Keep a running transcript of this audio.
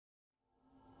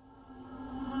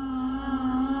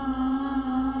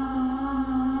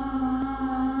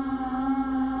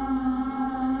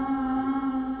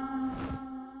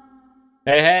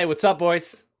Hey, hey, what's up,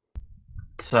 boys?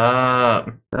 What's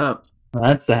up?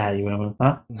 That's the hat you went with,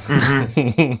 huh?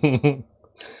 Mm-hmm.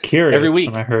 Curious Every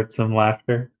week. when I heard some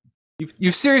laughter.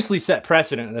 You've seriously set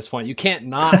precedent at this point. You can't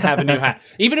not have a new hat.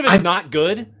 Even if it's not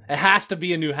good, it has to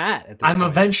be a new hat at this I'm point.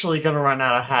 eventually gonna run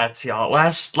out of hats, y'all.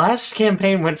 Last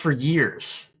campaign went for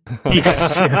years.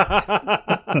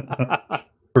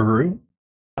 Peru?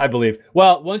 I believe.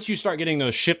 Well, once you start getting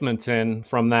those shipments in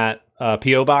from that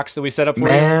P.O. box that we set up for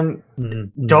Man,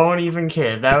 you. don't even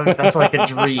kid. That's like a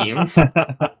dream.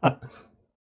 I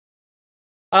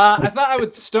thought I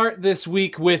would start this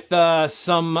week with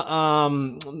some,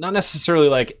 not necessarily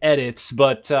like edits,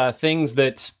 but things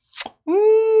that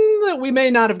we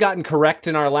may not have gotten correct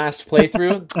in our last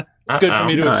playthrough. It's good for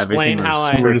me to explain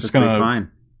how We're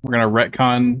gonna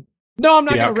retcon. No, I'm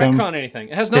not going to retcon anything.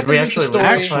 It has nothing to do with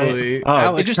the story. Actually,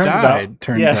 Alex just died.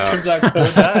 Turns out. Turns out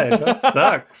Cole died. That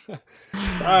sucks.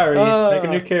 Sorry, make a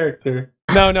new character.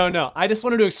 No. I just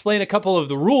wanted to explain a couple of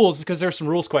the rules because there's some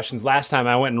rules questions. Last time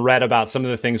I went and read about some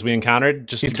of the things we encountered.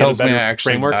 Just he to tells get a better me I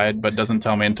actually framework. died, but doesn't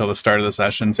tell me until the start of the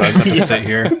session, so I just have to sit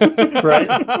here. Right?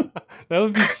 That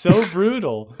would be so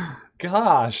brutal.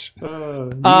 Gosh. You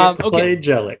get to play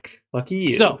Jellic. Lucky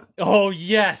you. So, oh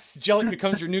yes, Jellic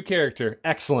becomes your new character.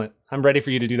 Excellent. I'm ready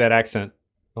for you to do that accent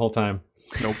the whole time.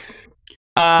 Nope.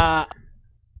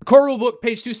 Core rulebook,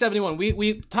 page 271.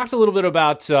 We talked a little bit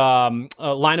about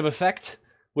line of effect,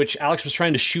 which Alex was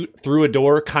trying to shoot through a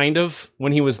door, kind of,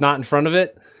 when he was not in front of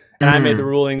it. And I made the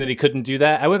ruling that he couldn't do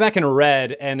that. I went back and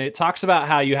read, and it talks about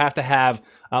how you have to have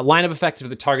line of effect of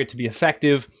the target to be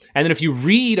effective. And then if you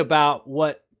read about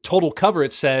what total cover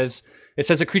it says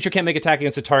a creature can't make attack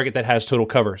against a target that has total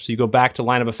cover. So you go back to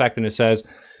line of effect, and it says,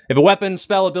 if a weapon,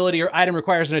 spell, ability, or item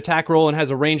requires an attack roll and has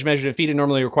a range measure to defeat, it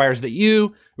normally requires that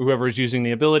you, or whoever is using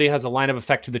the ability, has a line of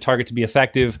effect to the target to be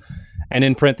effective. And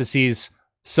in parentheses,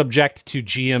 subject to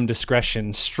GM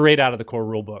discretion, straight out of the core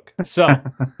rulebook. So,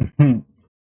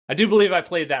 I do believe I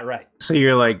played that right. So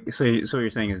you're like, so you're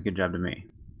saying is good job to me.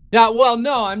 Yeah, well,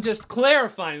 no, I'm just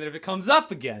clarifying that if it comes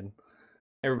up again,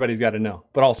 everybody's got to know.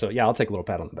 But also, yeah, I'll take a little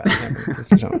pat on the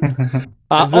back.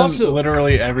 Also,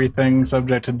 literally everything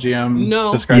subject to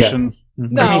GM discretion. Yes.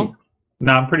 No.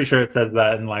 No, I'm pretty sure it says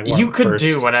that in like one You of the could first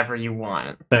do whatever you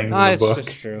want. things in the book.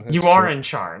 That's true. You are in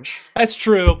charge. That's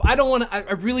true. I don't want to.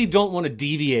 I really don't want to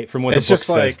deviate from what It's the book just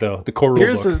like, says, though. The core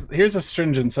rulebook. Here's a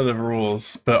stringent set of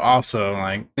rules, but also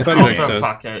like It's subject also to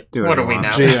fuck it. do What do what we you know?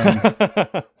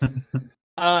 want.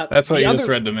 GM. That's what you just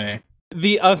read to me.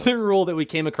 The other rule that we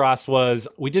came across was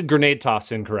we did grenade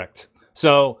toss incorrect.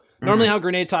 So normally how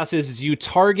grenade toss is you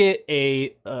target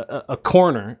a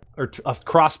corner or a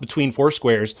cross between four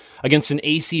squares against an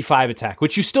AC 5 attack,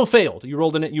 which you still failed. You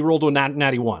rolled a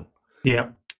natty 1. Yeah.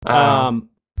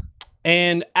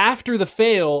 And after the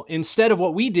fail, instead of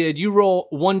what we did, you roll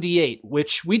 1d8,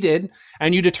 which we did,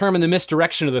 and you determine the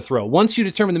misdirection of the throw. Once you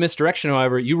determine the misdirection,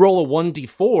 however, you roll a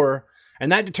 1d4,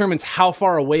 and that determines how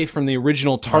far away from the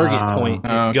original target point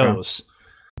it goes.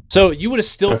 So you would have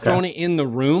still thrown it in the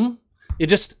room. It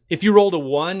just, if you rolled a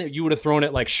 1, you would have thrown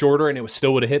it like shorter, and it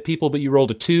still would have hit people, but you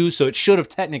rolled a 2, so it should have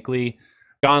technically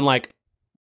gone like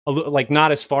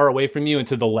not as far away from you and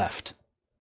to the left.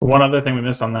 One other thing we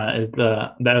missed on that is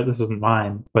this was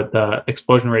mine, but the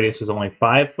explosion radius was only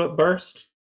 5-foot burst.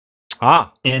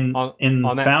 In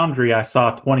Foundry, I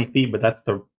saw 20 feet, but that's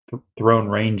the thrown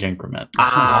range increment. So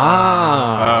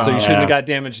you shouldn't have got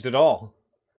damaged at all.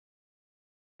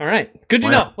 All right, good to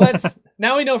know.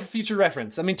 Now we know for future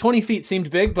reference. I mean, 20 feet seemed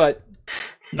big, but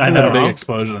It's a big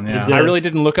explosion. Yeah, I really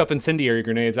didn't look up incendiary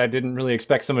grenades. I didn't really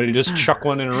expect somebody to just chuck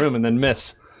one in a room and then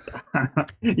miss.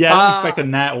 Yeah, I didn't expect a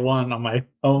nat 1 on my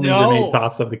only grenade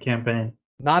toss of the campaign.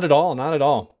 Not at all. Not at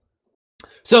all.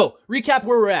 So, recap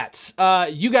where we're at.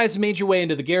 You guys made your way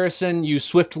into the garrison. You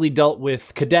swiftly dealt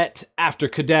with cadet after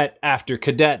cadet after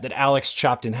cadet that Alex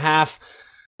chopped in half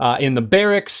in the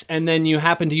barracks, and then you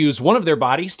happened to use one of their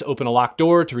bodies to open a locked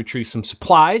door to retrieve some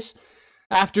supplies.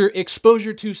 After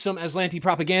exposure to some Azlanti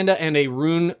propaganda and a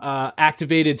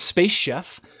rune-activated space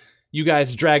chef, you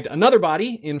guys dragged another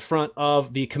body in front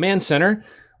of the command center,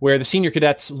 where the senior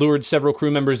cadets lured several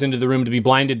crew members into the room to be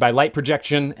blinded by light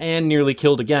projection and nearly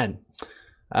killed again.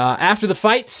 After the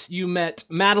fight, you met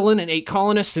Madelon and 8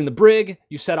 colonists in the brig.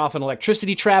 You set off an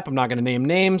electricity trap. I'm not going to name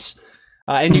names.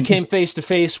 And you came face to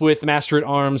face with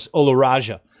Master-at-Arms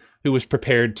Olaraja, who was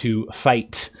prepared to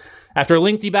fight. After a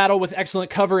lengthy battle with excellent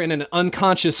cover and an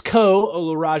unconscious Ko,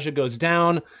 Olaraja goes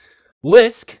down.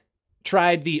 Lisk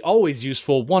tried the always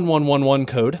useful 1111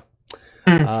 code.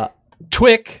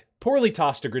 Twick poorly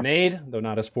tossed a grenade, though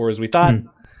not as poor as we thought.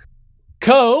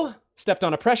 Ko stepped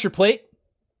on a pressure plate.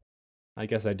 I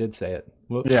guess I did say it.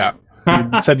 Whoops. Yeah.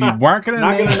 You said you weren't going to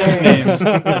Not name gonna name names.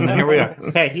 names. And here we are.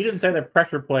 Hey, he didn't say the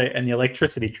pressure plate and the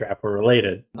electricity trap were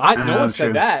related. No one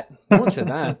said that. No one said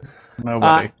that.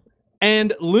 Nobody.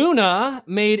 And Luna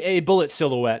made a bullet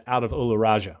silhouette out of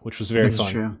Olaraja, which was very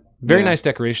fun. True. Very nice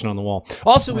decoration on the wall.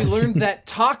 Also, we learned that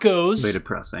tacos Very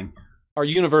depressing. are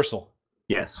universal.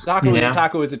 Yes. Taco is a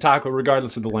taco is a taco,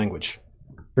 regardless of the language.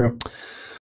 True.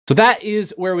 So that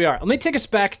is where we are. Let me take us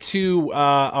back to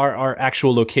our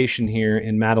actual location here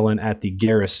in Madelon at the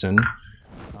Garrison.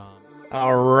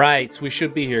 All right, we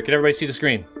should be here. Can everybody see the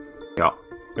screen? Yeah.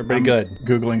 Everybody good?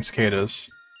 Googling cicadas.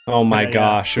 Oh my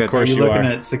gosh, of course you are. Are you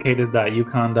looking at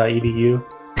cicadas.ucon.edu?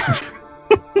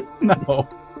 No.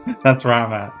 That's where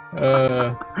I'm at.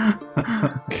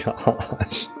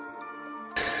 Gosh.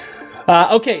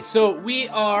 Okay, so we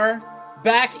are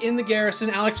back in the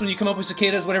Garrison. Alex, when you come up with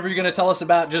cicadas, whatever you're going to tell us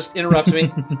about, just interrupt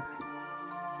me.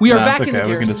 We are back in the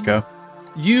Garrison. We can just go.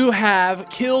 You have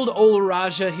killed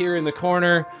Olaraja here in the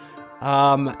corner,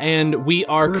 and we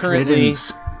are currently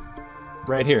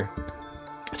right here.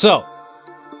 So,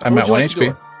 I'm at 1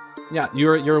 HP. Yeah,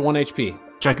 you're 1 HP.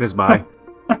 Check his body.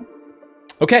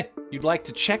 Okay, you'd like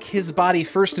to check his body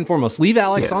first and foremost. Leave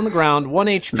Alex on the ground, 1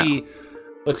 HP. No.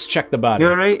 Let's check the body.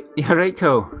 You're right,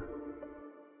 Co.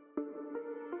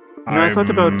 I thought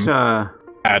about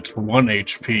at 1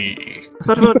 HP. I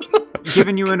thought about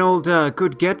giving you an old go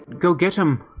get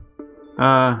him.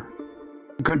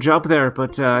 Good job there,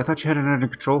 but I thought you had it under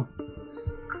control.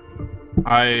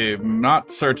 I'm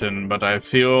not certain, but I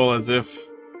feel as if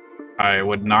I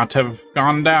would not have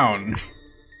gone down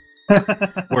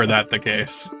were that the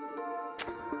case.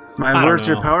 My words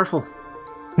are powerful.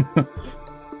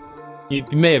 You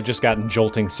may have just gotten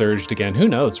jolting surged again. Who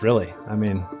knows, really? I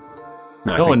mean,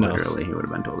 no one knows. Literally, he would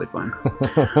have been totally fine.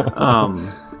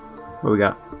 What we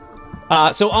got?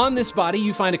 So on this body,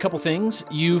 you find a couple things.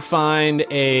 You find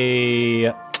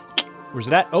a... Where's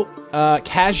that? Oh,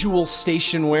 casual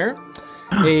stationwear.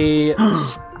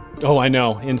 Oh, I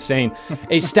know. Insane.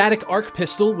 A static arc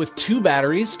pistol with 2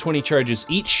 batteries, 20 charges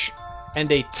each, and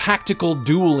a tactical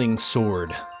dueling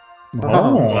sword.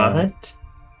 Oh, what?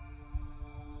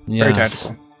 Yes. Very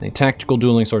tactical. A tactical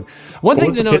dueling sword. One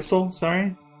thing to note. Pistol?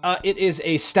 Sorry. It is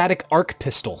a static arc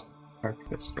pistol. Arc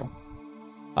pistol.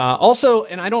 Also,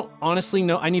 and I don't honestly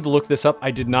know, I need to look this up.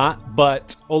 I did not,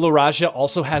 but Olaraja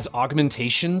also has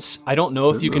augmentations. I don't know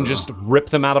if you can just rip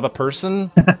them out of a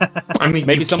person. I mean,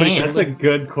 maybe somebody should. That's a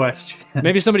good question.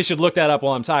 Maybe somebody should look that up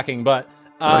while I'm talking. But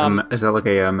is that like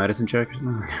a medicine check?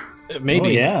 Maybe.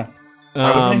 Oh, yeah.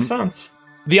 That would make sense.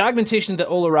 The augmentation that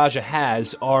Olaraja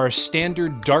has are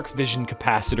standard dark vision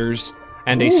capacitors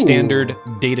and a standard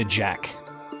data jack.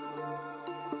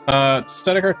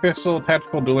 Static arc pistol,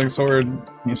 tactical dueling sword.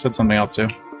 You said something else too.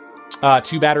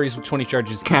 2 batteries with 20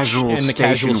 charges casual each, and the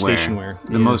casual station wear.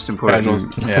 The most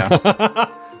important. Yeah.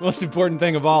 Most important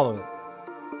thing of all of it.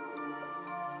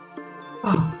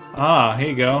 Here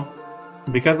you go.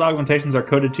 Because augmentations are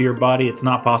coded to your body, it's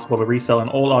not possible to resell an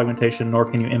old augmentation, nor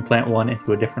can you implant one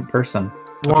into a different person.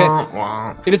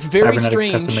 Okay. It is very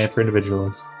strange. Custom made for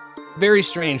individuals. Very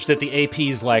strange that the AP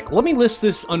is like, let me list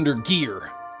this under gear.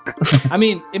 I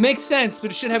mean, it makes sense, but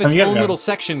it should have its own little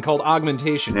section called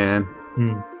augmentations. Yeah.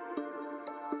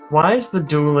 Why is the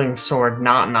dueling sword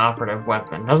not an operative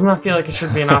weapon? Doesn't that feel like it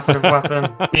should be an operative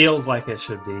weapon? Feels like it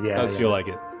should be, yeah. It does feel like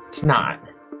it. It's not.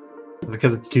 Is it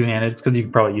because it's two-handed? It's because you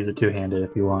can probably use it two-handed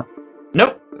if you want.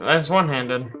 Nope, that's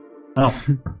one-handed. Oh.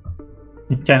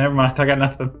 Okay, never mind. I got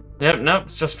nothing. Yep, nope,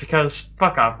 it's just because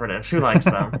fuck operatives. Who likes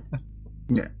them?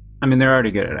 Yeah. I mean, they're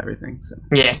already good at everything, so.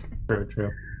 Yeah.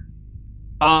 True.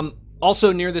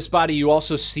 Also, near this body, you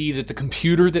also see that the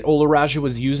computer that Olaraja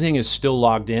was using is still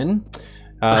logged in.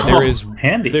 There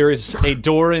is a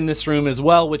door in this room as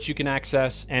well, which you can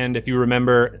access. And if you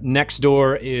remember, next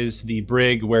door is the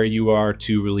brig where you are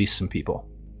to release some people.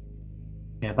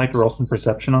 Yeah, I'd like to roll some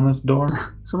perception on this door.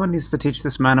 Someone needs to teach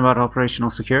this man about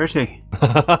operational security.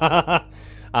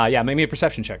 Yeah, make me a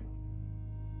perception check.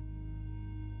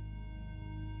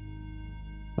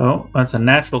 Oh, that's a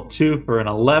natural 2 for an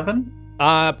 11.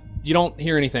 You don't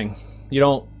hear anything. You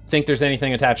don't think there's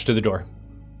anything attached to the door.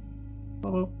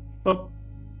 Oh.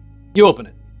 You open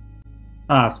it.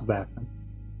 It's a bathroom.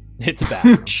 It's a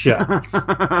bathroom. Shucks.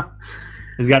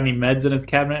 He's got any meds in his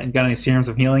cabinet and got any serums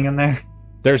of healing in there?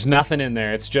 There's nothing in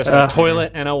there. It's just a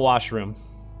toilet and a washroom.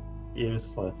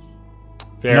 Useless.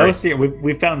 Very. No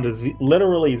we found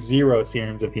literally 0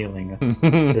 serums of healing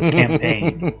this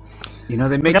campaign. You know,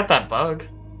 they got that bug.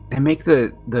 They make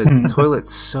the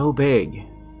toilets so big.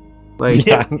 Like,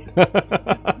 yeah.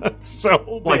 It's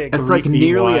so big. It's like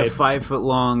nearly a 5-foot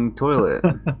long toilet.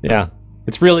 Yeah.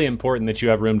 It's really important that you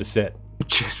have room to sit.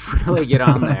 Just really get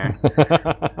on there.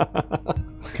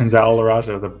 Turns out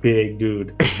Olaraja is a big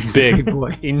dude. Big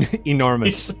boy.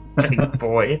 Enormous. Big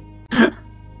boy.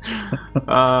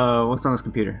 What's on this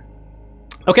computer?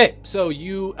 Okay, so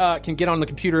you can get on the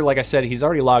computer. Like I said, he's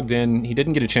already logged in. He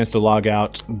didn't get a chance to log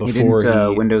out before He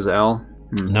didn't Windows L?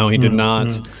 No, he did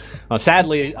not.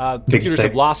 Sadly, computers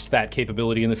have lost that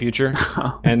capability in the future,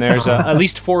 and there's at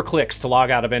least 4 clicks to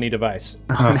log out of any device.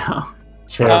 Oh, no.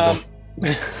 It's terrible.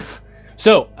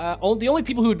 So, the only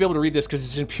people who would be able to read this, because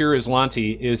it's in pure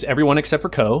Azlanti, is everyone except for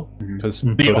Ko, because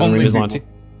Ko doesn't read Azlanti.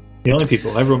 The only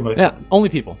people, everyone but... Yeah, only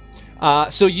people.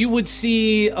 So you would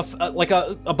see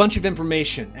a bunch of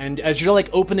information, and as you're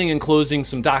like opening and closing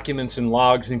some documents and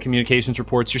logs and communications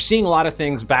reports, you're seeing a lot of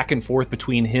things back and forth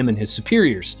between him and his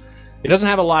superiors. It doesn't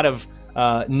have a lot of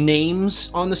names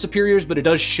on the superiors, but it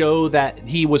does show that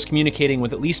he was communicating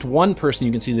with at least one person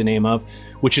you can see the name of,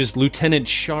 which is Lieutenant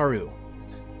Sharu.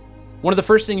 One of the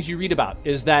first things you read about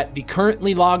is that the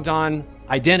currently logged on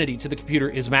identity to the computer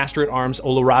is Master-at-Arms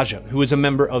Olaraja, who is a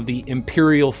member of the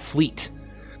Imperial Fleet.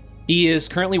 He is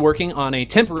currently working on a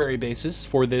temporary basis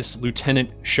for this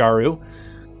Lieutenant Sharu,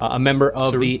 a member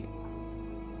of the...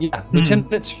 Yeah,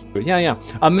 Lieutenant Sharu, yeah.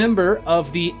 A member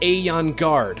of the Aeon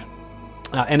Guard.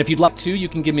 And if you'd like to, you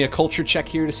can give me a culture check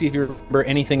here to see if you remember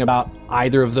anything about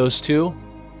either of those two.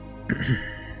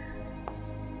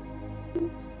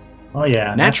 Oh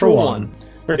yeah, natural one.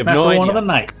 You have no idea. One of the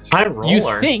night. High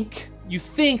roller. You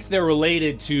think they're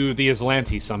related to the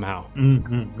Azlanti somehow.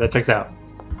 That checks out.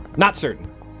 Not certain.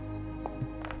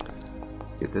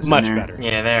 Get this Much better.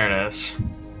 Yeah, there it is.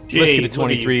 Listed at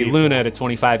 23, Luna at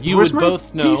 25. You Where's would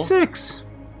both know D6?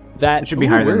 that. It should be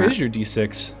higher than where that. is your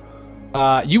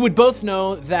D6? You would both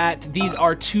know that these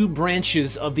are 2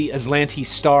 branches of the Azlanti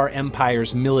Star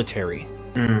Empire's military.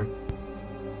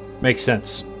 Makes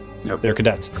sense. Yep. They're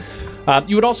cadets.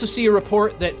 You would also see a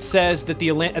report that says that the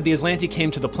Azlanti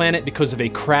came to the planet because of a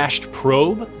crashed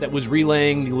probe that was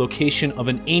relaying the location of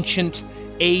an ancient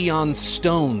Aeon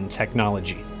Stone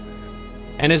technology.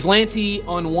 And Azlanti,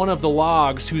 on one of the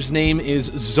logs, whose name is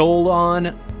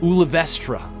Zolon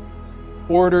Ulivestra,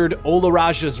 ordered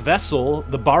Olaraja's vessel,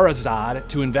 the Barazad,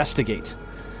 to investigate,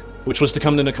 which was to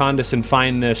come to Nakandis and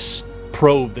find this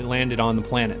probe that landed on the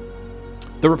planet.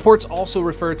 The reports also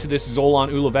refer to this Zolon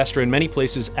Ulivestra in many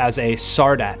places as a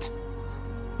Sardat,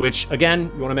 which,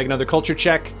 again, you want to make another culture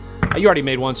check? You already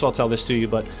made one, so I'll tell this to you,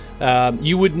 but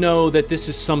you would know that this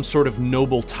is some sort of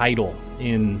noble title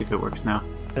in If it works now.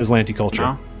 Azlanti culture.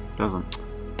 No,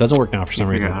 doesn't. Doesn't work now for some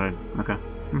reason. Okay.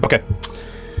 Okay.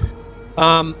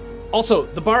 Also,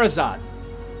 the Barazad.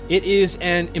 It is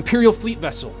an Imperial Fleet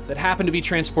vessel that happened to be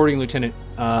transporting Lieutenant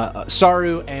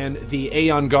Saru and the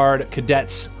Aeon Guard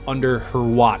cadets under her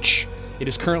watch. It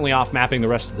is currently off mapping the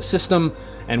rest of the system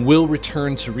and will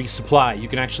return to resupply. You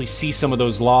can actually see some of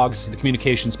those logs, the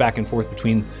communications back and forth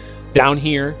between down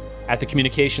here at the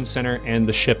communications center and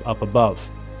the ship up above.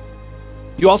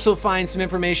 You also find some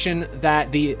information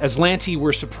that the Azlanti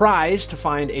were surprised to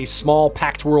find a small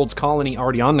Pact Worlds colony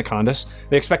already on Nakandis.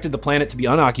 They expected the planet to be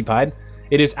unoccupied.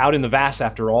 It is out in the vast,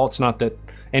 after all. It's not that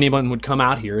anyone would come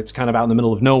out here. It's kind of out in the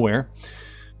middle of nowhere.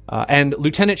 And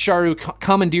Lieutenant Sharu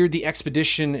commandeered the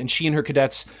expedition, and she and her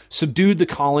cadets subdued the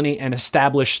colony and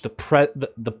established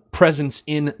the presence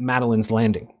in Madelon's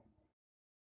Landing.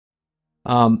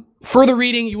 Further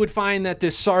reading, you would find that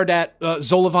this Sardat,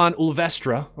 Zolon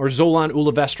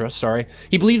Ulivestra, sorry,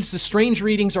 he believes the strange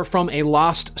readings are from a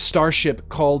lost starship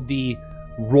called the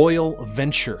Royal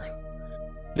Venture.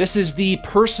 This is the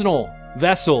personal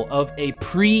vessel of a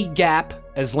pre-Gap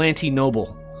Azlanti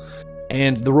noble.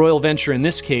 And the Royal Venture, in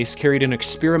this case, carried an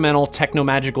experimental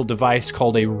technomagical device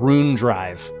called a rune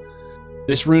drive.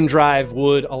 This rune drive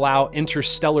would allow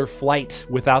interstellar flight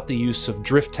without the use of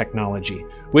drift technology,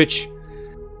 which...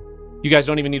 You guys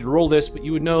don't even need to roll this, but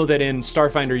you would know that in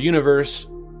Starfinder universe,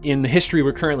 in the history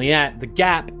we're currently at, the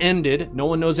Gap ended. No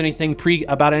one knows anything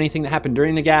about anything that happened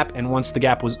during the Gap, and once the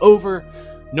Gap was over,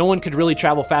 no one could really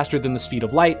travel faster than the speed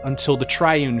of light until the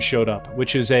Triune showed up,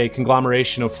 which is a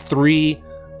conglomeration of 3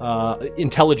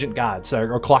 intelligent gods,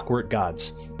 or clockwork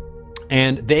gods.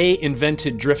 And they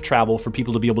invented drift travel for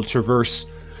people to be able to traverse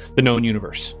the known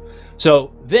universe.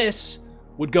 So this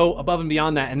would go above and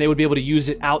beyond that, and they would be able to use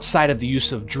it outside of the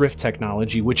use of drift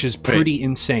technology, which is pretty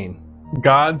insane.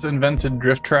 Gods invented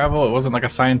drift travel? It wasn't like a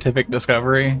scientific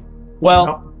discovery?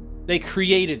 Well, they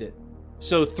created it.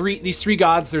 So these three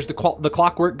gods, there's the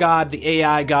clockwork god, the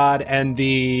AI god, and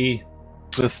I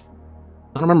don't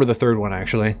remember the third one,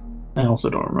 actually. I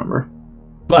also don't remember.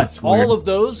 But all of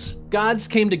those gods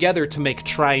came together to make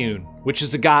Triune, which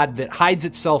is a god that hides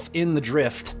itself in the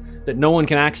drift that no one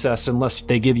can access unless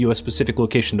they give you a specific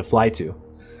location to fly to.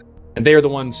 And they are the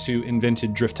ones who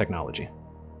invented drift technology.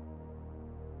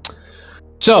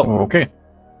 So, okay.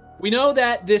 We know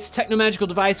that this technomagical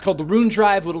device called the Rune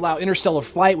Drive would allow interstellar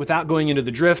flight without going into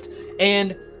the drift,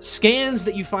 and scans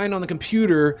that you find on the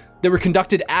computer that were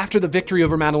conducted after the victory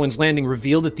over Madelon's Landing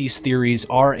reveal that these theories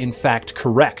are in fact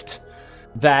correct.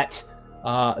 That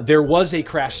there was a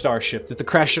crashed starship, that the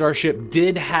crashed starship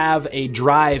did have a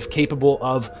drive capable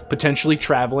of potentially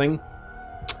traveling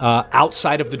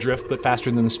outside of the drift, but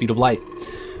faster than the speed of light.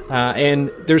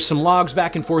 And there's some logs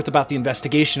back and forth about the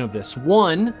investigation of this.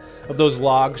 One of those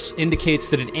logs indicates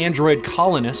that an android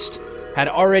colonist had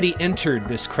already entered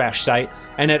this crash site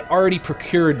and had already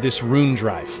procured this Rune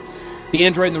Drive. The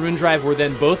android and the Rune Drive were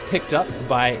then both picked up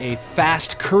by a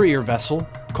fast courier vessel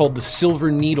called the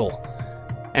Silver Needle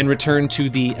and returned to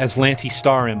the Azlanti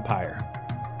Star Empire.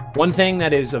 One thing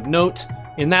that is of note,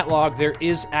 in that log there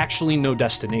is actually no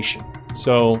destination.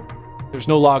 So there's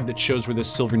no log that shows where this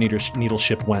Silver Needle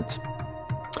ship went.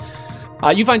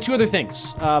 You find two other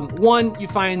things. One, you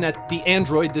find that the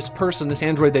android, this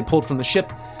android they pulled from the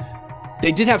ship,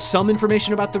 they did have some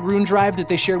information about the Rune Drive that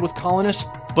they shared with colonists,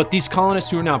 but these colonists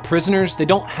who are now prisoners, they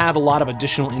don't have a lot of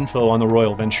additional info on the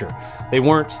Royal Venture. They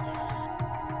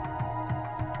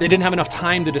didn't have enough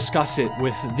time to discuss it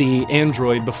with the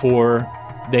android before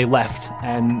they left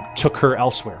and took her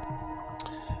elsewhere.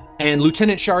 And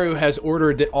Lieutenant Sharu has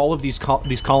ordered that all of these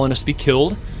colonists be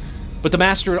killed, but the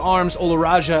Master-at-Arms,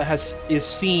 Olaraja, is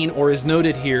seen, or is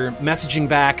noted here, messaging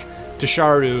back to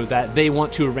Sharu that they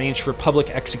want to arrange for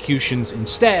public executions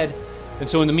instead, and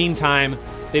so in the meantime,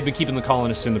 they've been keeping the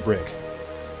colonists in the brig.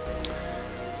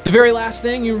 The very last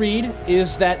thing you read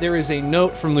is that there is a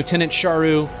note from Lieutenant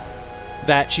Sharu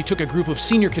that she took a group of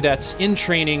senior cadets in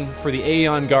training for the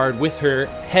Aeon Guard with her,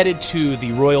 headed to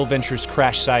the Royal Venture's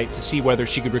crash site to see whether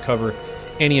she could recover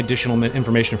any additional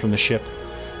information from the ship.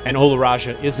 And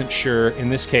Olaraja isn't sure, in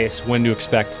this case, when to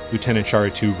expect Lieutenant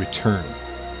Sharu to return.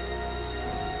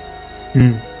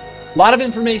 A lot of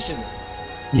information.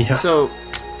 Yeah. So,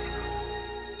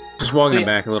 just walking it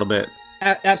back a little bit.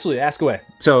 Absolutely, ask away.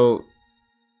 So,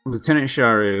 Lieutenant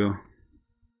Sharu,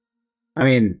 I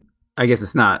mean, I guess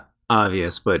it's not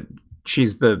obvious, but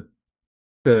she's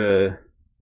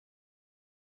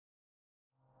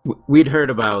we'd heard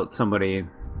about somebody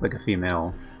like a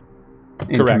female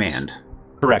in command.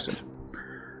 Correct.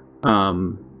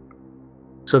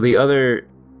 So the other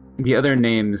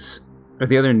names, or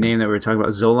the other name that we were talking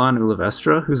about, Zolan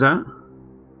Ulivestra, who's that?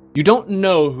 You don't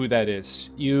know who that is.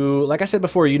 You, like I said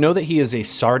before, you know that he is a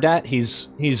Sardat.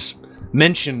 He's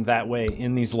mentioned that way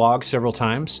in these logs several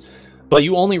times, but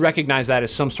you only recognize that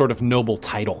as some sort of noble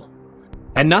title.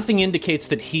 And nothing indicates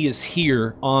that he is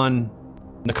here on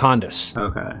Nacondas.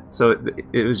 Okay. So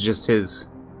it was just his...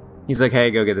 He's like, hey,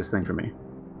 go get this thing for me.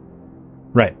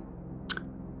 Right.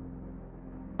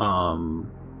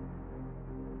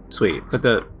 Sweet. But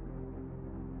the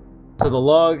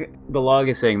log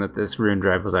is saying that this Rune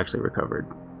Drive was actually recovered.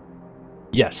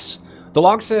 Yes. The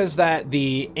log says that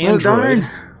the android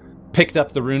picked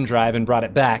up the Rune Drive and brought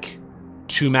it back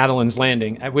to Madelon's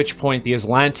Landing, at which point the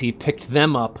Azlanti picked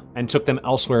them up and took them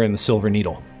elsewhere in the Silver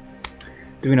Needle.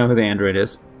 Do we know who the android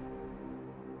is?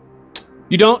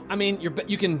 You don't? I mean,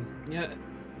 you can... Yeah,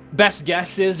 best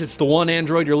guess is it's the one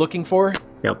android you're looking for.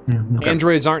 Yep. Okay.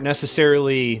 Androids aren't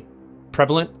necessarily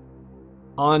prevalent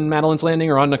on Madelon's Landing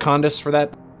or on Nacondas for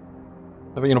that,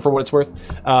 for what it's worth.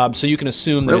 So you can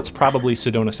assume that it's probably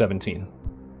Sedona 17.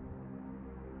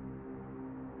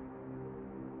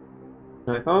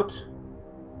 I thought.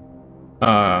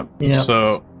 Yeah.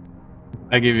 So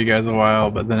I gave you guys a while,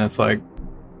 but then it's like,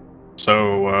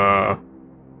 so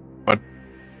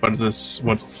what is this?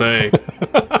 What's it say?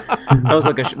 that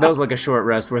was like a short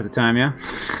rest worth of time, yeah.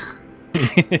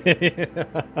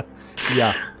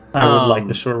 Yeah. I would like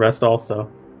the short rest also.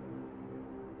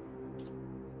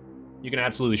 You can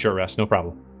absolutely short rest, no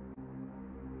problem.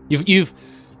 You've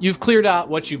cleared out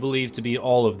what you believe to be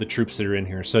all of the troops that are in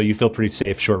here, so you feel pretty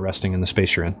safe short resting in the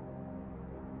space you're in.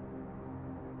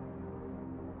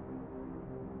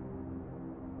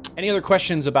 Any other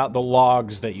questions about the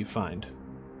logs that you find?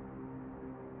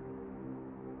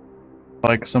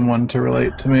 Like someone to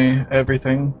relate to me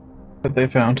everything that they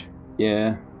found.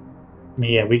 Yeah.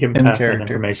 Yeah, we can pass that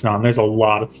information on. There's a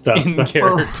lot of stuff. In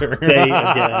character. Say again.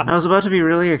 I was about to be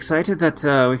really excited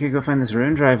that we could go find this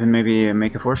Rune Drive and maybe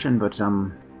make a fortune, but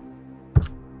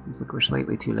looks like we're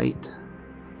slightly too late.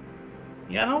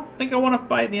 Yeah, I don't think I want to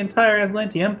fight the entire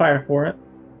Azlanti Empire for it.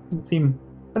 Doesn't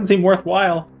seem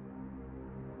worthwhile.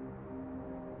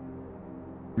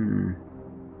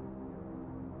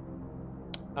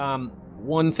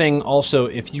 one thing also,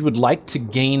 if you would like to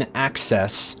gain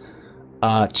access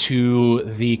to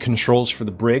the controls for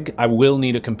the brig, I will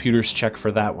need a computer's check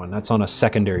for that one. That's on a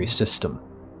secondary system.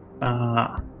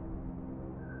 Tell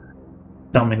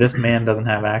me this man doesn't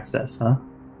have access, huh?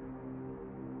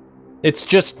 It's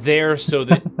just there so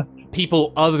that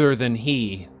people other than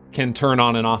he can turn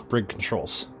on and off brig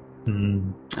controls.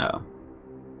 Oh.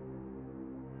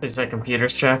 Is that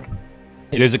computer's check?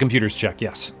 It is a computer's check,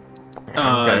 yes.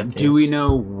 Do we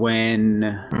know when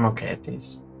I'm okay at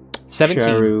these. 17.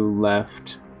 Charu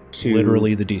left to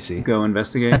Literally the DC. go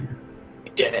investigate? We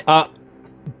did it.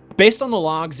 Based on the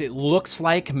logs, it looks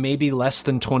like maybe less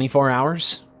than 24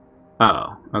 hours.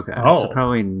 Oh, okay. Oh. So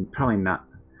probably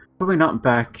not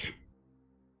back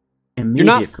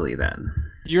immediately then.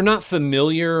 You're not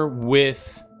familiar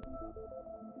with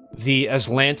the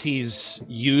Azlanti's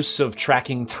use of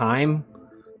tracking time,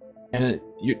 and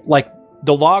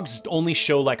the logs only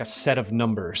show like a set of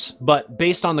numbers, but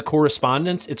based on the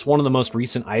correspondence, it's one of the most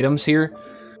recent items here,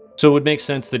 so it would make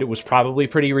sense that it was probably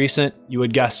pretty recent. You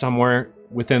would guess somewhere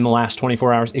within the last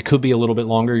 24 hours. It could be a little bit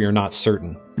longer, you're not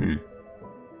certain.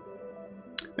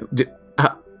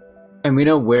 And we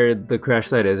know where the crash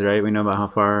site is, right? We know about how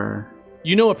far...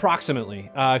 You know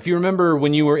approximately. If you remember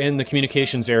when you were in the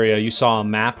communications area, you saw a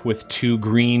map with 2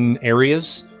 green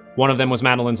areas. One of them was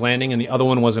Madelon's Landing, and the other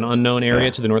one was an unknown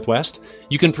area to the northwest.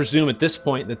 You can presume at this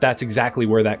point that that's exactly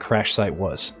where that crash site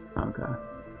was. Okay.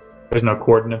 There's no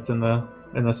coordinates in the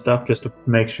stuff, just to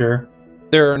make sure.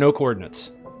 There are no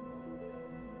coordinates.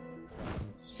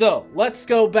 So, let's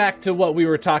go back to what we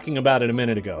were talking about a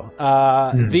minute ago.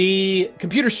 The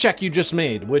computer's check you just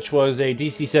made, which was a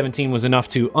DC-17, was enough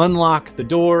to unlock the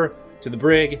door to the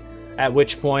brig, at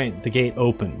which point the gate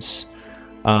opens.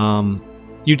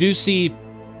 You do see...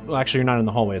 Well, actually, you're not in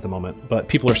the hallway at the moment, but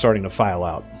people are starting to file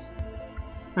out.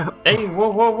 Hey,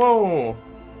 whoa.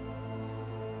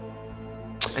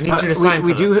 I need you to sign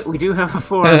for this. We do have a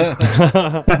form.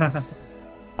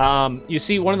 You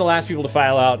see, one of the last people to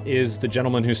file out is the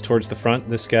gentleman who's towards the front,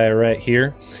 this guy right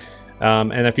here.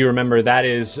 And if you remember, that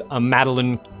is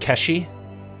Madelon Keshi.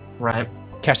 Right.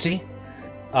 Keshi.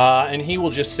 And he will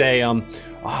just say,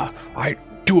 I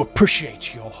do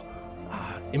appreciate your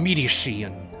immediacy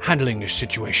in handling this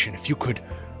situation. If you could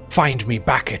find me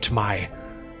back at my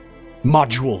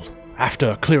module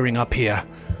after clearing up here,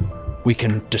 we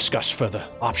can discuss further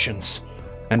options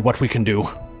and what we can do.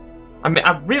 I mean,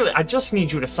 I just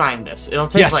need you to sign this. It'll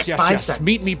take 5 seconds.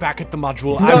 Meet me back at the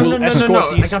module. No, I will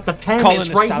escort these I got the pen. colonists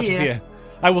It's right out here. of here.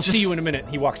 I will see you in a minute.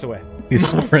 He walks away. He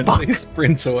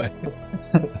sprints away.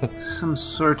 Some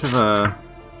sort of a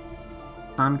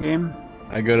con game?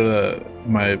 I go to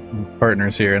my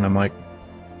partners here and I'm like,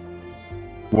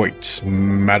 wait,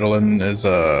 Madelon is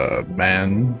a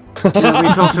man? Yeah, we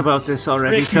talked about this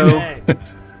already, so...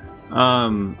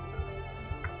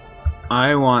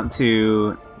 I want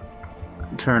to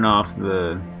turn off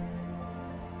the...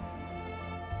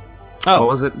 What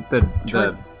was it?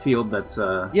 The field that's...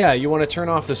 Yeah, you want to turn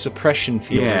off the suppression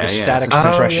field, or the static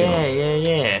so- suppression.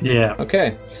 Yeah.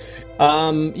 Okay.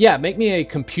 Yeah, make me a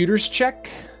computer's check.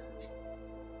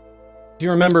 If you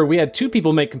remember, we had 2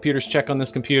 people make computer's check on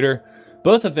this computer.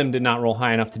 Both of them did not roll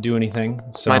high enough to do anything.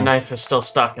 So. My knife is still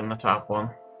stuck in the top one.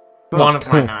 One of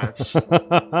my knives.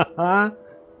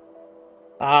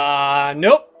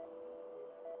 Nope.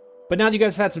 But now that you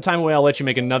guys have had some time away, I'll let you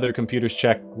make another computer's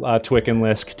check, Twick and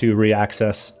Lisk, to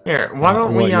re-access. Here, why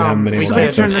don't we turn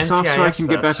this off so I can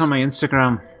get this. back on my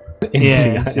Instagram.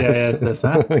 NCIS this,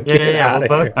 huh? Yeah. We'll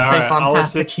both All right, type on I'll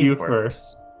half the assist you keyboard.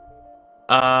 first.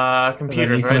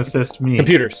 Computers, You can right? assist me.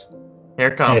 Computers. Here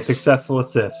it comes. Hey, successful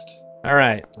assist. All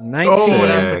right. 19. Oh,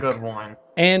 that's a good one.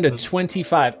 And a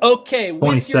 25. Okay,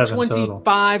 with your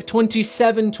 25,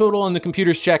 27 total on the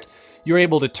computer's check, you're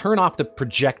able to turn off the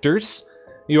projectors.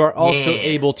 You are also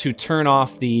able to turn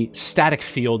off the static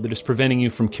field that is preventing you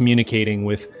from communicating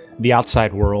with the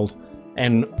outside world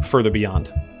and further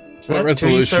beyond. So What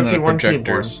resolution are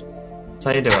projectors? That's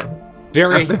how you do it.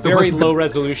 Very low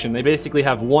resolution. They basically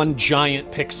have one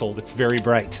giant pixel that's very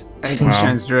bright. And it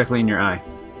shines directly in your eye.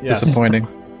 Yes. Disappointing.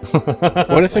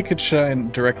 What if it could shine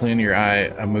directly in your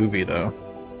eye a movie, though?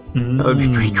 That would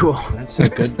be pretty cool. That's a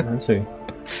good question.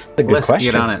 Let's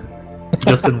get on it.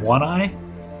 Just in one eye?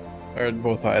 Or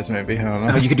both eyes, maybe. I don't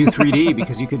know. Oh, you could do 3D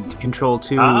because you could control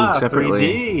 2 separately.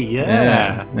 3D,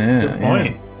 yeah. Good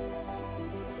point.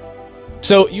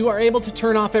 So you are able to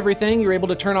turn off everything. You're able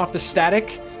to turn off the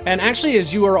static. And actually,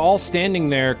 as you are all standing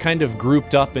there, kind of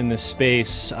grouped up in this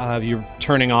space, you're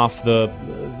turning off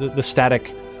the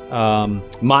static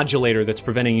modulator that's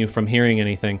preventing you from hearing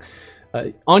anything.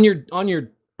 On your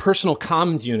personal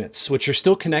comms units, which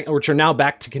are now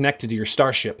back to connected to your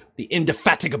starship, the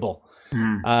Indefatigable.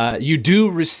 You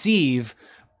do receive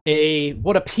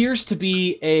what appears to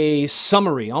be a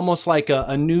summary, almost like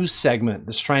a news segment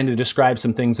that's trying to describe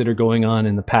some things that are going on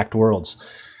in the Pact worlds.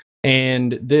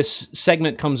 And this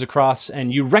segment comes across,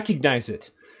 and you recognize it.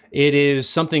 It is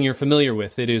something you're familiar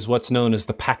with. It is what's known as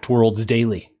the Pact Worlds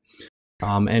Daily.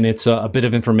 And it's a bit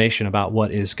of information about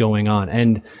what is going on.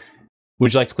 And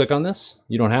would you like to click on this?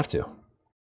 You don't have to.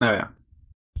 Oh, yeah.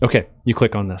 Okay, you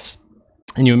click on this.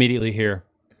 And you immediately hear,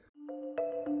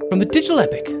 from the Digital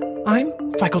Epic, I'm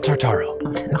Feikal Tartaro.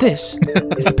 And this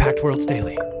is the Pact Worlds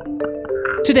Daily.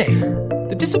 Today,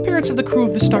 the disappearance of the crew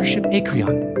of the starship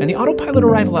Acreon and the autopilot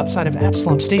arrival outside of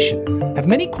Absalom Station have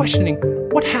many questioning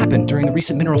what happened during the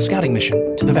recent mineral scouting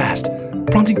mission to the Vast,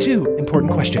 prompting 2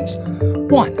 important questions.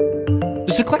 1,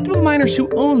 does the collective of miners who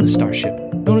own the starship,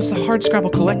 known as the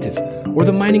Hardscrabble Collective, or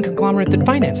the mining conglomerate that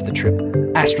financed the trip,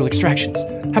 Astral Extractions,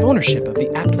 have ownership of the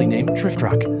aptly named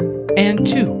Driftrock? And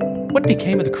 2, what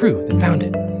became of the crew that found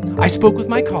it? I spoke with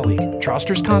my colleague,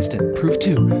 Trosters Constant, Proof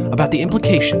 2, about the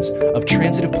implications of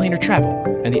transitive planar travel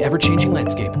and the ever-changing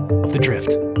landscape of the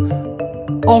Drift.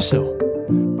 Also,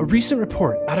 a recent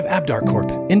report out of Abdar Corp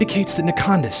indicates that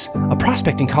Nikandis, a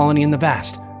prospecting colony in the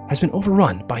Vast, has been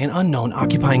overrun by an unknown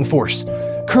occupying force.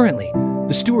 Currently,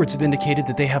 the stewards have indicated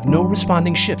that they have no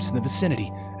responding ships in the vicinity,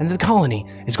 and that the colony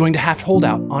is going to have to hold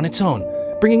out on its own,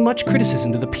 bringing much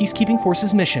criticism to the Peacekeeping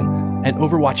Force's mission and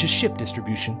Overwatch's ship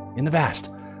distribution in the Vast.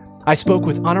 I spoke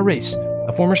with Anna Race,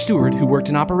 a former steward who worked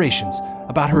in operations,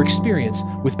 about her experience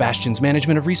with Bastion's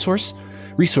management of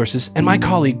resources, and my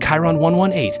colleague Chiron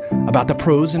 118 about the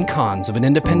pros and cons of an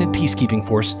independent peacekeeping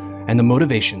force and the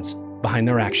motivations behind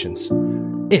their actions.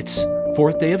 It's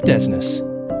 4th day of Desnus,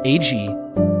 AG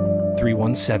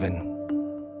 317.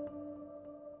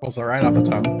 Was that right off the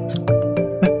tongue?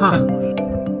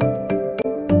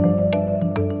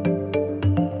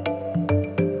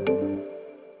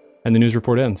 And the news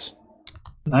report ends.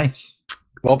 Nice.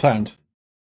 Well timed.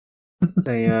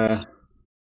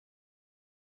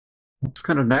 It's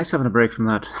kind of nice having a break from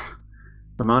that,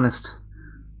 if I'm honest.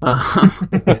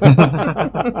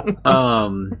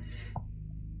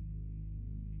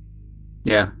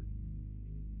 Yeah.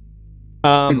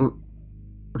 I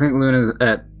think Luna's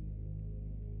at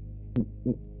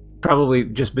probably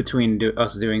just between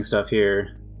us doing stuff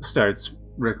here starts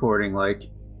recording, like,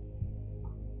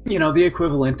 you know, the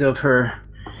equivalent of her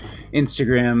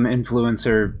Instagram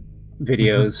influencer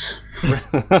videos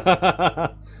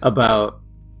about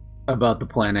the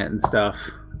planet and stuff.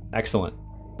 Excellent.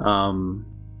 And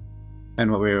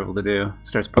what we were able to do.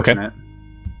 Starts pushing it.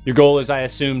 Your goal is, I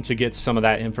assume, to get some of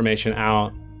that information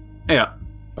out. Yeah.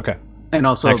 Okay. And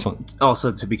also, excellent.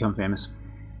 Also to become famous.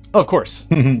 Oh, of course.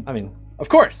 I mean, of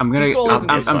course. I'm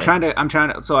trying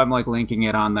to. So I'm like linking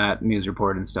it on that news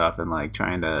report and stuff, and like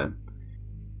trying to.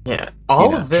 Yeah,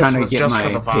 all of this was just for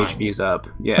the Vine. Page views up.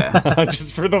 Yeah,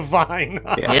 just for the Vine.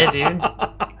 Yeah, dude,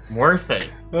 worth it.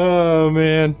 Oh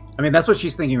man. I mean, that's what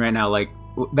she's thinking right now. Like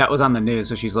that was on the news,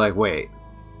 so she's like, "Wait,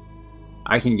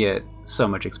 I can get so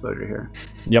much exposure here."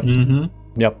 Yep.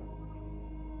 Yep.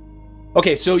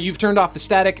 Okay, so you've turned off the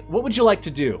static. What would you like to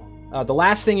do? The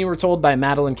last thing you were told by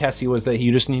Madelon Kessie was that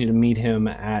you just needed to meet him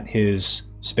at his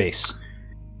space,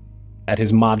 at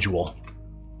his module.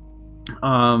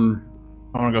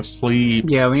 I want to go sleep.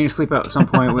 Yeah, we need to sleep out at some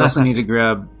point. We also need to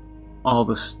grab all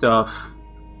the stuff.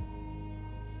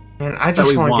 Man, I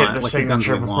just want to get the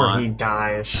signature before he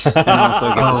dies. And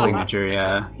also get the signature,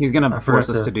 yeah. He's going to force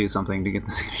us to do something to get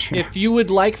the signature. If you would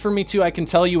like for me to, I can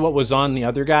tell you what was on the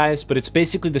other guys, but it's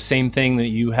basically the same thing that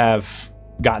you have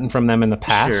gotten from them in the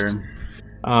past. Sure.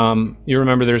 You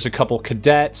remember there's a couple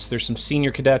cadets. There's some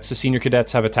senior cadets. The senior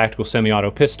cadets have a tactical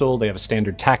semi-auto pistol. They have a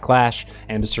standard tac lash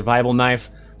and a survival knife.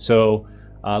 So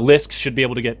Lisk should be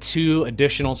able to get 2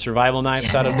 additional survival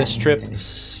knives out of this trip.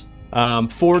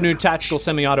 4 new tactical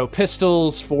semi-auto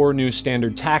pistols, 4 new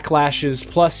standard tac lashes,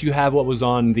 plus you have what was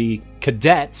on the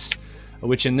cadets,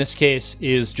 which in this case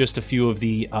is just a few of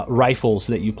the rifles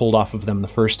that you pulled off of them the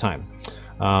first time,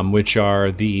 which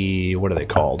are the, what are they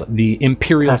called? The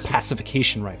Imperial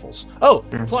Pacification Rifles. Oh,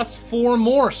 plus 4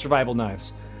 more survival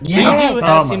knives. Yeah. So you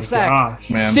do, in fact,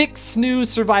 6 new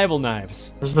survival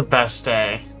knives. This is the best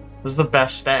day. This is the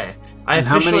best day. I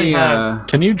officially have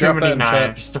can you drop many that in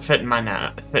knives chat? to fit in my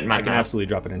knife. I can absolutely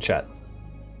drop it in chat.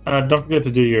 Don't forget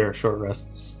to do your short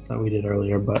rests that we did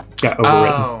earlier, but got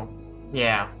overwritten. Oh,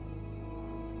 yeah.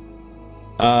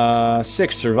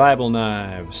 6 survival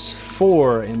knives,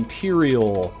 4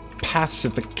 Imperial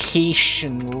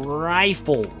Pacification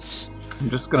Rifles.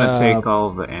 I'm just gonna take all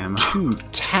of the ammo. 2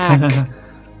 tac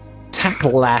attack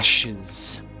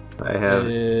lashes. I have.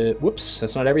 Whoops,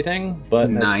 that's not everything,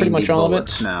 but that's pretty much all of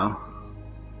it. Now.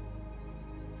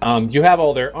 You have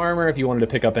all their armor if you wanted to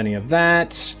pick up any of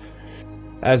that,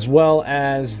 as well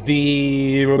as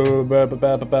the what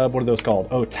are those called?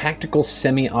 Oh, tactical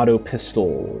semi-auto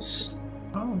pistols.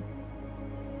 Oh,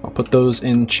 I'll put those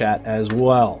in chat as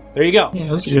well. There you go. Yeah,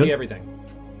 that that's should good. be everything.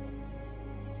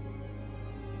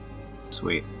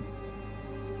 Sweet.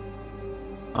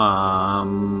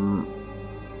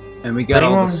 And we got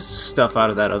all the stuff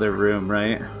out of that other room,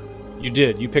 right? You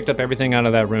did. You picked up everything out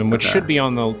of that room, which should be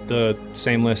on the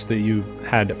same list that you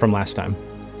had from last time.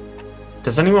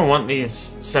 Does anyone want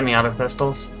these semi-auto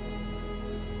pistols?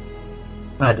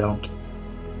 I don't.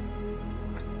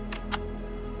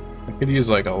 I could use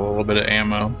like a little bit of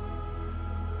ammo.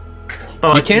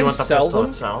 Oh, You do you can want the sell pistol them?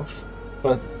 itself?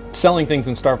 But selling things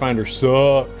in Starfinder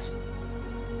sucks.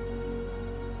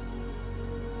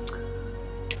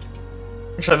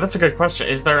 Actually, that's a good question.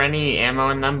 Is there any ammo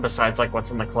in them besides like what's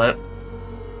in the clip?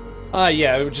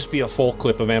 Yeah, it would just be a full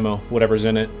clip of ammo, whatever's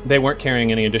in it. They weren't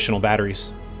carrying any additional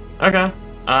batteries. Okay.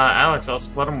 Alex, I'll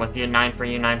split them with you. 9 for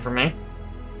you, 9 for me.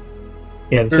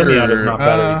 Yeah, the semi-auto's not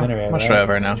batteries anyway. What should I have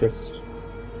right now? Just...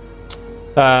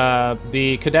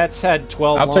 The cadets had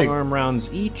 12 I'll take long arm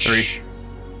rounds each. 3.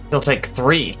 He'll take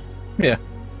 3. Yeah.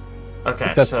 Okay,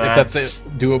 If that's, so if that's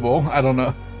doable, I don't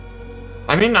know.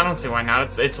 I mean, I don't see why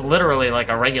not. It's literally like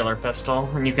a regular pistol,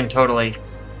 and you can totally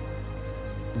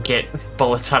get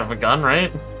bullets out of a gun, right?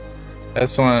 I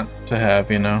just want to have,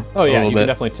 you know, Oh a yeah, little you bit. can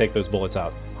definitely take those bullets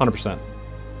out. 100%.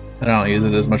 I don't use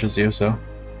it as much as you, so.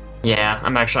 Yeah,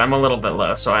 I'm a little bit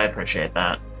low, so I appreciate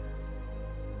that.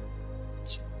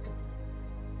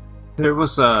 There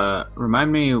was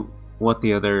remind me what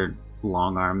the other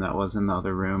long arm that was in the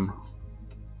other room.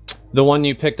 The one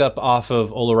you picked up off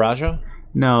of Olaraja?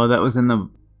 No, that was in the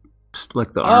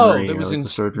armory. Oh, that was like in the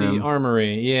storage room. the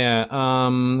armory. Yeah.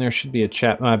 There should be a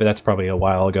chat, but that's probably a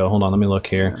while ago. Hold on, let me look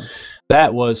here. Yeah.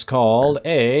 That was called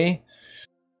a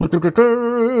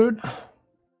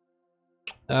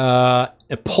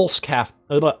pulse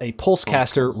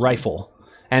caster rifle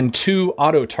and 2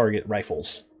 auto target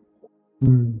rifles.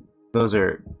 Those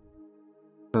are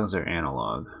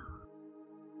analog.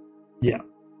 Yeah.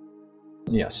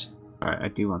 Yes. All right, I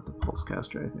do want the pulse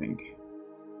caster, I think.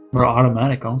 Or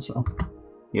automatic also.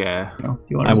 Yeah. You know, if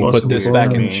you want I to will slow put some this people back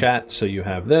down. in chat so you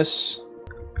have this.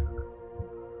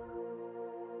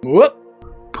 Whoop!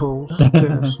 Pulse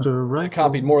caster I rifle.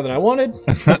 copied more than I wanted.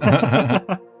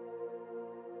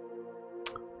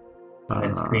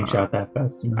 And screenshot that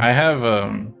fast. I have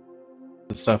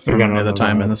the stuff We're from gonna the other run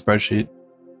time over in the that. spreadsheet.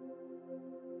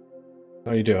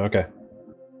 Oh, you do? Okay.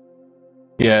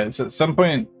 Yeah, so at some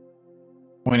point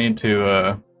we need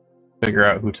to figure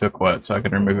out who took what so I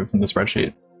can remove it from the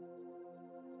spreadsheet.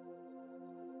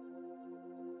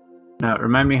 Now,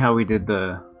 remind me how we did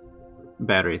the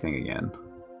battery thing again.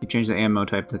 You changed the ammo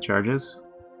type to charges?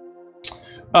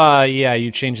 Yeah, you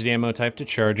change the ammo type to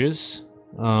charges.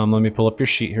 Let me pull up your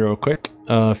sheet here real quick.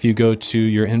 If you go to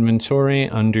your inventory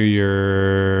under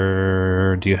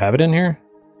your... Do you have it in here?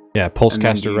 Yeah, pulse And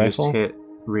then caster do you rifle. just hit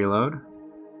reload?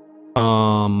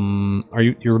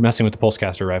 You're messing with the pulse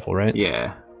caster rifle, right?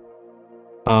 Yeah.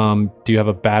 Do you have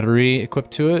a battery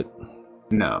equipped to it?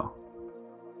 No.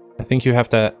 I think you have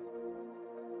to...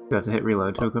 You have to hit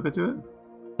reload to equip it to it?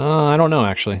 I don't know,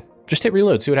 actually. Just hit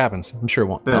reload, see what happens. I'm sure it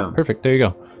won't. Oh, Boom. perfect, there you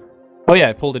go. Oh yeah,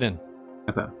 I pulled it in.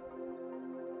 Okay.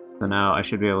 So now I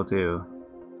should be able to...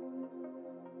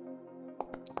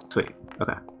 Sweet.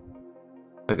 Okay.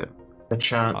 So good. Good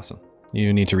shot. Awesome.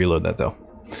 You need to reload that, though.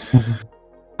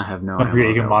 I have no Don't forget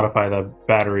you ammo can though. modify the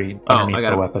battery Oh, underneath I got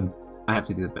the it. weapon. I have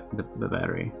to do the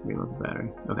battery. Reload the battery.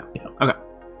 Okay. Yeah. Okay.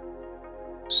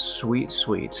 Sweet,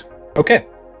 sweet. Okay.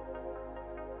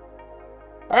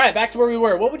 All right, back to where we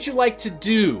were. What would you like to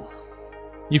do?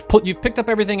 You've picked up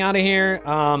everything out of here.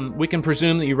 We can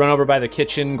presume that you run over by the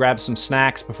kitchen, grab some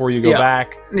snacks before you go Yeah.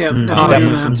 back. Yeah,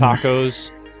 Definitely some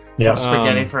tacos. Yeah. Some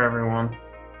spaghetti Um, for everyone.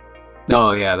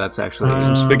 Oh yeah, that's actually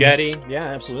Some spaghetti. Yeah,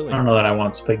 absolutely. I don't know that I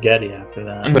want spaghetti after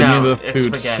that. No, Put me the it's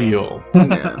food spaghetti. shield.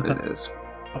 yeah, it is.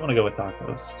 I want to go with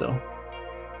tacos still.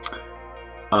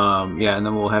 Yeah, and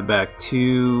then we'll head back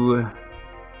to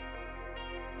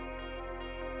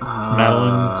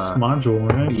Madelon's module,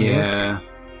 right? I Yeah.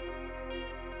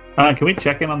 guess. Can we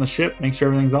check in on the ship? Make sure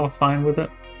everything's all fine with it.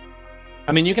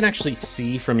 I mean, you can actually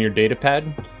see from your data pad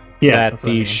Yeah, that that's what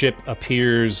I the mean. ship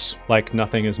appears like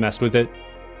nothing has messed with it.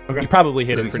 Okay. You probably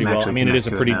hit We it pretty can well. I actually mean, it is a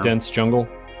connect to it pretty now. dense jungle.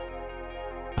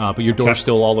 But your doors Okay.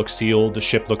 still all look sealed. The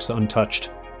ship looks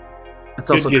untouched. It's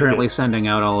also Good. currently sending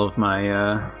out all of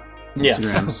my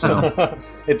Instagram. Yes. So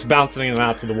It's bouncing them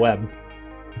out to the web.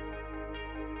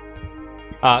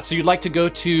 So you'd like to go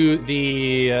to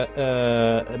the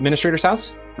administrator's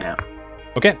house? yeah.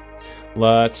 Okay.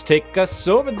 Let's take us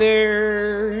over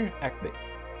there. Activate.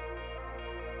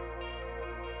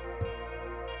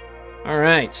 All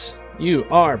right. You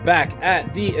are back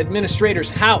at the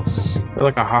administrator's house. Is there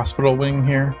like a hospital wing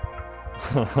here?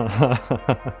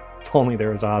 If only there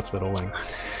was a hospital wing.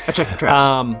 I checked the traps.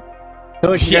 I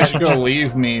feel like you guys should go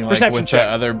leave me like Perception with check. that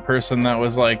other person that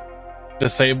was like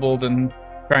disabled and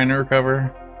trying to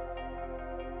recover.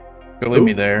 Go leave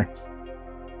me there.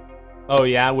 Oh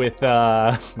yeah, with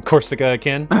Corsica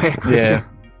Kin. Oh, yeah, Corsica.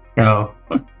 Oh.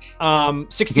 You can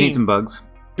eat 16. some bugs.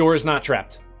 Door is not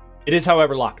trapped. It is,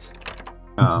 however, locked.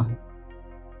 Oh.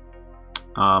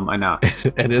 I knock.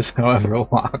 It is, however,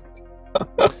 locked.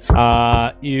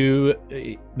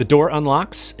 The door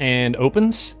unlocks and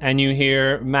opens, and you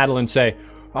hear Madelon say,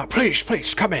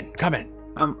 "Please, come in."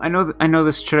 I know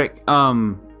this trick.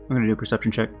 I'm gonna do a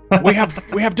perception check. We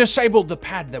have disabled the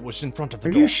pad that was in front of the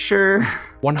Are door. you sure?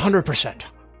 100%.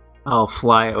 I'll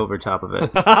fly over top of it.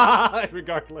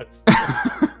 Regardless.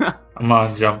 I'm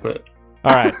gonna jump it.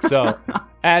 All right. So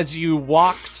as you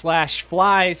walk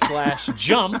 /fly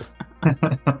 /jump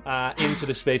into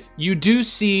the space, you do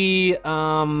see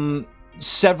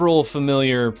several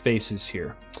familiar faces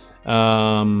here.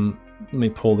 Let me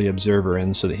pull the observer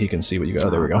in so that he can see what you got. Oh,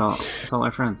 there we go. It's all my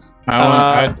friends.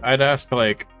 I'd ask,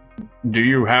 like, do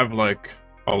you have, like,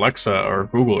 Alexa or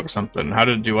Google or something? How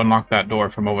did you unlock that door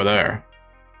from over there?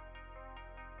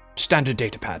 Standard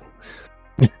data pad.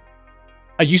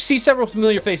 You see several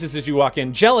familiar faces as you walk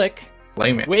in. Jellic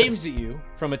waves at you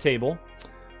from a table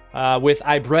with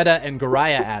Ibretta and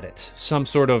Garaya at it. Some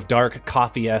sort of dark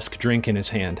coffee-esque drink in his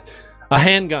hand. A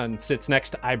handgun sits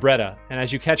next to Ibretta, and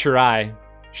as you catch her eye,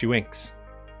 she winks.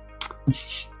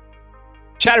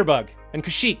 Chatterbug and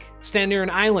Kashyyyk stand near an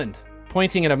island,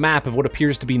 pointing at a map of what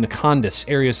appears to be Nakandis.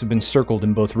 Areas have been circled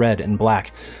in both red and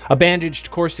black. A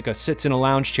bandaged Corsica sits in a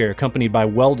lounge chair, accompanied by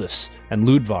Weldus and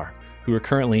Ludvar, who are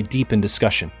currently deep in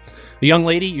discussion. A young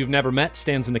lady you've never met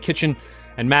stands in the kitchen,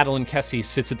 and Madelon Kessie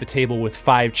sits at the table with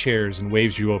 5 chairs and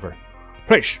waves you over.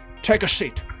 Please, take a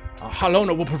seat.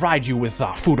 Halona will provide you with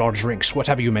food or drinks,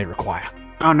 whatever you may require.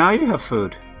 Oh, now you have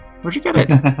food. Where'd you get it?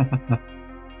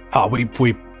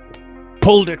 We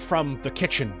pulled it from the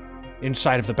kitchen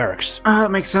inside of the barracks.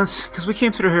 That makes sense, because we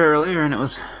came through here earlier and it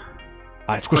was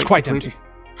quite empty.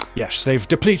 Yes, they've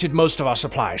depleted most of our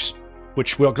supplies,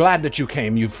 which we're glad that you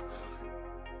came. You've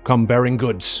come bearing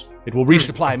goods. It will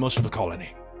resupply most of the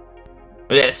colony.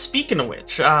 Yeah, speaking of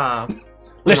which,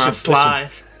 Listen.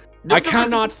 I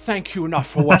cannot thank you enough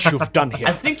for what you've done here.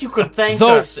 I think you could thank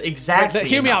us exactly.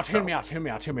 Hear me out. Please.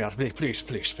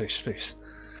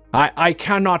 I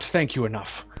cannot thank you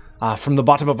enough. From the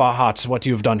bottom of our hearts, what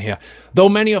you've done here. Though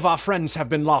many of our friends have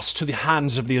been lost to the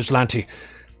hands of the Azlanti,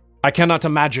 I cannot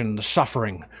imagine the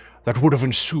suffering that would have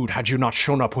ensued had you not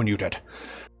shown up when you did.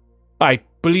 I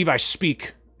believe I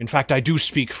speak, in fact I do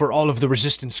speak for all of the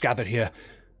resistance gathered here,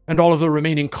 and all of the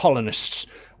remaining colonists,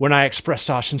 when I express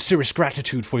our sincerest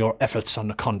gratitude for your efforts on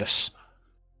Nakandis.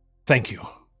 Thank you.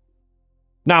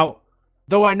 Now,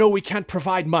 though I know we can't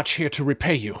provide much here to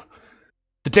repay you,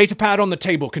 the datapad on the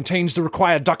table contains the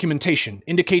required documentation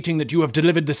indicating that you have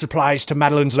delivered the supplies to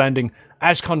Madelon's Landing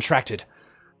as contracted,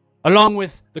 along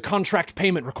with the contract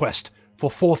payment request for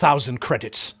 4,000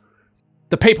 credits.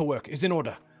 The paperwork is in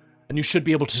order, and you should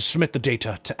be able to submit the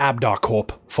data to Abdar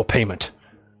Corp for payment.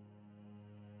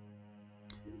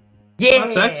 Yeah,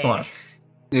 That's excellent.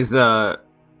 Is I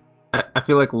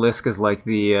feel like Lisk is like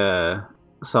the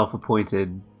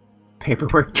self-appointed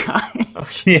paperwork guy. Oh,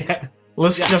 yeah.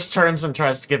 Lisk just turns and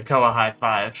tries to give Ko a high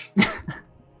five.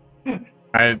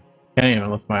 I can't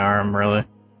even lift my arm, really.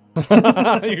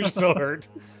 You're so hurt.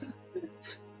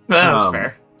 That's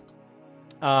fair.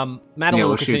 Madelon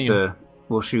will continue.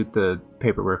 We'll shoot the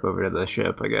paperwork over to the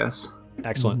ship, I guess.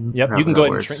 Excellent. Yep, you can go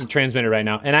ahead and transmit it right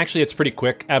now. And actually, it's pretty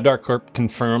quick. Abdar Corp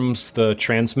confirms the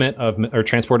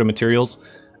transport of materials,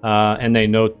 and they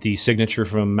note the signature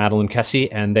from Madelon Kessie,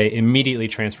 and they immediately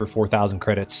transfer 4,000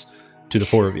 credits to the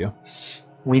 4 of you.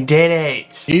 We did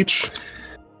it! Each?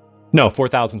 No,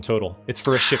 4,000 total. It's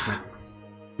for a shipment.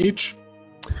 Each?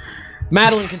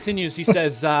 Madelon continues. He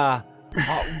says,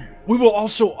 we will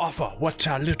also offer what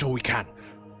little we can.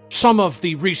 Some of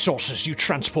the resources you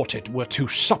transported were to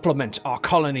supplement our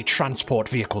colony transport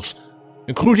vehicles,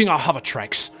 including our hover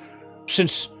trikes,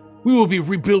 since we will be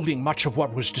rebuilding much of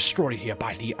what was destroyed here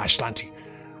by the Azlanti.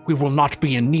 We will not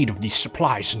be in need of these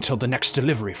supplies until the next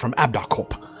delivery from Abdar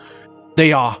Corp.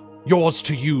 They are yours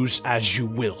to use as you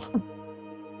will.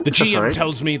 The GM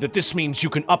tells me that this means you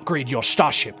can upgrade your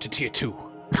starship to Tier 2.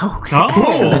 Okay.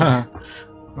 Oh,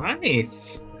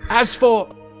 nice. As for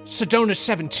Sedona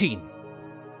 17,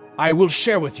 I will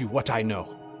share with you what I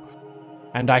know,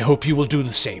 and I hope you will do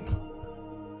the same.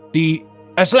 The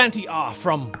Azlanti are,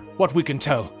 from what we can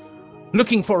tell,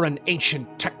 looking for an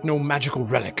ancient techno-magical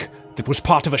relic that was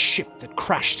part of a ship that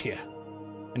crashed here.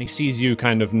 And he sees you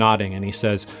kind of nodding, and he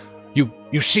says,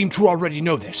 You seem to already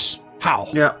know this. How?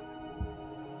 Yeah.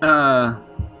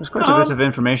 There's quite a bit of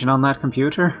information on that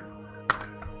computer.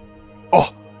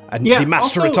 Oh, and the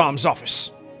Master at Arms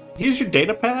office. Here's your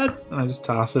data pad, and I just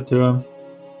toss it to him.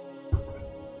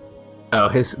 Oh,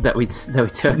 that we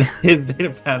took. His data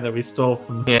pad that we stole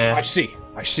from. Yeah. I see.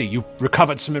 You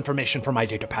recovered some information from my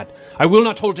data pad. I will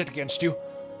not hold it against you.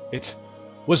 It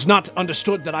was not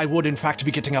understood that I would, in fact,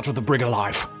 be getting out of the brig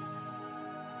alive.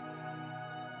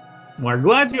 We're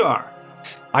glad you are.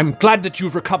 I'm glad that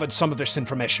you've recovered some of this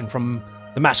information from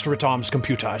the Master at Arms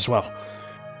computer as well.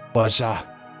 Was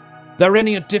there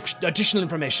any additional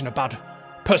information about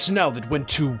personnel that went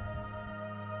to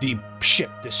the ship,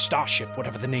 this starship,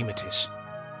 whatever the name it is?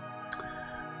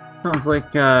 Sounds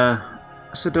like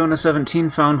Sedona 17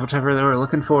 found whatever they were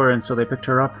looking for, and so they picked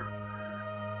her up.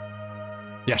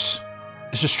 Yes,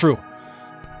 this is true.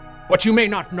 What you may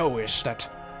not know is that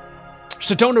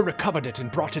Sedona recovered it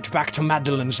and brought it back to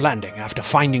Madelon's landing after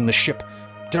finding the ship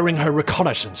during her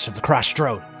reconnaissance of the crashed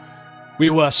drone.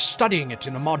 We were studying it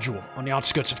in a module on the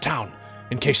outskirts of town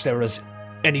in case there was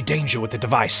any danger with the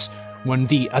device when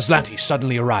the Azlanti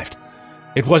suddenly arrived.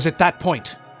 It was at that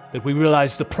point that we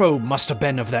realized the probe must have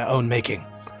been of their own making.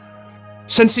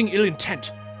 Sensing ill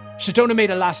intent, Sedona made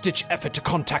a last-ditch effort to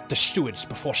contact the stewards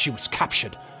before she was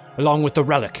captured, along with the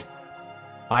relic.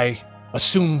 I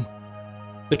assume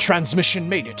the transmission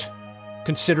made it,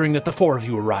 considering that the four of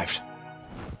you arrived.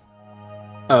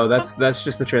 Oh, that's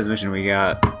just the transmission we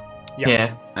got.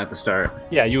 Yeah. At the start.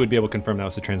 Yeah, you would be able to confirm that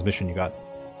was the transmission you got.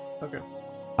 Okay.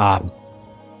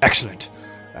 Excellent.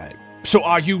 So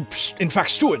are you, in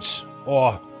fact, stewards?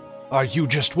 Or are you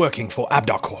just working for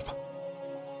Abdar Corp?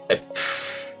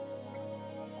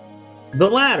 The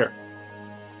latter.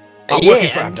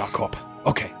 Working for Abdar Corp.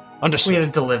 Okay, understood. We had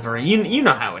a delivery. You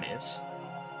know how it is.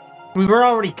 We were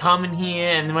already coming here,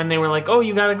 and when they were like, oh,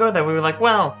 you gotta go there, we were like,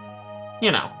 well,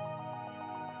 you know.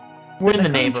 We're in the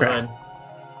neighborhood.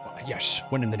 Yes,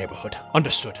 we're in the neighborhood.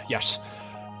 Understood, yes.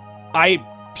 I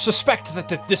suspect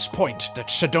that at this point that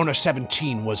Sedona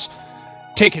 17 was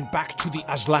taken back to the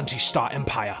Azlanti Star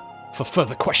Empire for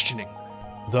further questioning,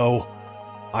 though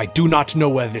I do not know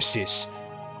where this is.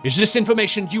 Is this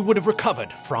information you would have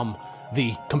recovered from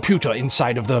the computer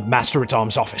inside of the Master at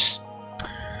Arms office?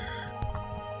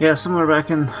 Yeah, somewhere back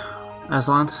in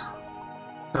Azlant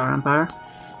Star Empire.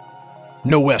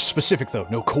 Nowhere specific, though.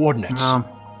 No coordinates. No.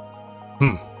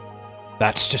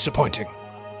 That's disappointing.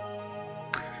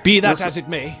 Be that as it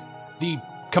may, the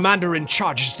commander in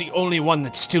charge is the only one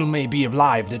that still may be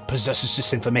alive that possesses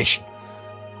this information.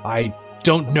 I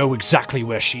don't know exactly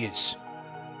where she is.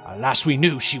 Last we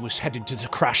knew, she was headed to the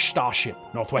crashed starship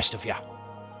northwest of here.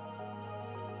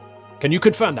 Can you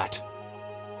confirm that?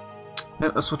 Yeah,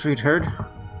 that's what we'd heard.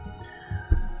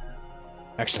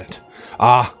 Excellent.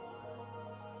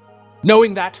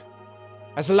 Knowing that,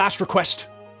 as a last request,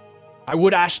 I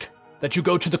would ask that you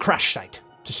go to the crash site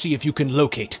to see if you can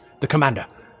locate the commander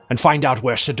and find out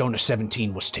where Sedona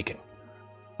 17 was taken.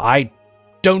 I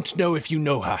don't know if you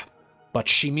know her, but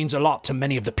she means a lot to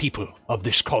many of the people of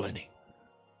this colony.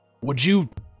 Would you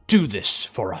do this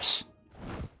for us?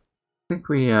 I think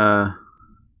we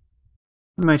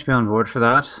might be on board for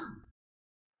that.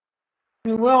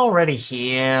 We're already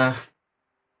here.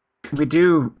 We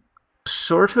do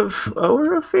sort of owe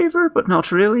her a favor, but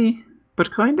not really.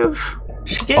 But kind of.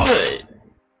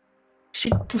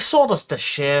 She sold us the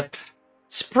ship.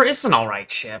 It's an alright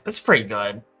ship. It's pretty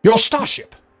good. Your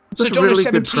starship? Sedona really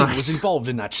 17 was involved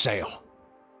in that sale.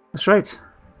 That's right.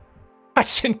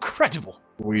 That's incredible.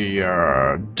 We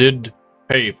did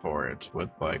pay for it with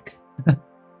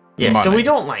Yeah, money. so we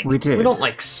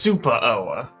don't super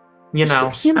owe her. You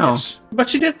know. Yes, yes. But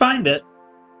she did find it.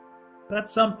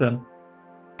 That's something.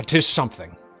 It is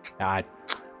something.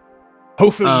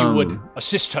 Hopefully you would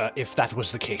assist her if that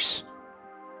was the case.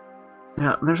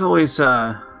 Yeah, there's always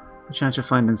a chance of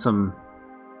finding some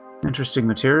interesting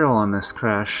material on this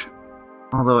crash.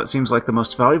 Although it seems like the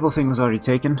most valuable thing was already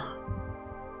taken.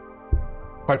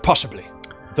 Quite possibly.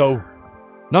 Though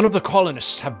none of the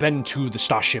colonists have been to the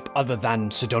starship other than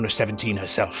Sedona 17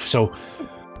 herself, so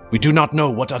we do not know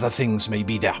what other things may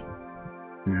be there.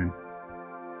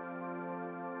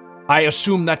 I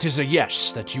assume that is a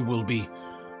yes, that you will be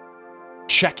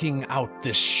checking out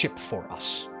this ship for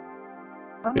us.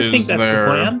 I think that's the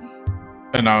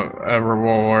plan. A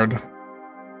reward?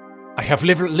 I have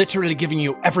literally given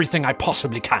you everything I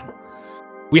possibly can.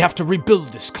 We have to rebuild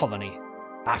this colony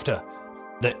after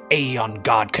the Aeon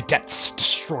Guard cadets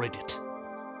destroyed it.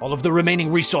 All of the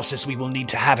remaining resources we will need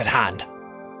to have at hand.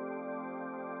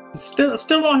 Still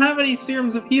don't have any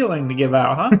serums of healing to give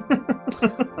out, huh?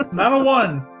 Not a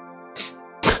one.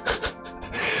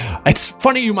 It's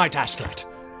funny you might ask that.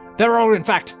 There are, in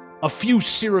fact, a few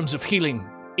serums of healing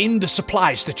in the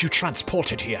supplies that you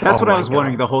transported here. That's what I was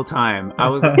wondering the whole time. I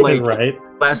was like, right.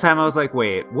 Last time I was like,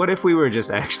 wait, what if we were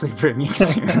just actually bringing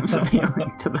serums of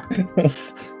healing to them?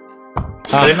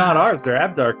 They're not ours. They're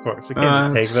Abdar Corps. We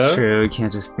can't just take those. True. We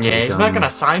can't just. Yeah, he's not gonna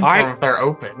sign for them if they're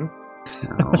open.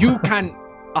 No. You can.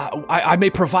 I may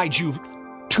provide you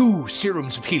 2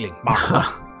 serums of healing, Marco.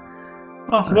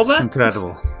 Well, that's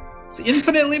incredible. It's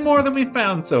infinitely more than we've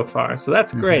found so far, so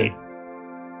that's great.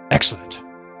 Excellent.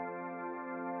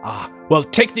 Well,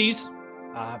 take these,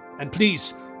 and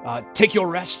please take your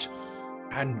rest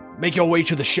and make your way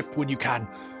to the ship when you can.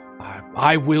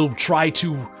 I will try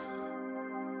to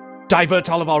divert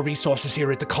all of our resources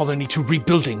here at the colony to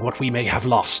rebuilding what we may have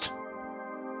lost.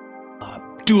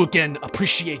 Do again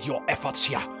appreciate your efforts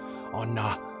here on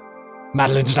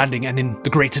Madelon's Landing and in the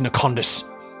Great Anacondas.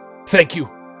 Thank you,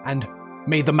 and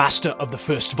may the Master of the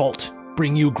First Vault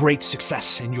bring you great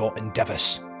success in your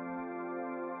endeavors.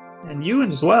 And you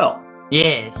as well.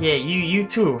 Yeah, you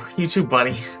too,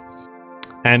 buddy.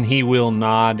 And he will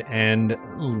nod and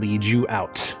lead you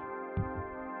out.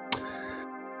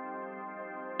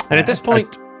 And at this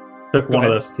point, I took one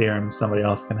of those serums. Somebody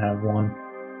else can have one,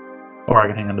 or I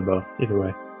can hang on to both. Either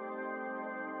way.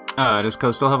 Does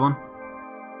Ko still have one?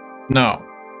 No,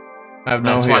 I have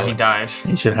no. That's why he died.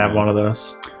 He should have one of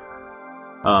those.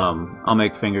 I'll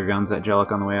make finger guns at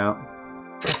Jellic on the way out.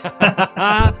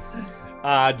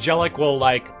 Jellic will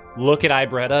look at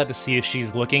Ibretta to see if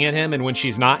she's looking at him, and when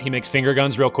she's not, he makes finger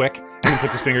guns real quick and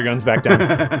puts his finger guns back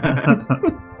down.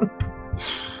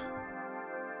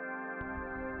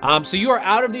 So you are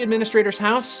out of the administrator's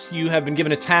house. You have been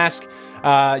given a task.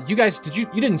 You guys, you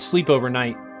didn't sleep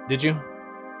overnight, did you?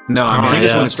 No, I mean,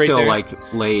 yeah. it's still late,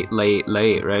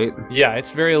 right? Yeah,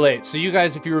 it's very late. So you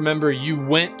guys, if you remember, you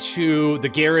went to the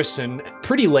Garrison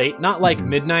pretty late, not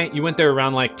midnight. You went there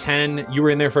around 10. You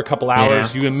were in there for a couple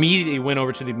hours. Yeah. You immediately went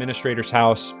over to the administrator's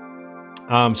house.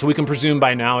 So we can presume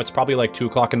by now it's probably 2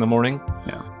 o'clock in the morning.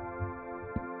 Yeah.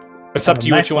 It's up to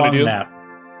you what you want to do. Nap.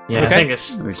 Yeah, okay. I think it's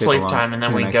sleep time, and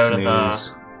then we go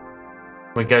to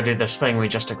we go do this thing we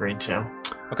just agreed to.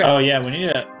 Okay. Oh yeah, we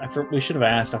need we should have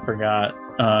asked. I forgot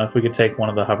if we could take one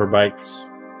of the hover bikes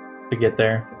to get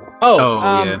there.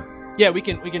 Yeah, we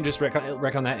can just wreck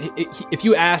on that. If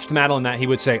you asked Madelon that, he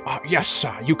would say, yes,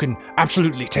 you can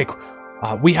absolutely take.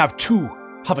 We have 2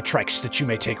 hover trikes that you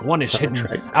may take. One is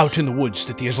hidden out in the woods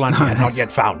that the Azlanti had not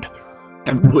yet found.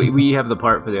 And we have the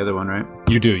part for the other one, right?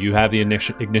 You do. You have the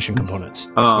ignition components.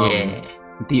 Yeah.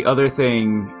 The other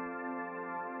thing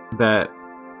that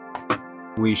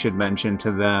we should mention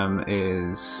to them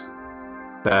is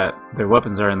that their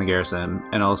weapons are in the garrison,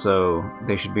 and also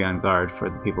they should be on guard for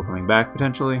the people coming back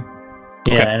potentially.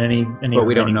 Yeah, okay. And any but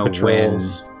we don't know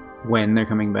patrols. when they're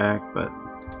coming back. But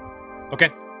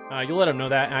okay, you'll let them know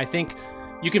that. And I think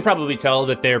you can probably tell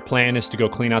that their plan is to go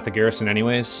clean out the garrison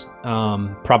anyways.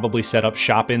 Probably set up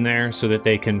shop in there so that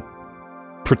they can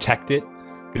protect it,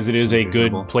 because it is a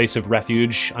good place of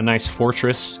refuge, a nice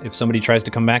fortress if somebody tries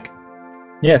to come back.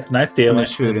 Yeah, it's nice to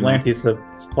Azlanti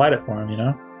supplied it for him, you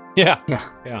know? Yeah.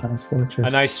 Nice fortress. A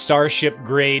nice starship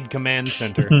grade command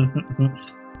center.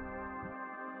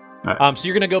 Right. So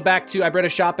you're gonna go back to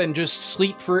Ibretta's shop and just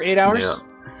sleep for 8 hours? Yeah.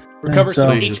 Recover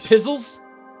some H-pizzles?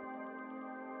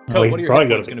 What are your probably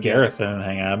go to the Garrison and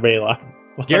hang out. Be a lot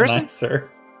Garrison?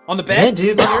 nicer. On the bed? Yeah,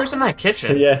 dude, let's sleep in that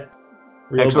kitchen. Yeah.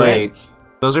 Actually,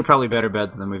 those are probably better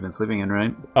beds than we've been sleeping in,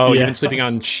 right? Oh, you've been sleeping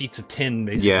on sheets of tin,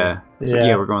 basically. Yeah. So,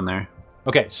 yeah, we're going there.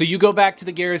 Okay, so you go back to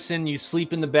the Garrison, you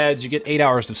sleep in the beds, you get 8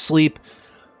 hours of sleep.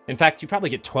 In fact, you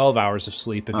probably get 12 hours of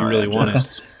sleep if you really want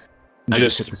it.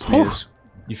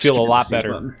 You feel a lot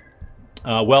better.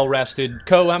 Well rested.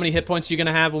 Ko, how many hit points are you going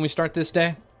to have when we start this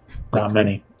day? Not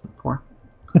many. 4.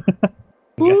 I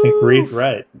think Reed's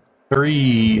right.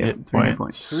 3 hit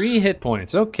points. 3 hit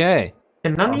points, okay.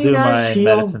 Can none of you guys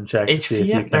heal medicine check HP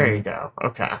yet? There you go.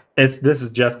 Okay. This is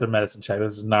just a medicine check.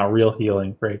 This is not real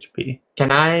healing for HP.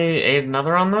 Can I aid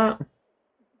another on that?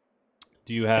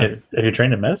 Do you have... If you're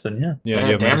trained in medicine, yeah.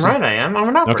 Yeah, damn medicine? Right I am. I'm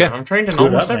an operative. Okay. I'm trained in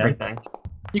almost everything.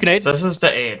 You can aid. So this is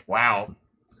to aid. Wow.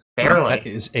 Barely. That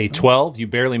is a 12. You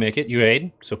barely make it. You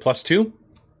aid. So +2.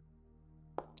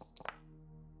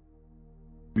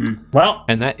 Well,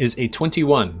 and that is a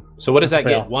 21. So what does that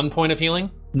fail. get? 1 point of healing?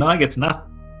 No, I gets nothing.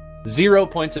 0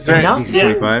 points of Fair healing. enough. DC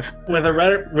 25.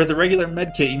 With a regular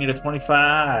med kit, you need a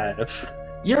 25.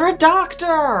 You're a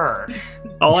doctor!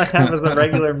 All I have is a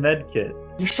regular med kit.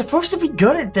 You're supposed to be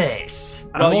good at this!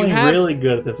 I'm Well, you only have- really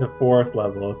good at this at 4th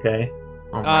level, okay?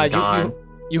 Oh my god.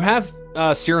 You have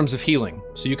serums of healing,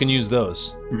 so you can use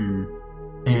those.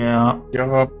 Yeah.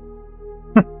 Yup.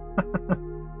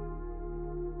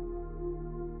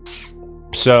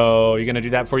 So you're gonna do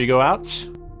that before you go out?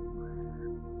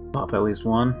 Pop at least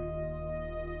one.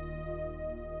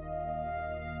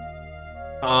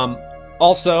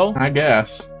 Also, I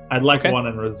guess. I'd like Okay. one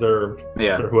in reserve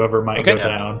Yeah. for whoever might Okay. go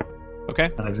down. okay.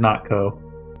 And it's not Co.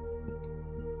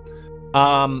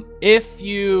 If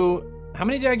you, how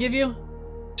many did I give you?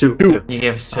 2. He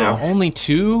gives 2. Only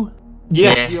 2?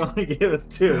 Yeah. You only gave us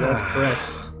 2. That's correct.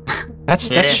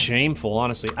 That's Yeah. shameful,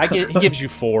 honestly. He gives you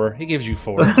 4. He gives you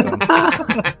 4 of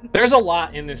them. There's a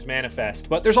lot in this manifest,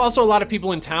 but there's also a lot of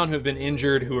people in town who have been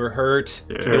injured, who are hurt.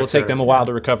 It will take them a while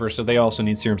to recover, so they also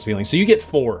need serums of healing. So you get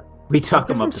 4. We tuck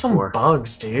Give them him up to some 4.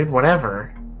 bugs, dude.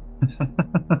 Whatever.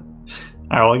 Alright,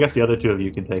 well, I guess the other 2 of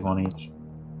you can take one each.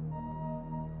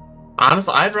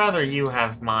 Honestly, I'd rather you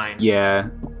have mine. Yeah.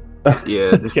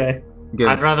 Yeah, just Okay. give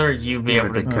I'd rather you be Give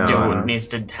able it to to do Ko. what needs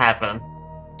to happen.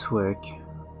 Twick.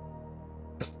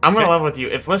 I'm gonna Okay. level with you.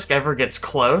 If Lisk ever gets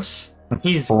close, That's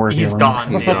he's 4 healing. gone,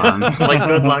 dude. Gone. Like,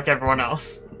 good luck, everyone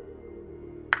else.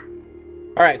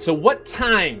 All right, so what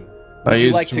time I would you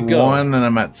used like to go? 1 and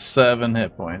I'm at 7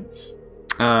 hit points.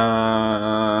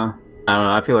 I don't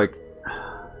know. I feel like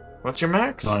What's your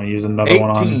max? Want to use another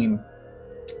one 18.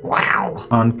 Wow.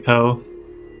 on Co?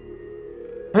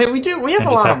 I mean, we have And a just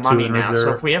lot have of 2 money in now, so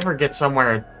reserve. if we ever get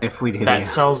somewhere if we do that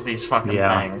sells these fucking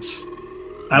Yeah. things.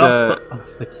 I don't. The-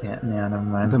 They can't. Yeah, never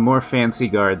mind. the more fancy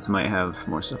guards might have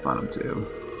more stuff on them too.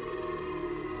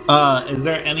 Is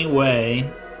there any way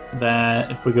that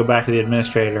if we go back to the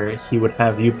administrator, he would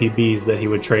have UPBs that he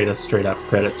would trade us straight up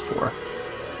credits for?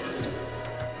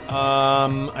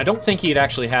 I don't think he'd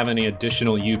actually have any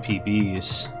additional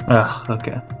UPBs. Ugh,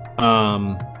 okay.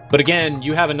 But again,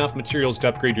 you have enough materials to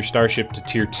upgrade your starship to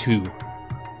tier 2,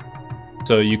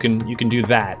 so you can do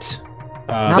that.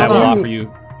 That will offer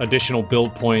you additional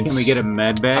build points. Can we get a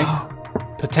med bag?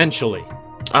 Potentially?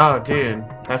 Oh, dude.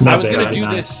 That's I Not was bad. gonna do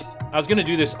Nice. this. I was gonna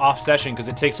do this off session because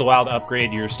it takes a while to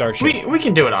upgrade your starship. We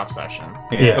can do it off session.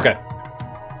 Yeah. Okay.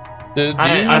 Did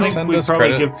I you I think send we us probably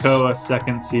credits? give Ko a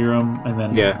second serum, and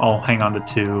then Yeah. I'll hang on to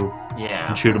 2 Yeah.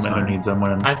 and shoot him that's in who fine. needs them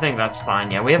when. I think that's fine.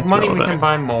 Yeah, we have That's money. well We can better.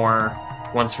 buy more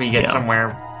once we get Yeah. somewhere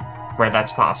where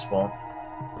that's possible.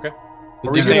 What Did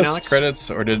were you you saying, get us Alex?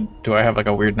 credits, or do I have like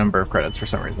a weird number of credits for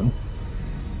some reason?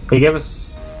 He gave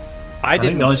us. I think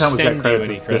didn't the only time we send got you credits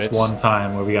any is credits. this one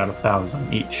time where we got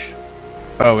 1,000 each.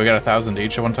 Oh, we got 1,000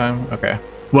 each at one time. Okay,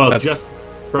 Well, That's- just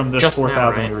from this Just now,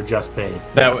 4,000 right? we were just paid.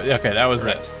 okay, that was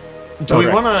Correct. it. Do we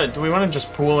Okay. wanna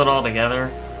just pool it all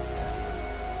together,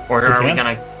 or We are we can.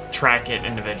 gonna track it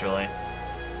individually?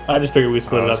 I just figured we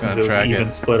split I it was up gonna since it was track an it.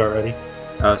 even split already.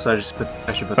 Oh, so I should put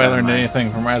If I that in learned my,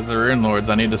 anything from Rise of the Rune Lords,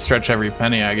 I need to stretch every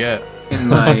penny I get. in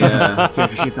my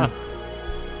character sheet then.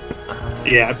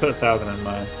 Yeah, I put 1,000 in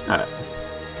mine.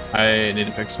 I need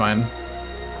to fix mine.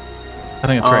 I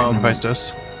think it's right in Um,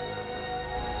 Paistos.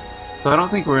 So I don't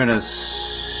think we're in a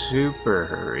super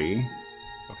hurry.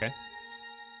 Okay.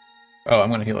 Oh, I'm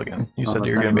gonna heal again. You said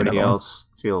Unless you were gonna be anybody another one. else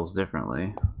feels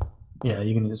differently. Yeah,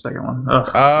 you can use a second one.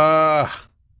 Ugh.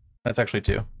 That's actually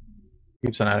 2.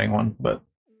 Keeps on adding 1, but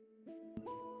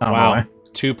I don't know Wow. why.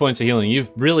 2 points of healing. You've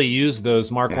really used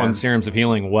those Mark Yeah. 1 serums of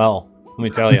healing well. Let me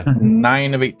tell you.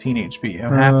 9 of 18 HP.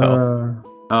 I'm half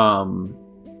health.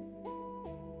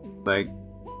 Like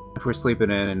if we're sleeping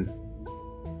in and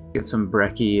get some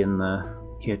brekkie in the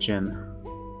kitchen.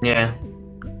 Yeah.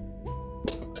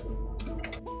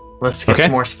 Let's get Okay.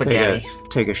 some more spaghetti.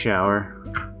 Take a shower.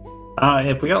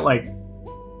 If we got like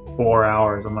 4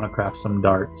 hours, I'm gonna craft some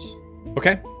darts.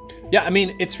 Okay. Yeah, I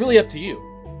mean, it's really up to you.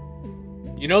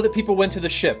 You know that people went to the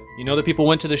ship. You know that people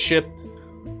went to the ship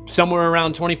somewhere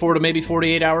around 24 to maybe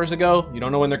 48 hours ago. You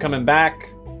don't know when they're coming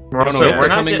back. We're don't know so if we're they're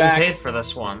not coming getting back. paid for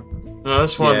this one. So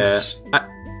this one's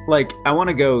I want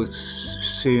to go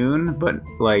soon, but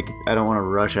like I don't want to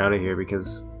rush out of here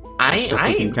because I stuff we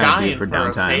ain't can kinda do dying for for a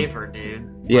downtime. favor, dude.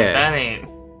 Like, Yeah.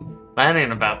 that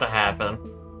ain't about to happen.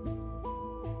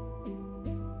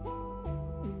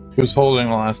 Who's holding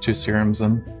the last 2 serums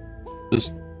and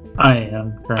just I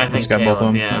am I currently. think just got both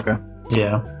of Caleb, them? yeah. Okay.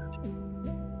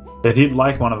 Yeah. If you'd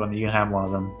like one of them, you can have one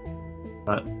of them.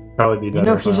 But probably be You better.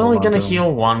 know, if I he's hold only on gonna to 'em.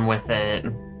 heal one with it.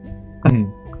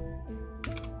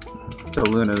 So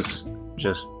Luna's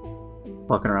just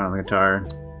plucking around on the guitar,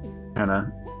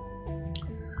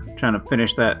 trying to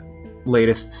finish that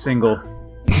latest single.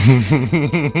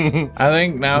 I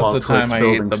think now's the time I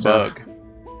eat the bug.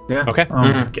 Yeah. Okay. Oh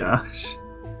my gosh.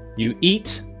 You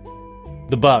eat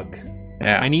the bug.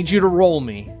 Yeah. I need you to roll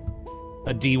me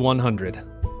a D100.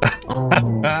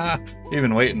 You've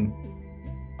been waiting.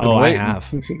 I have.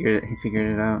 He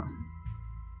figured it out.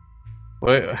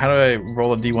 Wait, how do I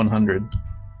roll a D100?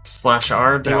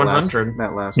 /R D100.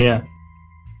 That last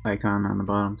icon on the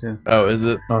bottom too. Oh, is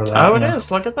it? Oh, it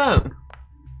is. Look at that.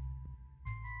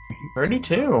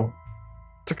 32.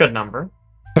 It's a good number.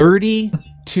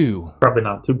 32. Probably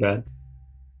not too bad.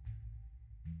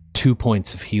 2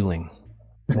 points of healing.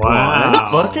 Wow.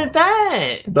 Look at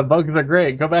that. The bugs are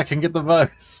great. Go back and get the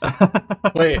bugs.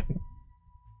 Wait.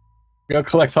 Go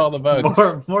collect all the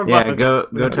bugs. More Yeah, bugs.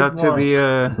 go talk to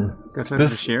the go talk to the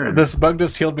serum. This bug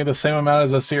just healed me the same amount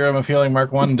as a serum of healing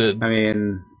Mark 1 did. I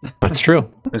mean, That's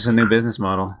true. there's a new business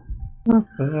model.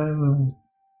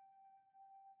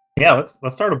 Yeah,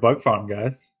 let's start a bug farm,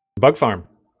 guys. Bug farm.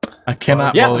 I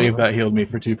cannot Yeah. believe that healed me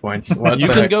for 2 points. What You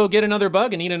the can heck? go get another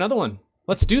bug and eat another one.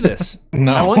 Let's do this.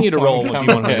 No, I want you to roll I'm with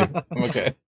D100. okay. I'm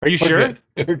okay. Are you We're sure? good.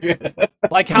 We're good.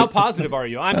 Like, how positive are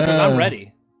you? Because I'm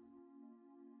ready.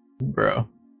 Bro.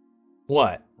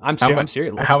 What? I'm How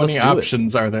serious. How Let's many do it.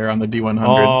 options are there on the D100?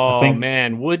 Oh, I think-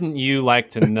 man. Wouldn't you like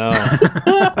to know?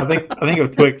 I think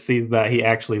if Twix sees that, he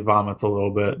actually vomits a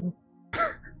little bit.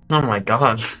 Oh my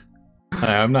god.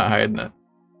 I'm not hiding it.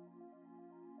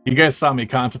 You guys saw me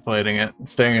contemplating it,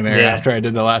 staying there after I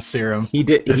did the last serum. He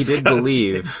did Disgusting.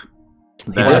 believe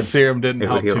The that last serum didn't it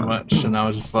would help heal too him. much, and I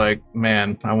was just like,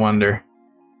 man, I wonder.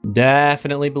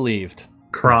 Definitely believed.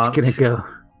 he's gonna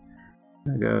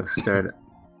go start.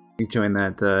 You join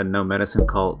that no medicine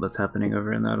cult that's happening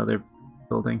over in that other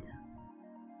building.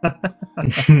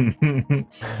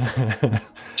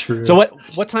 True. So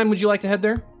what time would you like to head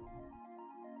there?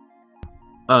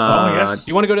 I guess.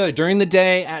 You want to go there during the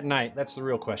day, at night? That's the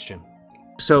real question.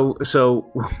 So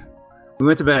we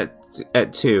went to bed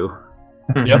at 2.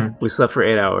 Yep. We slept for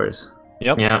 8 hours.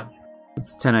 Yep. Yeah.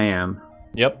 It's 10 a.m.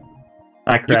 Yep.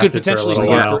 I You could crafted for a potentially little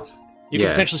sleep while. for you could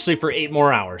potentially sleep for 8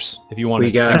 more hours if you wanted.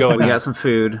 We got to go. we got some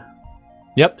food.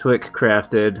 Yep. Twick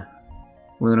crafted.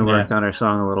 Luna worked on her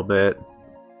song a little bit.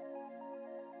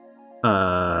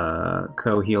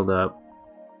 Co healed up.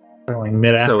 Like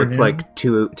mid-afternoon. So it's like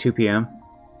 2 p.m.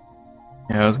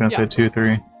 Yeah, I was gonna say 2,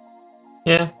 3.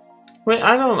 Yeah. Wait,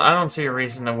 I don't see a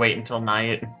reason to wait until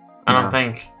night. I don't No.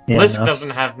 think. Yeah, Lisk no.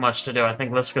 doesn't have much to do. I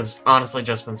think Lisk has honestly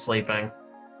just been sleeping.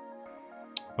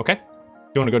 Okay. Do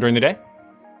you want to go during the day?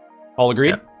 All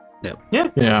agreed?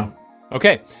 Yeah.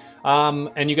 Okay.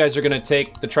 And you guys are going to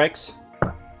take the trikes?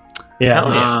 Yeah.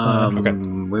 Hell yeah. Okay.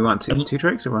 We want two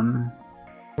tricks or one?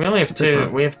 We only have Take two.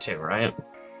 one. We have two, right?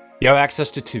 You have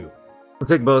access to 2. We'll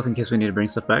take both in case we need to bring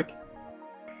stuff back.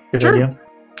 Good Sure. idea.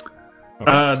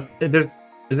 Okay.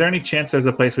 Is there any chance there's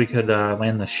a place we could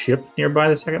land the ship nearby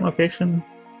the second location?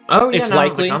 Oh, yeah. It's no,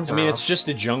 likely. the I guns mean, are it's off. just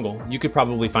a jungle. You could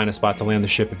probably find a spot to land the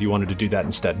ship if you wanted to do that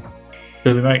instead.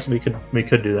 We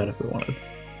could do that if we wanted.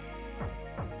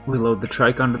 We load the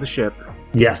trike onto the ship.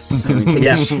 Yes. And we take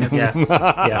yes. the ship. Yes.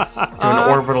 Yes. Do an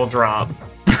orbital drop.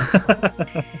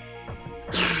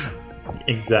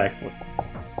 Exactly.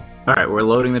 All right, we're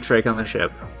loading the trike on the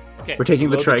ship. Okay. We're taking you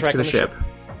the load trike to the on ship.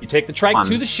 You take the trike On.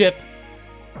 to the ship.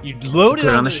 You load it Put it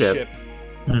on on the the ship. ship.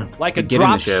 Mm. Like a We get in the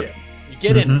drop ship. ship. You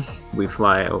get in. Mhm. We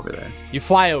fly over there. You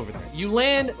fly over there. You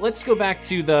land. Let's go back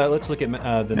to the. Let's look at the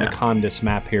Yeah. Nakandis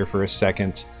map here for a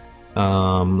second.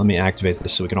 Let me activate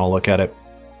this so we can all look at it.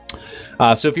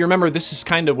 So if you remember, this is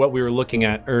kind of what we were looking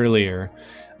at earlier,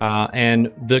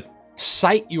 and the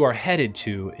site you are headed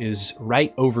to is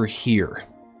right over here.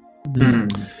 Hmm.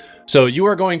 So you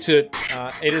are going to.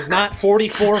 It is not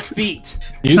 44 feet.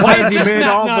 You Why said is you this made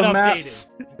map all not the updated?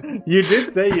 maps. You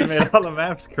did say you made all the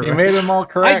maps correct. You made them all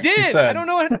correct. I did. You said. I don't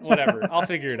know what. Whatever. I'll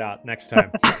figure it out next time.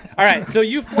 All right. So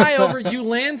you fly over. You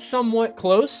land somewhat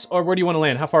close, or where do you want to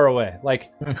land? How far away?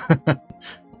 Like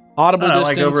audible distance.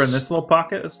 Like over in this little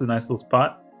pocket. This is a nice little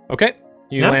spot. Okay.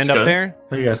 You Yeah, land that's up good. there.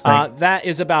 What do you guys think? That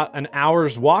is about an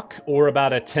hour's walk, or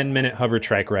about a 10-minute hover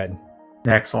trike ride.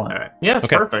 Excellent. All right. Yeah, it's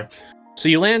Okay. perfect. So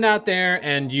you land out there,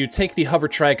 and you take the hover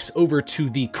trikes over to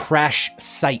the crash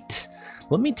site.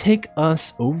 Let me take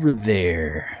us over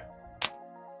there.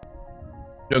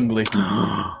 Jungly.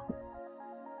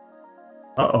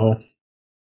 Uh-oh.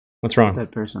 What's wrong?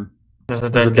 Dead person. There's a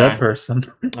There's dead a guy. dead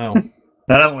person. Oh.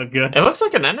 That don't look good. It looks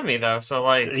like an enemy though, so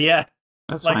like Yeah.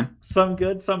 That's Like fine. some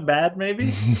good, some bad,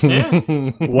 maybe. Yeah.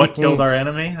 What killed our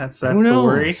enemy? That's Who the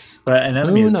worry. knows? But an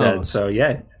enemy Who is dead, knows? so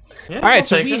yeah. Yeah, All right, I'll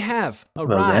so take we it. have Those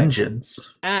arrived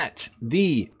engines. at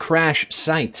the crash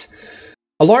site.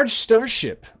 A large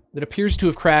starship that appears to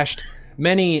have crashed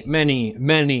many, many,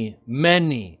 many,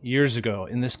 many years ago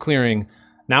in this clearing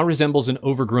now resembles an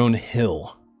overgrown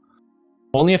hill.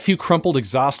 Only a few crumpled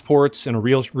exhaust ports and a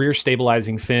rear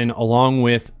stabilizing fin, along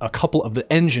with a couple of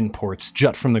the engine ports,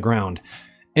 jut from the ground,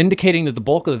 indicating that the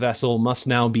bulk of the vessel must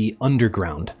now be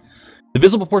underground. The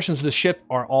visible portions of the ship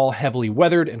are all heavily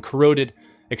weathered and corroded,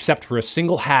 except for a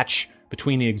single hatch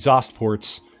between the exhaust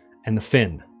ports and the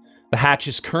fin. The hatch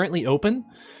is currently open,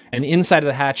 and the inside of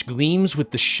the hatch gleams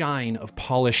with the shine of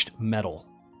polished metal.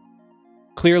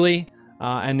 Clearly,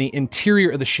 and the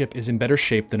interior of the ship is in better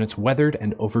shape than its weathered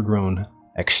and overgrown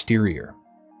exterior.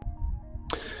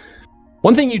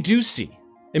 One thing you do see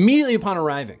immediately upon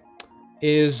arriving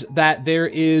is that there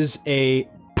is a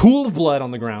pool of blood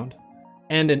on the ground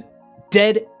and a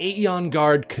dead Aeon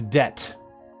Guard cadet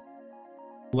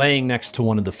laying next to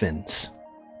one of the fins.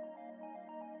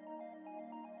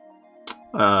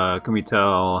 Can we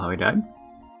tell how he died?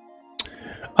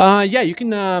 Yeah, you can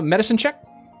medicine check.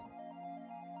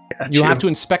 Got You have to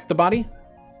inspect the body.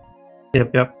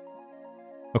 Yep.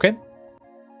 Okay.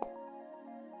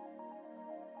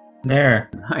 There.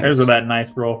 Nice. There's where that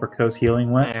nice roll for Coast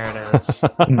Healing went. There it is.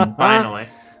 Finally.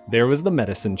 There was the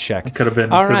medicine check. It could have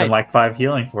been, All right. like 5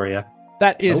 healing for you.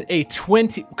 That is a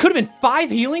 20. Could have been 5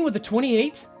 healing with a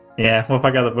 28. Yeah, well, if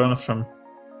I got the bonus from...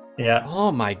 Yeah.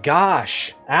 Oh my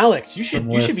gosh, Alex, you should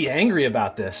be angry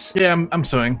about this. Yeah, I'm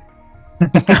suing.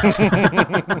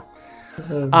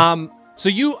 So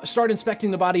you start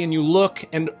inspecting the body and you look,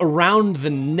 and around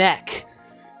the neck,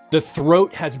 the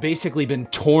throat has basically been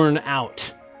torn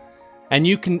out. And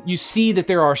you see that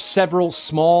there are several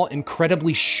small,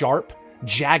 incredibly sharp,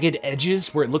 jagged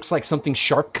edges where it looks like something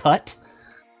sharp cut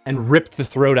and ripped the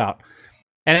throat out.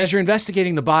 And as you're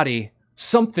investigating the body,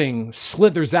 something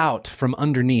slithers out from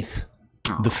underneath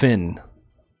the fin.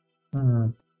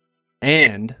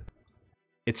 And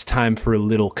it's time for a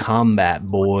little combat,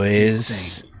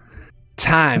 boys.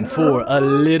 Time for a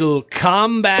little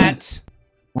combat.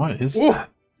 What is Ooh, that?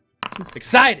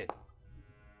 excited.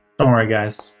 Don't worry,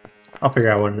 guys. I'll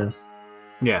figure out what it is.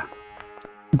 Yeah.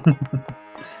 Got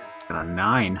a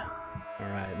 9. All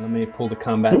right, let me pull the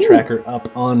combat tracker up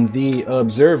on the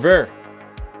observer.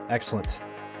 Excellent.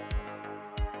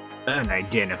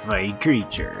 Unidentified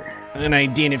creature.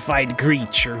 Unidentified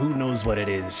creature. Who knows what it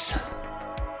is?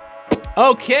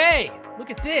 Okay, look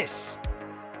at this.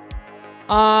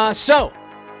 So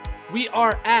we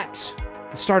are at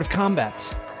the start of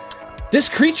combat. This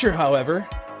creature, however,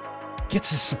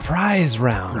 gets a surprise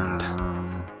round.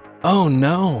 Oh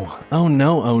no. Oh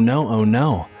no, oh no, oh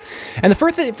no. And the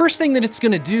first thing that it's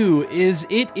going to do is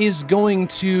it is going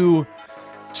to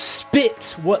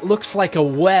spit what looks like a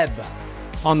web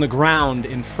on the ground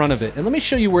in front of it. And let me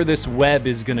show you where this web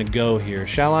is going to go here.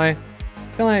 Shall I?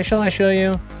 Shall I show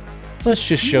you? Let's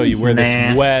just show you where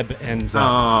this web ends up.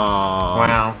 Oh.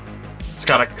 Wow. It's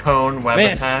got a cone web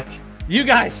attack. You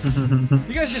guys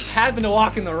just happen to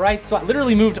walk in the right spot.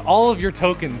 Literally moved all of your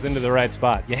tokens into the right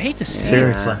spot. You hate to see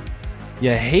Seriously. it.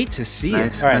 You hate to see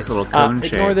Nice, it. All right, nice little cone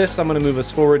shape. Ignore this. I'm going to move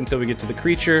us forward until we get to the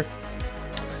creature.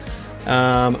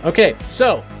 Okay,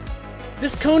 so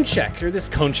this cone check, is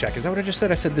that what I just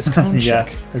said? I said this cone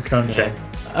check. Yeah, the cone check.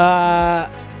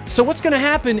 So what's going to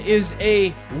happen is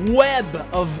a web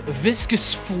of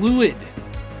viscous fluid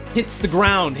hits the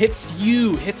ground, hits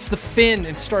you, hits the fin,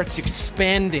 and starts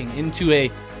expanding into a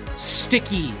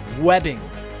sticky webbing.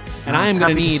 And I am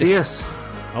going to need... see us.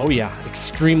 Oh yeah,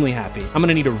 extremely happy. I'm going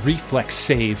to need a reflex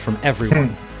save from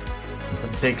everyone.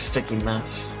 A big sticky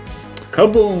mess.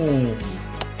 Kaboom!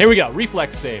 Here we go,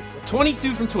 reflex saves.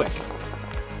 22 from Twick.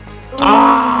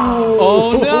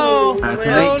 Oh no! That's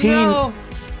an 18. No.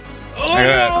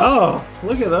 Oh,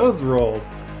 look at those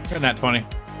rolls. Got that 20.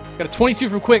 Got a 22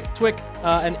 from Twick,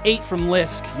 an 8 from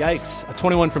Lisk, yikes, a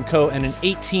 21 from Ko, and an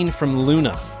 18 from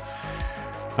Luna.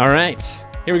 All right,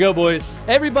 here we go, boys.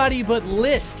 Everybody but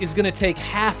Lisk is going to take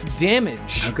half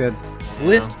damage. Oh, good.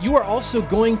 Lisk, you are also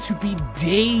going to be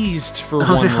dazed for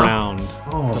one round.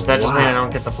 Oh, Does that just mean I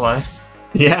don't get to play?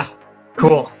 Yeah.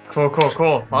 Cool. Fun.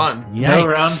 Yikes. No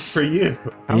rounds for you.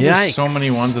 There's so many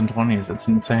 1s and 20s. It's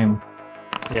insane.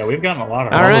 Yeah, we've gotten a lot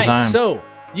of All the right, time. so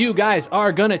you guys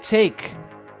are going to take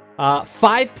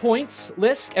 5 points,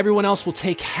 Lisk. Everyone else will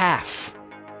take half.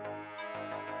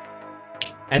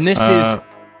 And this is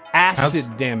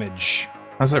acid damage.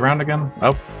 How's it round again?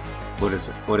 Oh. What is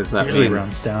it? What does that Usually mean?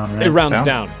 rounds down, right? It rounds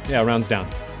down. Yeah, it rounds down.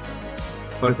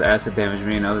 What does acid damage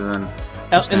mean other than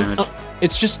And, damage?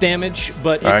 it's just damage,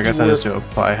 but if I guess you I were, just do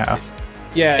apply half.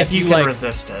 Yeah, if you can like,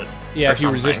 resist it. Yeah, if you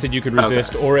resisted, you could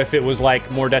resist. Okay. Or if it was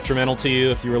like more detrimental to you,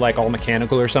 if you were like all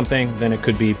mechanical or something, then it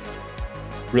could be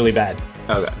really bad.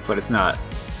 Okay, but it's not.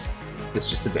 It's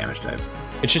just a damage type.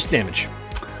 It's just damage.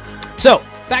 So,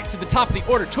 back to the top of the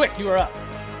order. Twick, you are up.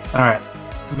 All right.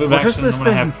 What is this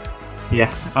thing?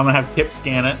 I'm gonna have Kip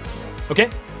scan it. Okay.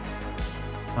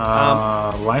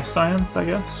 Life science, I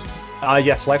guess.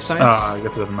 Yes, life science. I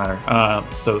guess it doesn't matter.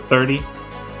 So 30.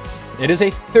 It is a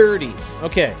 30.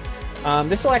 Okay.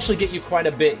 This will actually get you quite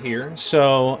a bit here.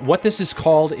 So what this is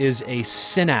called is a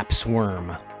synapse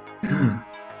worm.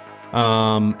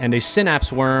 And a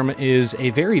synapse worm is a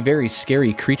very, very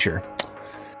scary creature.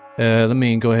 Let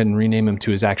me go ahead and rename him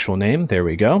to his actual name. There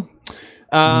we go.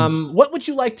 What would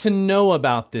you like to know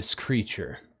about this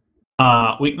creature?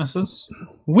 Weaknesses.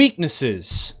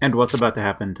 Weaknesses. And what's about to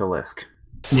happen to Lisk?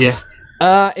 Yeah.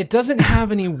 It doesn't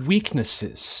have any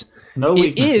weaknesses. No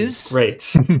weaknesses. Great.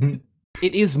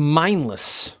 It is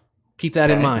mindless. Keep that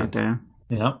in mind. Okay.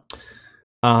 Yep.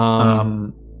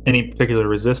 Any particular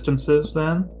resistances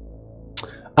then?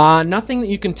 Nothing that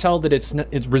you can tell that it's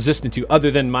resistant to, other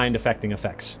than mind-affecting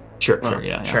effects. Sure.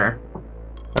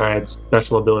 All right,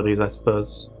 special abilities, I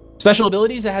suppose. Special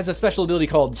abilities, it has a special ability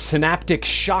called Synaptic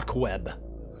Shock Web,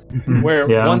 where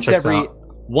once every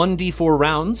 1d4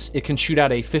 rounds, it can shoot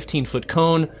out a 15-foot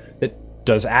cone that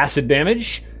does acid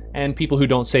damage, and people who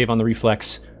don't save on the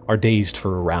reflex are dazed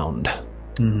for a round.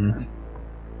 All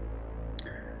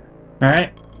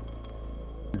right.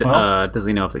 Does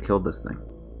he know if it killed this thing?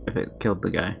 If it killed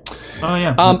the guy? Oh,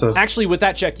 yeah. Actually, with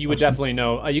that check, you would definitely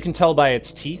know. You can tell by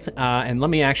its teeth, and let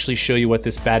me actually show you what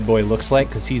this bad boy looks like,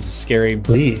 because he's a scary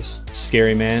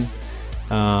man.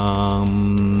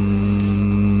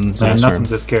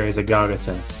 Nothing's as scary as a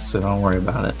Gogata, so don't worry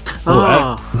about it.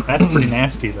 That's pretty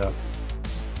nasty, though.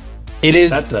 It is.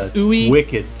 That's a ooey,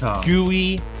 wicked tongue.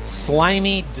 Gooey,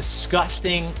 slimy,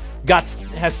 disgusting.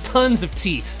 Has tons of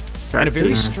teeth and a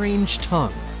very strange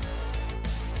tongue.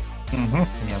 Yeah,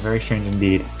 very strange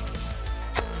indeed.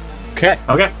 Okay.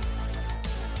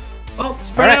 Well,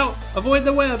 spread out. Avoid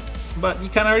the web. But you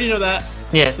kind of already know that.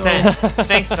 Yeah, so.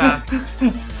 Thanks, Doc.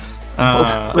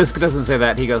 Lisk doesn't say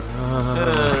that. He goes,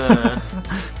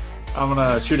 I'm going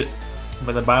to shoot it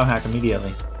with a biohack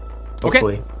immediately.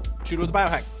 Hopefully. Okay. Shoot it with a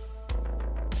biohack.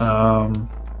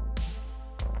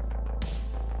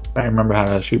 I remember how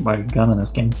to shoot my gun in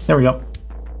this game. There we go.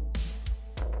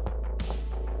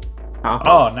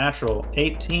 Oh, natural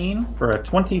 18 for a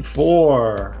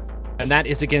 24. And that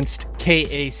is against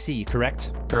KAC,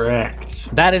 correct? Correct.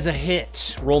 That is a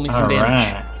hit. Roll me some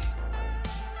damage.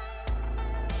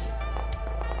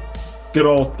 Good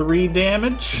old 3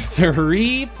 damage.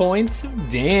 3 points of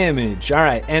damage. All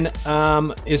right. And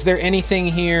is there anything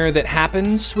here that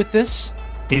happens with this?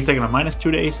 He's taking a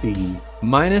 -2 to AC.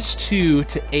 -2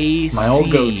 to AC. My old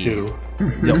go-to.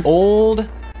 The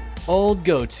old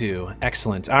go-to.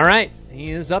 Excellent. All right.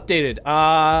 He is updated.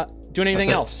 Doing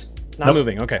anything else? Not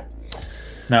moving. Okay.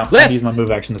 No, I use my move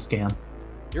action to scan.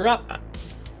 You're up.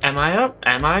 Am I up?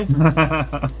 Am I?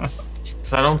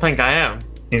 Because I don't think I am.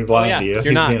 He's lying to you.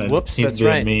 You're not. Whoops, that's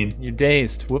right. Mean. You're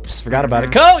dazed. Whoops, forgot about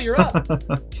it. Ko, you're up.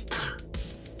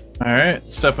 All right,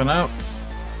 stepping out.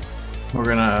 We're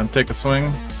gonna take a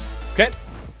swing. Okay.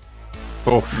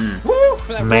 Oof. Woo!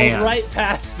 That rolled right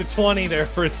past the 20 there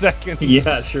for a second.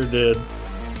 Yeah, it sure did.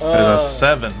 That is a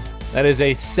 7. That is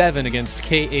a 7 against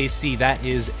KAC. That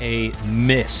is a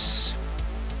miss.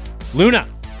 Luna,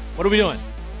 what are we doing?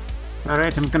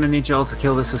 Alright, I'm gonna need y'all to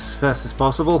kill this as fast as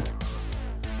possible.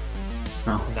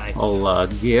 Oh, nice. I'll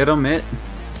get him it.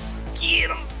 Get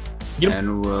him.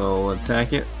 And we'll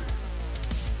attack it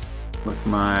with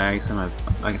my. I guess I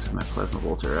have my plasma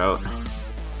bolter out.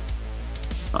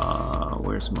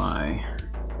 Where's my?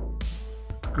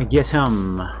 Get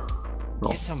him.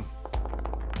 Roll. Get him.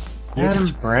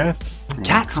 Cat's breath.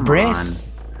 Cat's breath.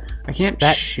 I can't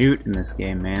shoot in this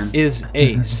game, man. Is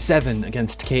a 7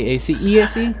 against KAC.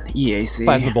 EAC? EAC.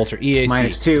 Plasma bolter. EAC.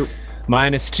 -2.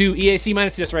 -2. EAC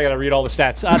 -2. That's right. I gotta read all the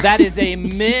stats. That is a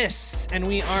miss, and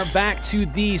we are back to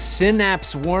the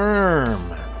synapse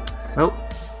worm. Oh.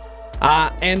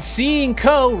 And seeing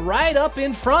Ko right up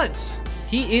in front,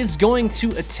 he is going to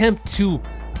attempt to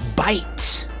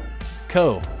bite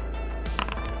Ko.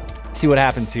 Let's see what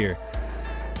happens here.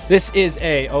 This is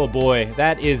oh boy,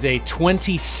 that is a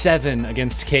 27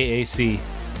 against KAC.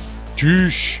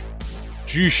 Jeesh.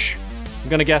 I'm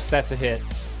gonna guess that's a hit.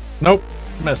 Nope,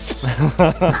 miss.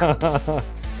 All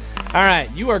right,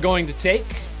 you are going to take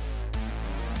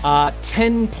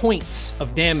 10 points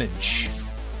of damage.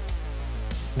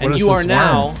 And you are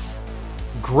now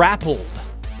grappled.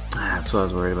 That's what I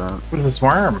was worried about. What is this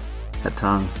worm? That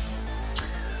tongue.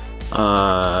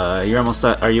 You're almost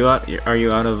out. Are you out? Are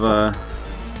you out of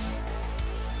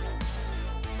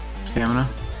stamina?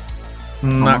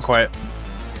 Not quite.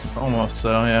 Almost.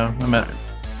 So yeah, I'm at.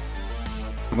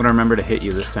 I'm gonna remember to hit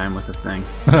you this time with the thing.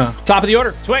 Top of the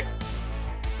order, Twick.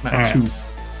 Right. 2.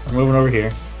 I'm moving over here.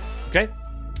 Okay.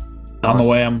 On the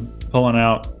way, I'm pulling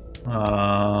out.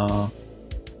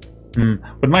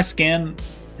 Would my scan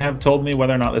have told me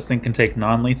whether or not this thing can take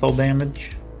non-lethal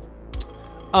damage?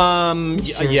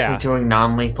 Seriously doing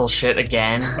non-lethal shit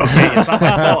again? Okay, it's not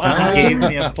my fault. You gave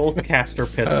me a pulse caster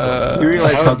pistol. You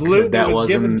realize how good that was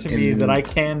given to me that I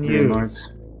can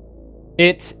use.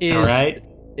 It is. All right.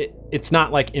 It's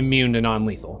not like immune to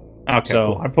non-lethal. Okay,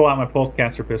 so cool. I pull out my pulse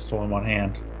caster pistol in one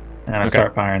hand, and I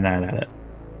start firing that at it.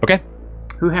 Okay.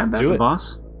 Who had that? The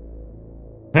boss?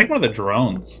 I think one of the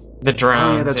drones. The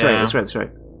drones. Oh, yeah, that's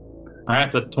right. I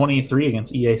have the 23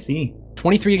 against EAC.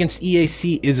 23 against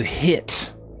EAC is a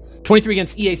hit. 23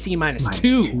 against EAC minus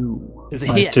 2 is a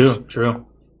hit. 2, true.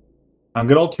 I'm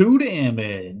good old 2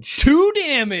 damage. 2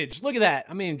 damage! Look at that.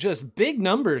 I mean, just big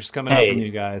numbers coming out from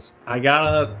you guys. I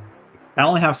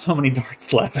only have so many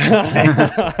darts left.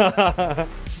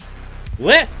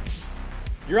 List!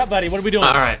 You're up, buddy. What are we doing?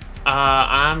 Alright.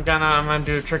 I'm gonna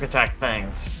do trick attack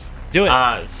things. Do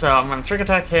it. So I'm gonna trick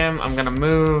attack him. I'm gonna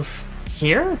move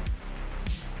here.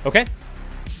 Okay.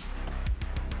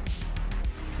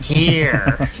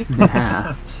 Here.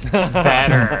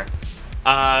 Better.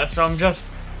 So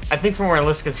I think from where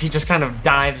Liska's, he just kind of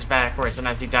dives backwards, and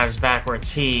as he dives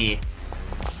backwards, he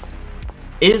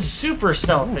is super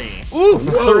stealthy. Ooh,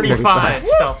 35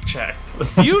 stealth check.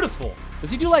 Beautiful. Does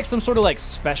he do like some sort of like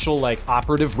special like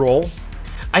operative role?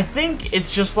 I think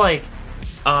it's just like,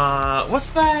 what's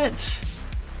that?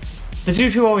 The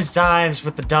dude who always dives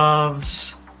with the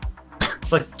doves.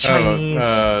 It's like Chinese.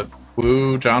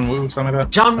 John Woo, something like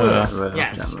that? John Woo,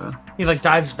 yes. John Woo. He like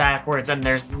dives backwards and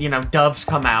there's, doves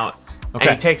come out and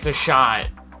he takes a shot.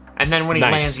 And then when he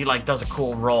lands, he like does a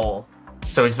cool roll.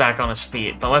 So he's back on his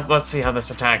feet. But let's see how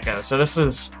this attack goes. So this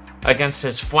is against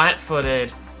his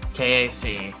flat-footed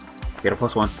KAC. Get a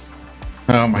 +1.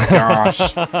 Oh my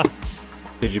gosh.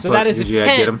 Did you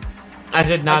get him? I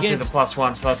did not do the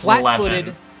 +1, so that's an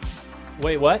 11.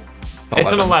 Wait, what? 11.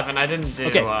 It's an 11. I didn't do...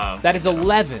 Okay, that is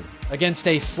 11 against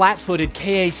a flat-footed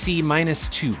KAC minus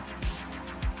 2.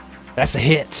 That's a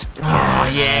hit.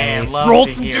 Oh, yeah. Love Roll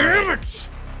to some hear damage!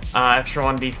 Extra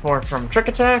 1d4 from trick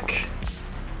attack.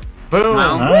 Boom.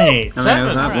 Wow. Nice.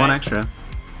 7. Not one extra.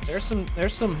 There's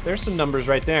some numbers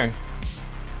right there.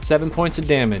 7 points of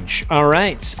damage. All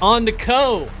right, on to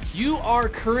Ko. You are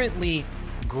currently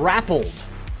grappled.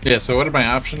 Yeah, so what are my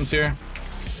options here?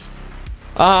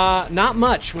 Not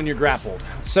much when you're grappled.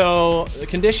 So the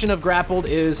condition of grappled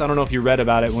is, I don't know if you read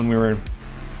about it when we were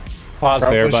paused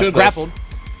there, but grappled.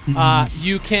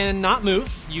 You cannot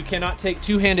move. You cannot take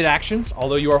two-handed actions,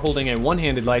 although you are holding a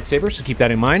one-handed lightsaber, so keep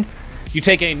that in mind. You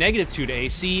take a -2 to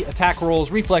AC, attack rolls,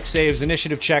 reflex saves,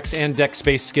 initiative checks, and dex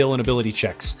space skill and ability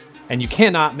checks. And you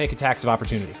cannot make attacks of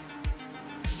opportunity.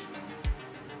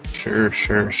 Sure.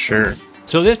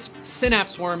 So this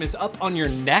synapse worm is up on your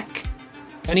neck,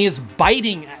 and he is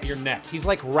biting at your neck. He's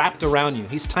like wrapped around you.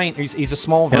 He's tiny. He's a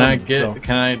small vermin.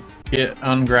 Can I get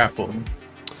ungrappled?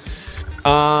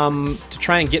 To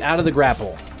try and get out of the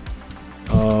grapple.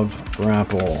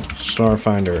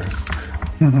 Starfinder.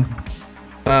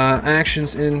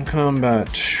 Actions in combat.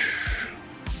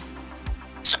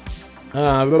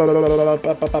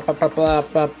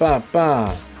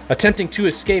 Attempting to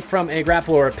escape from a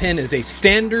grapple or a pin is a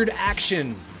standard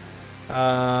action.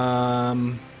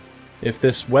 If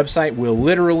this website will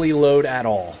literally load at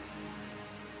all.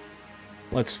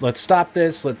 Let's stop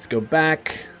this. Let's go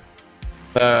back.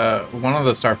 One of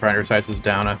the Starfinder sites is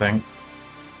down, I think.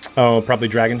 Oh, probably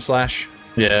Dragon Slash.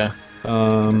 Yeah.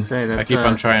 I keep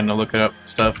on trying to look up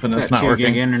stuff and it's not working.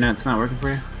 2 gig internet's not working for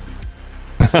you?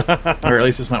 Or at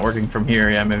least it's not working from here.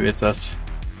 Yeah, maybe it's us.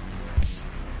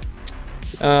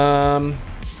 I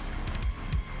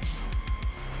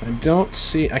don't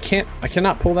see. I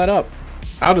cannot pull that up.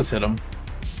 I'll just hit him.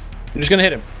 You're just gonna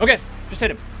hit him. Okay, just hit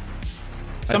him.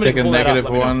 Somebody I take a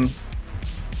 -1.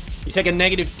 You take a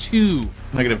 -2.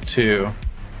 -2.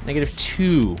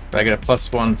 -2. I get a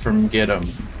 +1 from get him.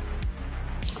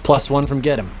 +1 from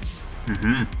get him.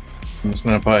 Mm-hmm. I'm just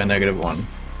gonna apply a -1.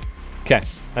 Okay,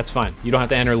 that's fine. You don't have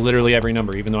to enter literally every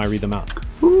number, even though I read them out.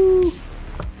 Woo.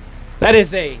 That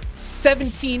is a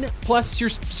 17 plus your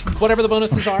whatever the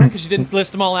bonuses are, because you didn't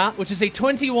list them all out, which is a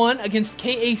 21 against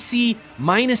KAC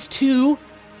 -2.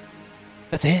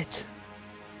 That's it.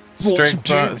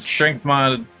 Strength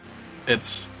mod,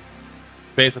 it's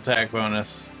base attack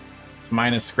bonus. It's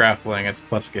minus grappling. It's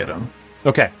plus get him.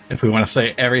 Okay. If we want to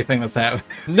say everything that's happening.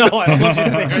 No, I don't want you to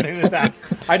say everything that's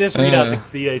happening. I just read out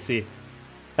the AC.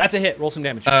 That's a hit. Roll some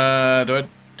damage. Do I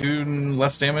do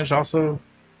less damage also?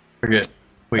 Forget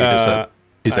what you just said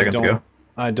 2 seconds ago.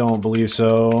 I don't believe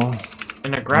so.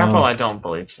 In a grapple, I don't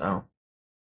believe so.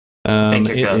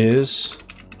 It is.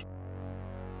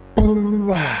 I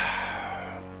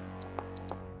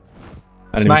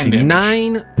didn't even see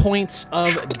 9 points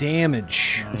of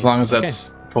damage. As long as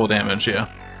that's full damage, yeah.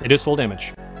 It is full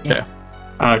damage. Yeah.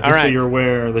 Just so you're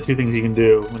aware, the 2 things you can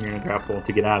do when you're in a grapple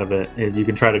to get out of it is you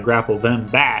can try to grapple them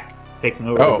back, taking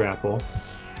over the grapple,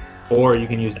 or you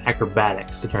can use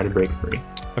acrobatics to try to break free.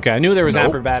 Okay, I knew there was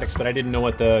acrobatics, but I didn't know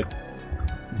what the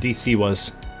DC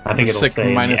was. I think it'll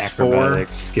say minus the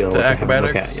acrobatics skill. The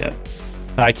acrobatics?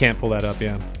 I can't pull that up,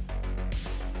 yeah.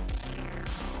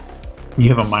 You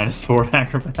have a -4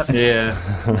 acrobatics? Yeah.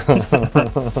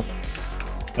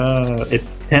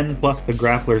 It's 10 plus the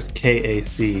grappler's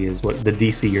KAC is what the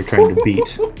DC you're trying to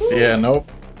beat. Yeah, nope.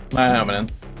 Not happening.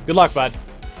 Good luck, bud.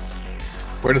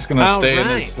 We're just gonna stay in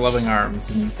his loving arms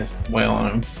and wail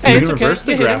on him. Hey, you can reverse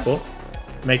the grapple.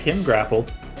 Make him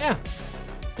grappled. Yeah.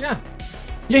 Yeah.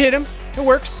 You hit him. It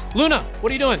works. Luna,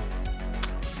 what are you doing?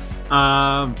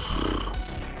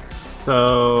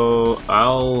 So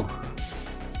I'll...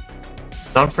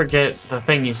 Don't forget the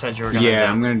thing you said you were gonna do.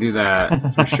 Yeah, I'm gonna do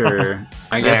that for sure.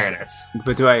 I guess. There it is.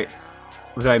 But do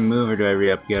I move or do I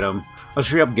re-up get him? I'll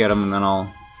just re-up get him and then I'll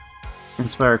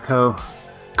inspire Ko.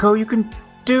 Ko, you can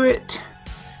do it.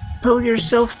 Pull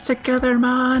yourself together,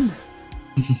 man.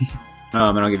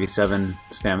 And I'll give you 7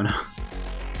 stamina.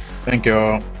 Thank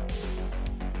you.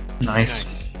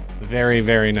 Nice. Very,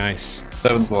 very nice.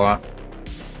 7's a lot.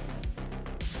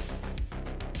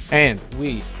 And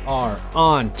we are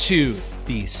on to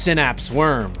the Synapse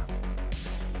Worm,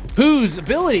 whose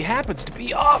ability happens to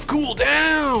be off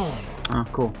cooldown. Oh,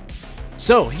 cool.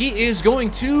 So he is going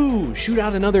to shoot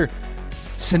out another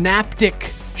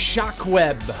synaptic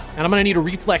shockweb, and I'm gonna need a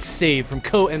reflex save from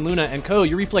Ko and Luna. And Ko,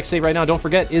 your reflex save right now, don't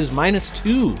forget, is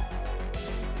 -2.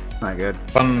 Not good.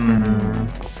 Fun.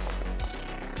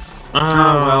 Oh,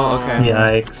 well, okay.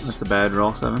 Yikes. That's a bad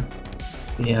roll, 7.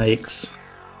 Yikes.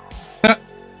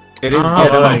 It is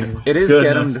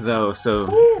get him though, so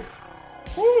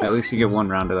at least you get 1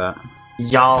 round of that.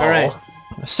 Y'all. All right.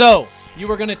 So you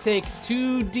are gonna take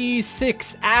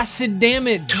 2d6 acid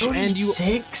damage,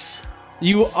 2d6. and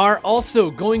you are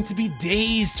also going to be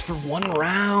dazed for 1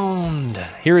 round.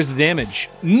 Here is the damage.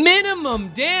 Minimum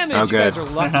damage. Oh, you guys are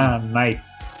lucky.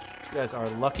 Nice. You guys are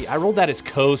lucky. I rolled that as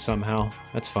Ko somehow.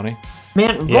 That's funny.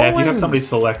 Man, yeah, if you have somebody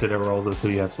selected, it rolls as who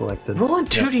you have selected. Rolling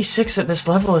 2d6 at this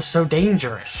level is so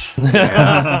dangerous.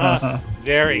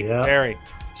 Very, very.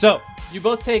 So, you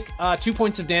both take 2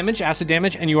 points of damage, acid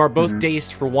damage, and you are both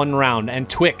dazed for 1 round. And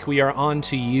Twick, we are on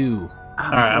to you.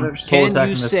 Alright, I'm full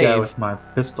attacking this guy with my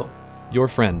pistol. Your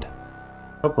friend.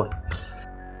 Hopefully.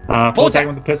 Full attack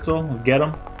with the pistol. We'll get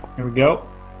him. Here we go.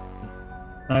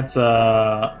 That's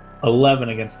 11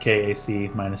 against KAC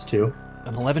 -2.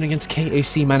 An 11 against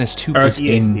KAC -2 or is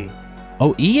EAC.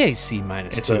 Oh, EAC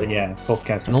 -2. It's a, pulse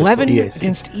caster. An 11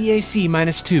 against EAC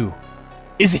 -2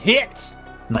 is hit.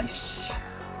 Nice.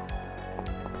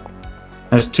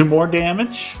 There's 2 more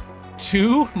damage.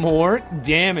 2 more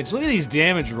damage. Look at these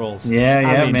damage rolls. Yeah,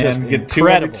 I mean, man. just Get 2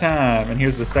 every time. And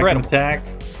here's the second attack.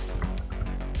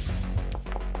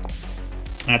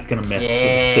 That's gonna miss with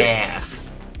a 6.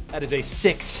 That is a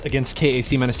 6 against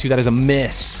KAC -2. That is a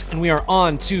miss. And we are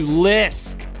on to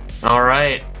Lisk. All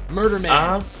right. Murder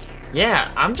Man. Yeah,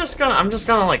 I'm just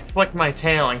gonna like flick my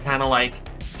tail and kind of like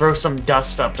throw some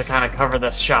dust up to kind of cover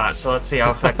this shot. So let's see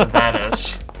how effective that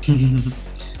is.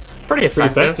 Pretty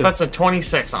effective. That's a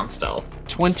 26 on stealth.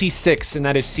 26, and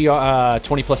that is CR,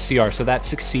 20 plus CR, so that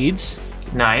succeeds.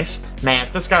 Nice. Man,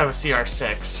 if this guy was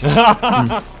CR6,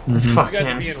 You fuck guys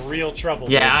him. would be in real trouble.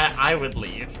 Yeah, I would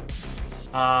leave.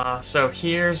 So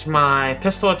here's my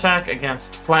pistol attack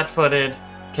against flat-footed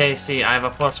KC. I have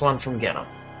a +1 from Get 'em.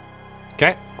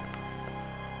 Okay.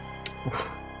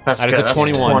 That is a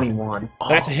 21. 21.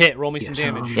 That's a hit. Roll me some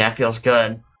damage. Yeah, feels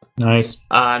good. Nice.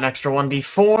 An extra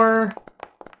 1d4.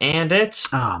 And it's...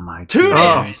 Oh my 2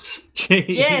 goodness.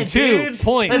 Yeah, 2 dude.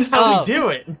 points. That's how we do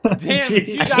it. Damn,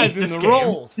 you guys in the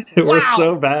rolls. We're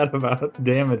so bad about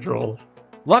damage rolls.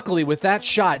 Luckily, with that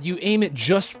shot, you aim it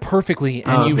just perfectly,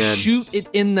 and you shoot it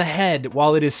in the head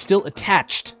while it is still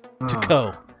attached to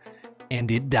Ko. And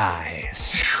it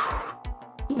dies.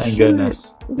 Thank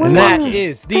goodness. And that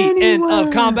is the end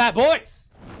of combat, boys.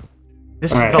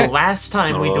 This is the last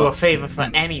time we do a favor for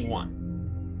anyone.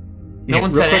 No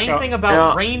one said anything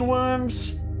about brain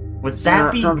worms with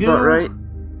zappy goo. About right.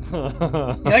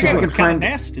 That guy was kind of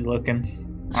nasty looking.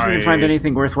 See if we can find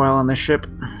anything worthwhile on this ship.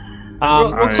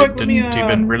 I didn't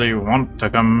even really want to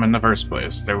come in the first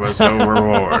place. There was no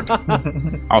reward.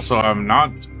 Also, I'm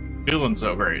not feeling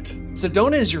so great.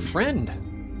 Sedona is your friend.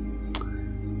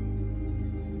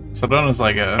 Sedona's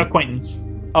like a... acquaintance.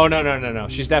 Oh, no.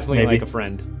 She's definitely like a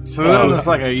friend. Sedona's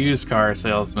like a used car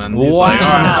salesman. He's like,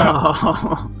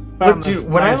 Look, dude,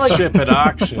 when I like ship at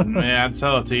auction, yeah, I'd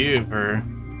sell it to you for...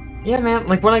 Yeah, man,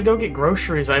 like when I go get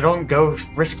groceries, I don't go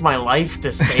risk my life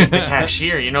to save the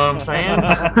cashier, you know what I'm saying?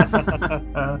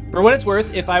 For what it's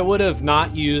worth, if I would have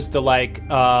not used the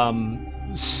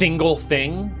single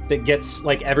thing that gets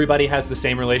everybody has the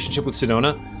same relationship with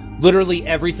Sedona, literally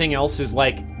everything else is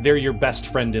they're your best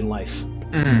friend in life.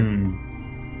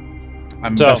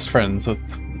 I'm best friends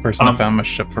with the person that found my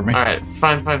ship for me. Alright,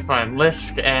 fine.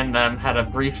 Lisk and them had a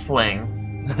brief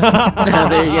fling.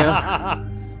 There you go.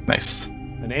 Nice.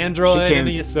 An android and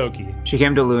a Yosoki. She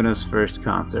came to Luna's first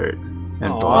concert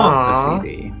and bought a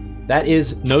CD. That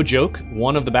is, no joke,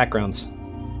 one of the backgrounds.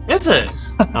 Is it?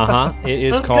 It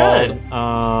is That's called,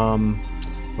 good.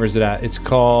 Where's it at? It's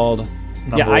called,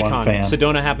 Icon. Fan.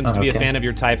 Sedona happens to be a fan of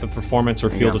your type of performance or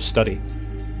field of study.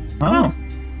 Oh.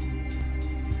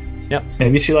 Yep.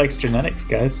 Maybe she likes genetics,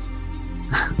 guys.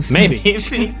 Maybe.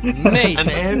 Maybe. An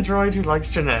android who likes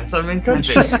genetics. I mean, could be.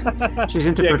 She's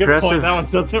into progressive. That one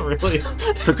doesn't really.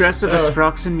 Progressive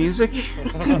Sproxen music.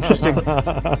 It's interesting.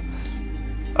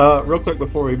 Real quick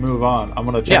before we move on, I'm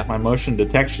gonna check my motion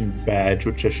detection badge,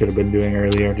 which I should have been doing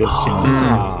earlier. Just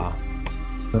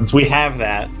since we have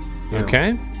that.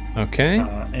 Okay.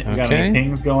 Got any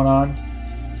pings going on?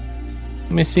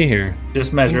 Let me see here.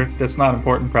 Just measure. That's not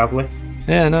important, probably.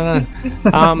 Yeah, no.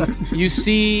 You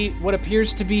see what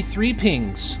appears to be 3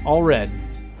 pings, all red.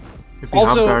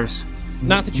 Also,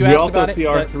 not that you asked about it. We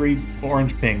also see our 3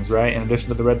 orange pings, right? In addition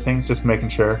to the red pings, just making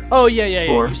sure. Oh, yeah.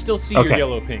 You still see your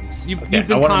yellow pings. You've been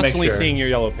constantly seeing your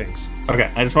yellow pings. Okay,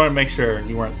 I just want to make sure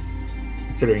you weren't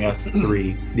considering us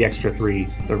 3, the extra 3,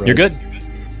 the reds. You're good.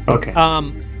 Okay.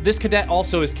 This cadet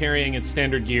also is carrying its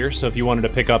standard gear, so if you wanted to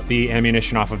pick up the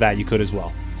ammunition off of that, you could as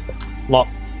well.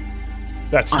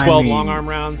 That's 12 long arm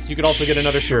rounds. You could also get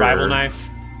another survival knife.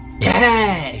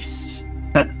 Yes!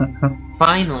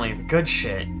 Finally, the good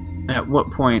shit. At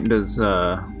what point does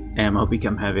ammo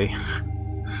become heavy?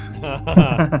 How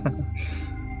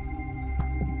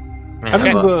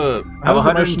does the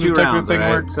motion detector thing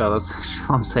work? So that's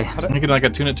all I'm saying. You can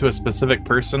attune it to a specific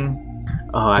person.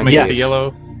 Oh, I to make it the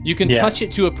yellow. You can touch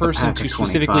it to a person to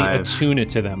specifically attune it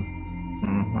to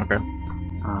them. Okay.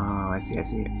 Oh, I see.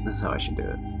 This is how I should do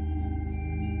it.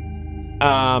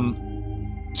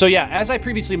 So yeah, as I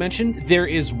previously mentioned, there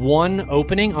is one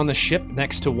opening on the ship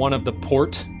next to one of the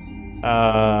port.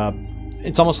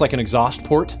 It's almost like an exhaust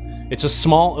port. It's a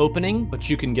small opening, but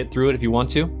you can get through it if you want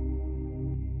to.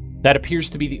 That appears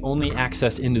to be the only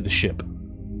access into the ship.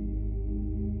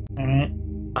 Alright.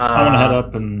 I'm gonna head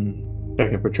up and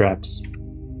check it for traps.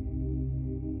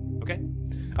 Okay.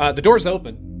 The door's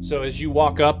open, so as you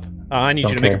walk up, I need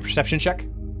you to make a perception check.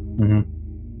 Mm-hmm.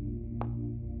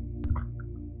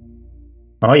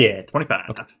 Oh yeah, 25.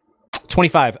 Okay.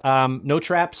 25. No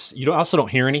traps. You also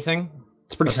don't hear anything.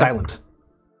 It's pretty silent.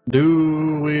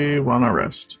 Do we want to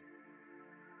rest?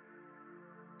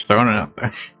 Just throwing it out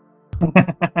there.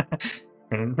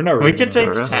 We could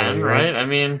take 10, right? I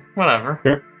mean, whatever.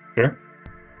 Sure.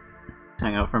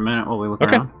 Hang out for a minute while we look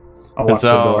around. I'll watch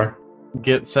the door.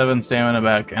 Get 7 stamina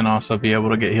back and also be able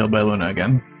to get healed by Luna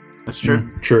again. That's true.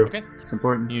 True. Okay. It's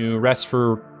important. You rest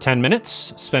for 10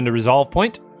 minutes, spend a resolve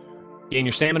point, gain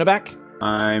your stamina back.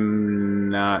 I'm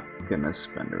not gonna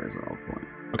spend a resolve point.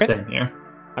 Okay. Same here.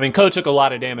 I mean, Ko took a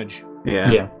lot of damage.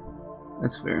 Yeah.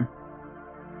 That's fair.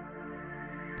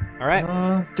 All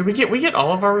right. Do we get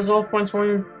all of our resolve points when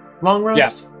we long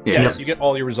rest? Yeah. Yes, you get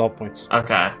all your resolve points.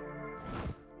 Okay.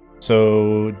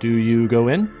 So, do you go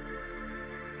in?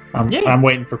 I'm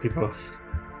waiting for people to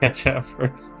catch up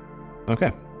first.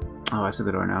 Okay. Oh, I see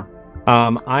the door now.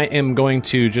 I am going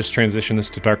to just transition this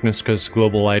to darkness because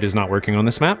global light is not working on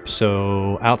this map.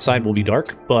 So outside will be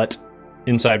dark, but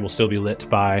inside will still be lit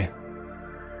by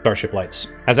starship lights.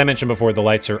 As I mentioned before, the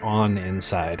lights are on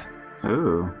inside.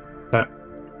 Ooh.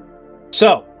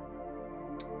 So,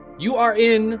 you are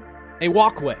in a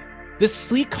walkway. This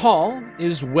sleek hall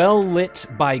is well lit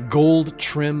by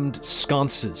gold-trimmed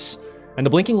sconces and the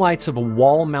blinking lights of a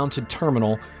wall-mounted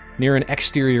terminal near an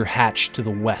exterior hatch to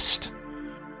the west.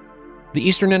 The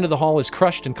eastern end of the hall is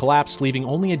crushed and collapsed, leaving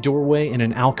only a doorway and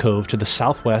an alcove to the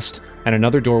southwest and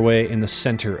another doorway in the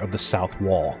center of the south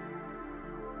wall.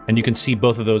 And you can see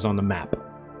both of those on the map.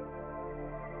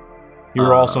 You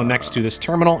are also next to this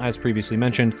terminal, as previously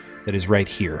mentioned, that is right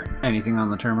here. Anything on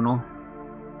the terminal?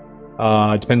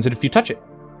 It depends if you touch it.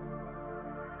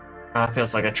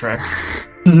 Feels like a trick.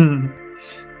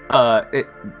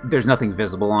 There's nothing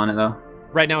visible on it, though.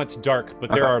 Right now it's dark, but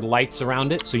there are lights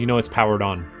around it, so you know it's powered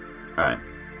on. Alright.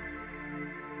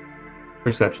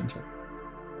 Perception check.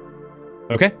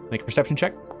 Okay, make a perception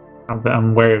check.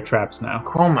 I'm wary of traps now.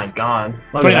 Oh my god.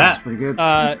 Look at that. That's pretty good.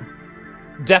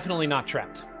 Definitely not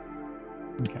trapped.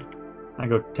 Okay. I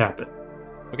go tap it.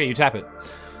 Okay, you tap it.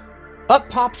 Up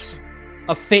pops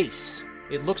a face.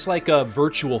 It looks like a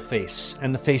virtual face,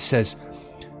 and the face says,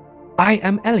 "I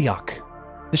am Eliok,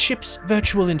 the ship's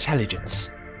virtual intelligence.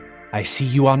 I see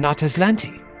you are not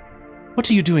Azlanti. What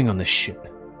are you doing on this ship?"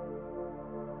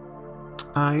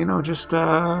 Just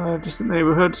the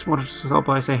neighborhood. Just wanted to stop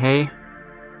by and say hey.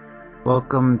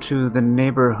 Welcome to the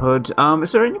neighborhood.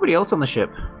 Is there anybody else on the ship?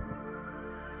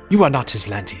 You are not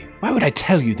Azlanti. Why would I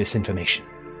tell you this information?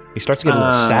 He starts to get a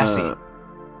little sassy.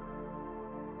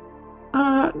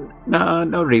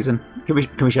 No reason. Can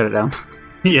we shut it down?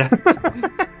 Yeah.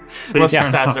 Unless he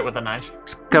stabs it with a knife.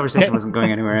 This conversation wasn't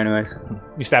going anywhere anyways.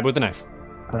 You stab with a knife.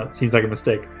 Seems like a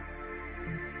mistake.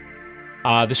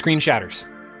 The screen shatters.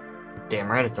 Damn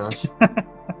right it does.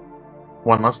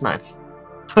 One less knife.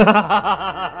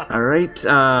 Alright,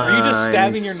 Are you just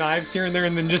stabbing your knives here and there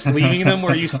and then just leaving them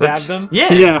where you stabbed them?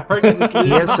 Yeah. He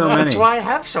has so many. That's why I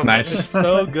have so many. It's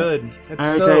so good.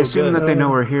 Alright, I assume that they know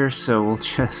we're here, so we'll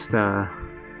just, Are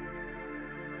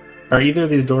either of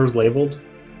these doors labeled?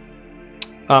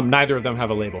 Neither of them have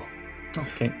a label.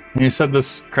 Okay. You said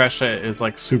this crash site is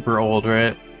like super old,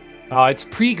 right? It's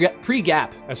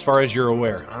pre-gap, as far as you're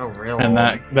aware. Oh, real And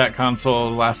old. that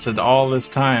console lasted all this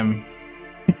time.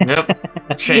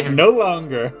 Yep. Shame. No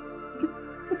longer.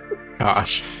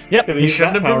 Gosh. Yep. He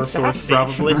shouldn't have been sassy.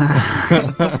 Probably.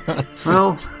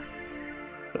 well,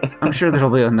 I'm sure there'll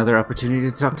be another opportunity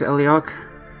to talk to Eliok.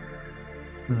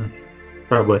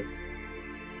 Probably.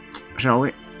 Shall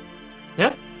we?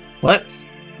 Yep. Let's.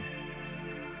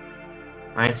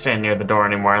 I ain't staying near the door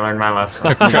anymore. I learned my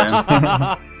lesson.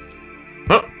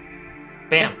 Oh.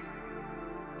 Bam.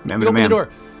 You open the door.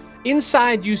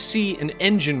 Inside, you see an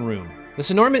engine room. This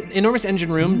enormous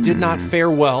engine room did not fare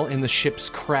well in the ship's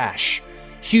crash.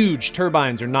 Huge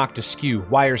turbines are knocked askew,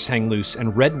 wires hang loose,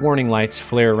 and red warning lights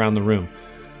flare around the room.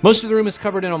 Most of the room is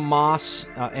covered in a moss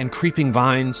and creeping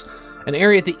vines. An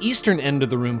area at the eastern end of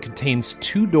the room contains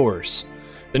 2 doors.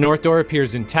 The north door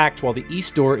appears intact, while the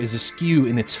east door is askew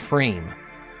in its frame.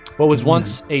 What was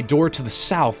once a door to the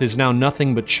south is now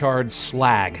nothing but charred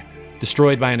slag,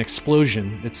 destroyed by an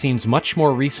explosion that seems much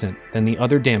more recent than the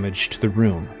other damage to the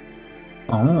room.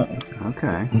 Oh,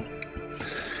 okay.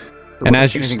 And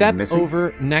as you step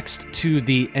over next to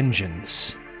the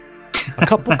engines, a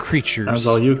couple creatures That was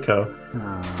all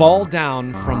Yuko. fall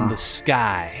down from the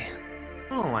sky.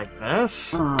 I don't like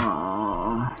this.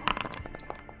 Aww.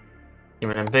 Give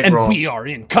it a big And rolls. we are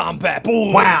in combat,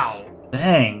 boys! Wow.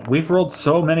 Dang, we've rolled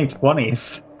so many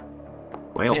 20s.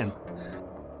 Well, Man.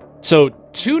 So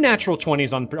 2 natural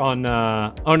 20s on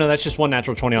oh no, that's just 1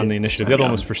 natural 20 on the initiative. The other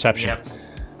one was perception. Yep.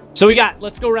 So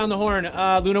let's go around the horn.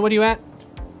 Luna, what are you at?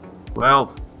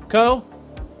 12. Ko?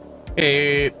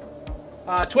 8.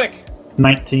 Twick.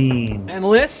 19. And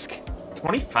Lisk?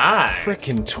 25.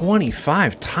 Frickin'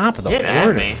 25, top of the Get at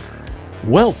order. me.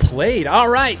 Well played. All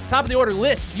right, top of the order,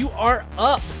 Lisk, you are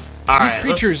up. These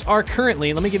creatures are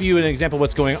currently, let me give you an example of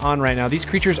what's going on right now. These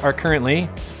creatures are currently,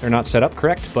 they're not set up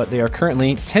correct, but they are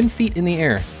currently 10 feet in the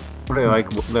air. What are they like?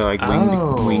 They're like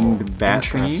winged bat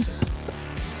thingies?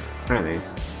 What are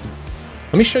these?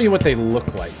 Let me show you what they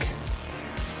look like.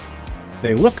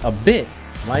 They look a bit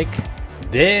like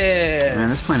this. Man,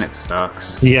 this planet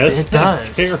sucks. Yes, It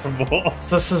that's does. terrible.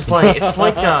 So this is like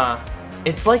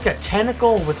it's like a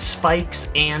tentacle with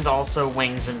spikes and also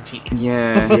wings and teeth.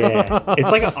 Yeah. Yeah,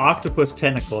 it's like an octopus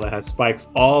tentacle that has spikes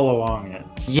all along it.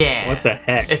 Yeah. What the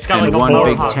heck? It's got And like a one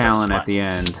big mohawk talon with at the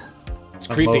end. It's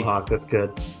A creepy. mohawk, that's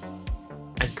good.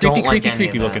 I don't like any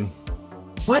Creepy of that. looking.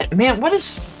 What, man? What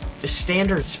is the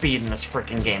standard speed in this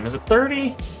freaking game? Is it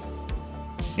 30?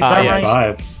 Is that right?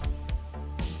 5.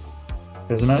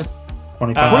 Isn't it?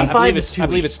 25? 25 is too I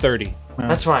believe weak. it's 30.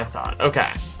 That's what I thought. Okay.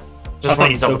 I Just thought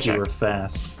want you to double said you check. were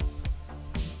fast.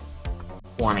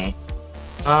 20.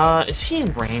 Is he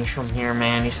in range from here,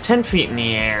 man? He's 10 feet in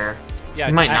the air. Yeah,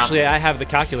 He might not actually, be. I have the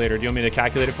calculator. Do you want me to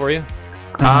calculate it for you?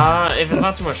 If it's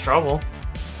not too much trouble.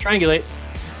 Triangulate.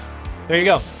 There you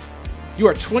go. You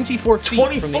are 24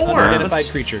 feet from the 24? unidentified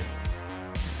That's- creature.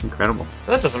 Incredible.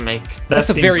 That doesn't make... That's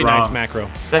a very nice macro.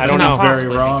 That I don't know. Very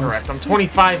wrong. Correct. I'm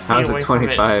 25 feet away from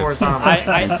it horizontally.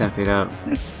 I'm 10 feet up.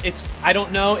 I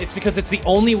don't know. It's because it's the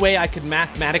only way I could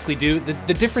mathematically do.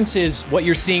 The difference is what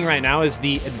you're seeing right now is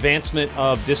the advancement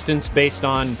of distance based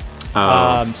on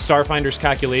Starfinder's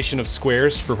calculation of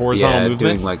squares for horizontal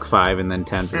movement. Doing like 5 and then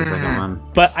 10 for the second one.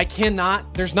 But I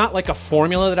cannot, there's not like a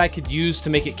formula that I could use to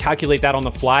make it calculate that on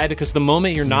the fly, because the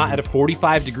moment you're not at a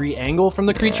 45-degree angle from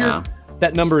the creature,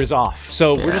 that number is off.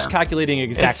 So we're just calculating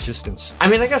exact distance. I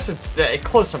mean, I guess it's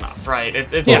close enough, right?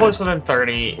 It's closer than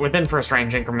 30, within first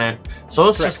range increment. So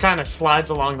this just kind of slides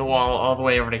along the wall all the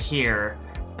way over to here.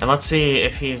 And let's see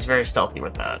if he's very stealthy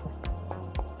with that.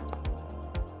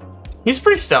 He's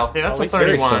pretty stealthy. That's a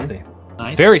 31. Very stealthy.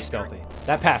 Nice. Very stealthy.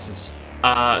 That passes.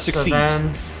 So Succeeds.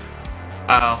 then...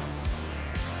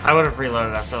 I would have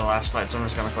reloaded after the last fight, so I'm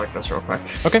just going to click this real quick.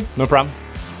 Okay, no problem.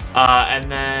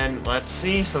 And then, let's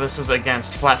see. So this is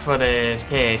against flat-footed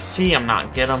KAC. I'm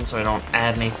not get him, so I don't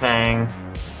add anything.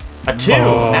 A 2.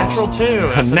 Natural 2.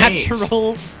 That's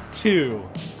Natural 2.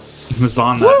 He was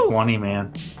on that 20,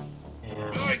 man. Yeah.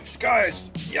 Yikes,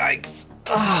 guys. Yikes.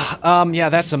 Yeah,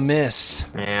 that's a miss.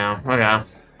 Yeah, okay.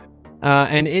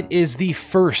 And it is the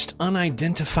first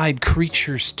unidentified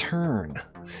creature's turn.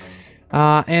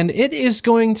 And it is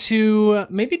going to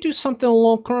maybe do something a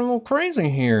little crazy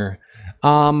here.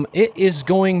 It is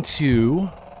going to...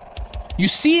 You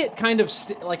see it kind of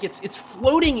like it's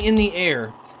floating in the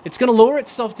air. It's going to lower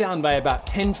itself down by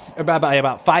about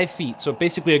about 5 feet. So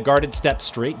basically a guarded step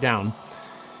straight down.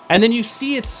 And then you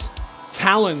see its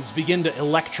talons begin to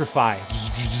electrify.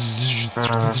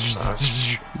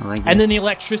 And then the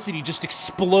electricity just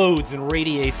explodes and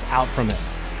radiates out from it.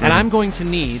 And I'm going to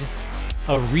need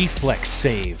a reflex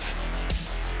save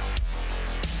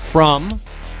from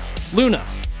Luna,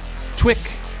 Twick,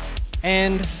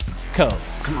 and Co.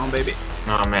 Come on, baby.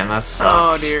 Oh man, that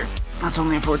sucks. Oh dear. That's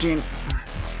only a 14.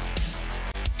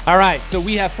 All right, so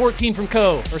we have 14 from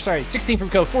Co. Or sorry, 16 from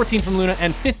Co, 14 from Luna,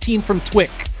 and 15 from Twick.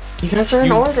 You guys are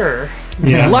in order.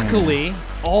 Yeah. Luckily,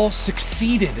 all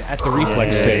succeeded at the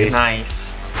reflex save.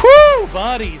 Nice. Whew,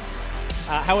 buddies.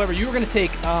 However, you are going to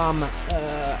take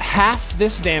half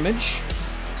this damage.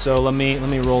 So let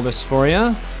me roll this for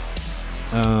you.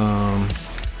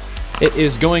 It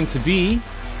is going to be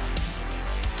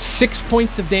 6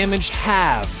 points of damage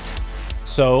halved.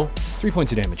 So 3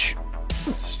 points of damage.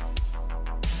 That's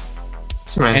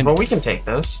manageable. We can take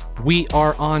those. We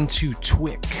are on to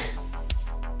Twick.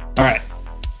 All right.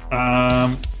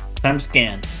 Time to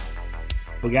scan.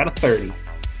 We got a 30.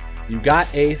 You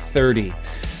got a 30.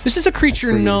 This is a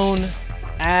creature known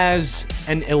as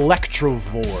an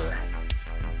Electrovore.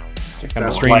 Kind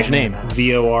of a strange name.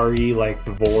 V-O-R-E, like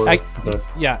Vor.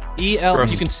 Yeah, E-L.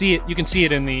 Gross. You can see it. You can see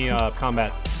it in the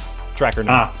combat tracker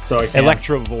now. So I can.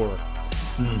 Electrovore.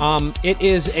 It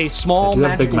is a small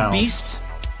magical beast mouse.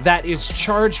 that is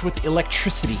charged with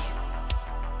electricity.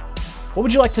 What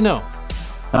would you like to know?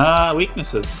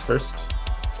 Weaknesses first.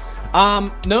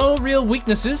 No real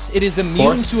weaknesses. It is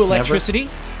immune to electricity.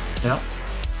 Yeah.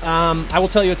 I will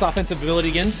tell you its offensive ability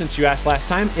again, since you asked last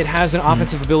time. It has an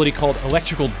offensive ability called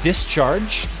Electrical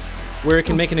Discharge, where it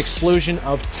can make an explosion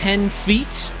of 10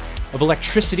 feet of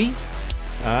electricity,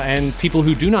 and people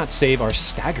who do not save are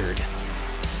staggered.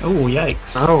 Oh,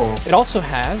 yikes. Oh. It also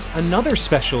has another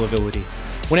special ability.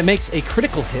 When it makes a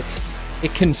critical hit,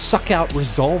 it can suck out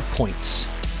resolve points.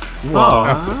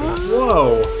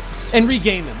 Whoa. And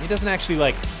regain them. It doesn't actually,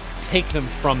 like, take them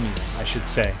from you, I should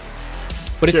say.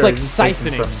 But it's like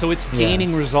siphoning, so it's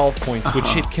gaining resolve points,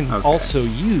 which it can also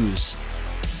use.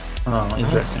 Oh,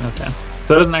 interesting. Okay.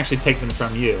 So it doesn't actually take them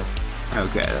from you.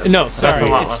 Okay. No, sorry. That's a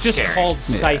lot it's less just scary. called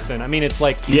siphon. I mean, it's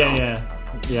like... Yeah.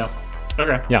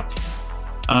 Okay. Yeah.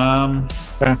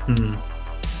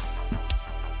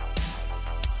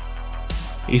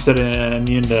 You said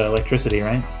immune to electricity,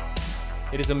 right?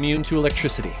 It is immune to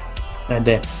electricity. That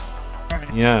day.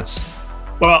 Yes.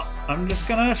 Well, I'm just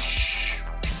gonna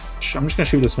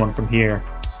shoot this one from here.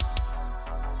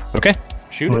 Okay.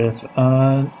 Shoot it. With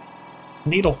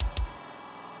needle.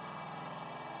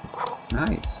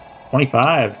 Nice.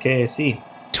 25 KAC.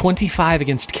 25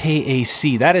 against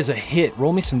KAC. That is a hit.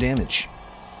 Roll me some damage.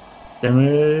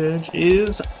 Damage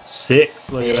is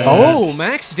 6. Look at that. Oh,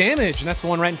 max damage. And that's the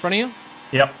one right in front of you?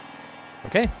 Yep.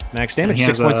 Okay. Max damage. And he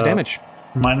 6 has points of damage.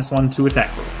 -1 to attack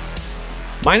roll.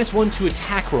 -1 to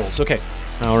attack rolls. Okay.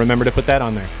 I'll remember to put that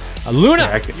on there. Luna!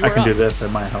 Yeah, I can do this.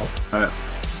 It might help. Alright.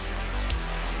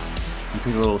 I'll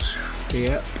take a little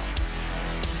step.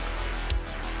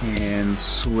 And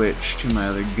switch to my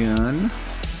other gun.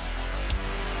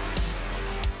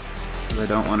 Because I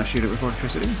don't want to shoot it with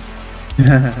electricity.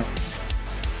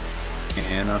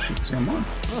 And I'll shoot the same one.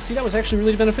 Oh, see, that was actually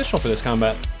really beneficial for this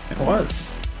combat. It was.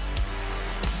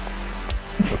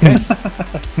 Okay.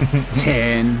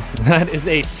 10. That is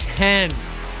a 10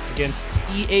 against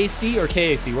EAC or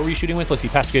KAC. What were you shooting with? Let's see,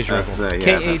 pacification rifle.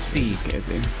 KAC.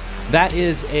 KAC. That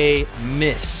is a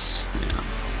miss. Yeah.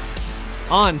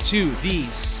 On to the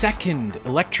second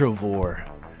Electrovore.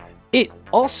 It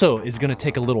also is going to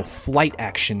take a little flight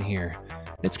action here.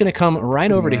 It's going to come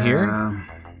right over to here.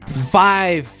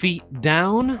 5 feet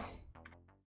down.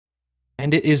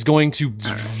 And it is going to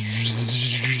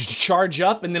charge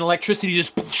up, and then electricity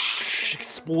just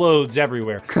explodes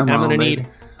everywhere. Come and I'm on, going to baby. need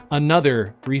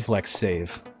another reflex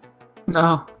save.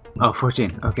 No. Oh,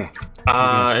 14. Okay.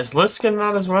 Is Lisk in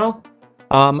that as well?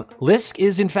 Lisk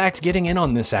is in fact getting in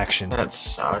on this action. That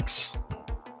sucks.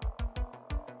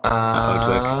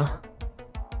 Twig.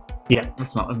 Yeah,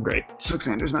 that's not looking great.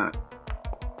 Alexander's not.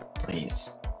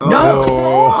 Please. No!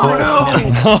 Oh,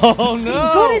 no! Oh no!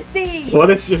 What did these? What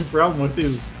is your problem with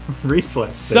these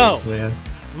reflex saves, man?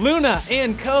 Luna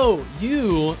and Co,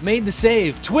 you made the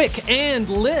save. Twick and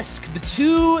Lisk, the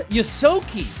two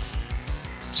Yosokis,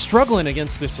 struggling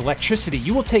against this electricity.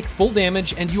 You will take full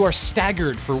damage, and you are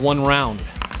staggered for 1 round.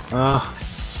 Oh, that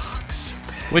sucks.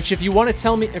 Which, if you want me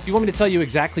to tell you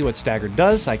exactly what staggered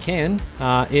does, I can.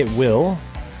 It will.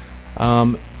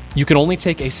 You can only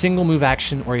take a single move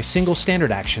action or a single standard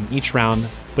action each round,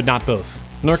 but not both.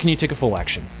 Nor can you take a full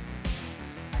action.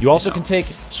 You also can take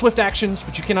swift actions,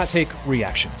 but you cannot take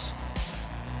reactions.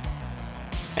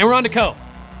 And we're on to Co.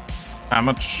 How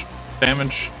much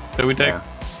damage did we take? Yeah.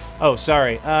 Oh,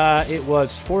 sorry. It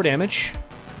was 4 damage.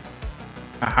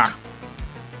 Aha.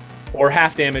 Or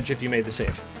half damage if you made the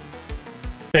save.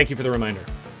 Thank you for the reminder.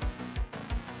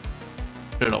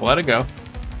 Should have let it go.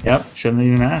 Yep, shouldn't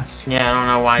have even asked. Yeah, I don't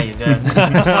know why you did,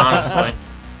 honestly.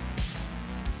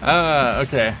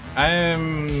 Okay.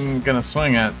 I'm gonna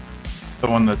swing at the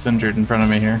one that's injured in front of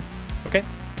me here. Okay.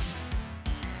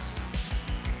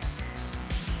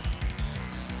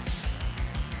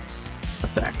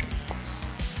 Attack.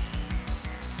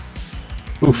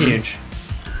 Oof. Huge.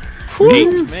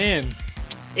 8, man.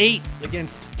 8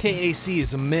 against KAC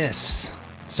is a miss.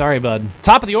 Sorry, bud.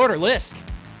 Top of the order, Lisk.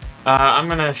 I'm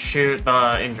gonna shoot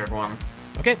the injured one.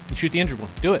 Okay, you shoot the injured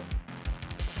one. Do it.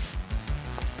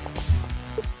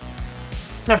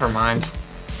 Never mind.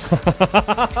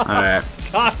 Alright.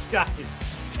 Gosh, guys.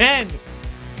 10.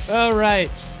 All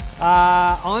right.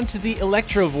 On to the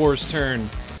Electrovore's turn.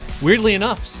 Weirdly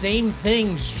enough, same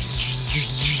thing.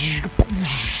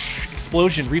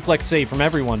 Explosion, reflex save from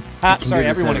everyone. Sorry,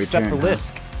 everyone except for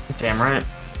Lisk. Damn right.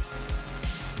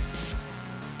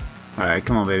 Alright,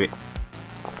 come on, baby.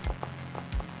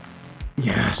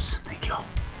 Yes, thank you.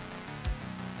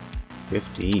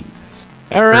 15.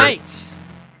 All right.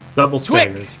 Double Twick,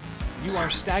 staggered. you are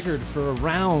staggered for a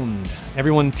round.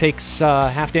 Everyone takes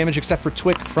half damage except for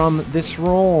Twick from this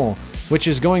roll, which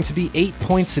is going to be 8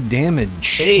 points of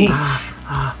damage. 8.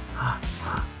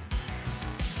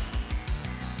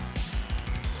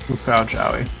 Pow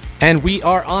Jowie. And we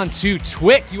are on to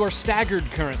Twick. You are staggered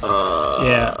currently.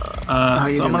 Yeah. So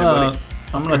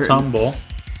I'm gonna tumble.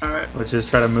 Alright. Which is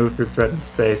try to move through threatened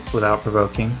space without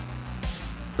provoking.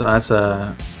 So that's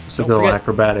a Don't good forget,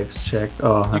 acrobatics check.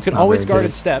 Oh, that's you can not always very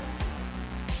guarded good. step.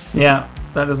 Yeah,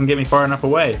 that doesn't get me far enough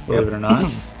away, believe it or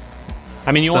not.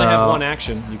 I mean, you only have So- 1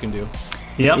 action you can do.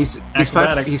 Yep. He's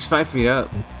acrobatics. 5 feet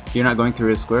up. You're not going through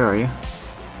his square, are you?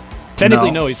 Technically,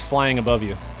 No. no, he's flying above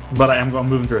you. But I am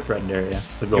moving through a threatened area.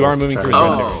 So the goal You are is to moving try through to- a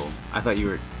threatened area. Oh, I thought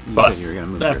you But said you were going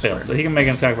to move that through fails, a so square. he can make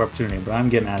an attack of opportunity, but I'm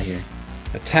getting out of here.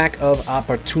 Attack of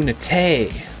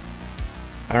opportunity.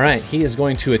 All right, he is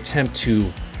going to attempt to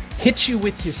hit you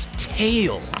with his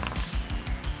tail.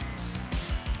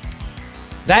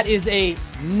 That is a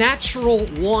natural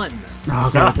 1. Oh,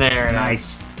 God. There it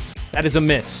Nice. That is a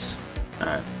miss.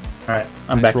 Alright,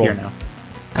 I'm Nice back here roll. now.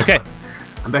 Okay,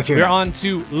 I'm back here. we're on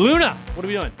to Luna. What are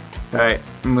we doing? Alright,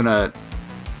 I'm gonna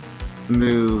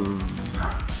move.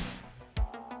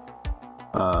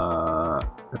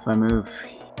 If I move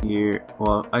here,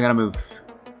 well, I gotta move.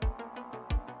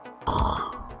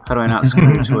 How do I not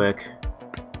screw Twick?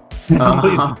 Please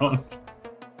don't.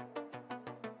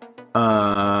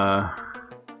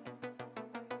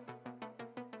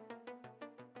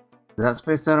 Is that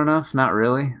spaced out enough? Not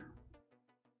really.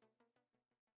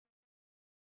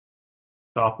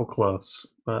 It's awful close,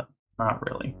 but not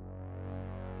really.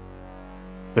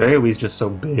 But AoE's just so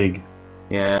big.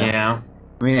 Yeah. Yeah.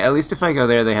 I mean, at least if I go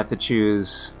there, they have to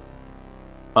choose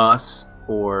us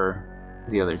or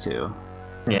the other two.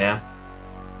 Yeah.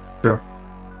 Sure.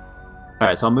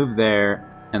 Alright, so I'll move there,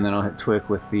 and then I'll hit Twick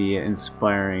with the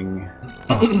inspiring.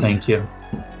 Oh, thank you.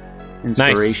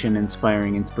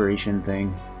 inspiring inspiration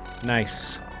thing.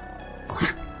 Nice.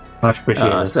 Much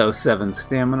appreciated. So 7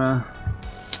 stamina.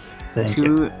 Thank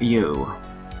you.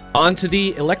 On to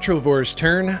the Electrovore's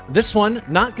turn. This one,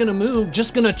 not gonna move,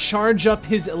 just gonna charge up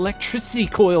his electricity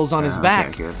coils on his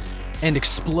back and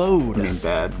explode. I mean,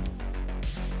 bad.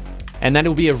 And that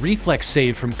will be a reflex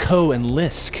save from Ko and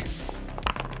Lisk.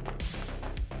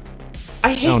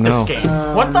 I hate this game.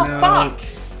 What the fuck?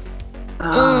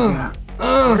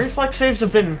 Reflex saves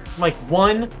have been like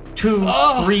 1, 2,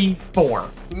 3, 4.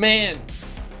 Man.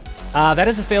 That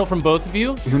is a fail from both of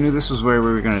you. Who knew this was where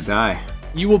we were gonna die?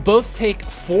 You will both take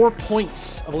 4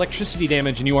 points of electricity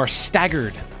damage, and you are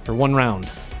staggered for 1 round.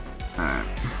 Alright.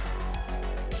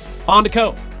 On to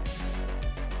Ko.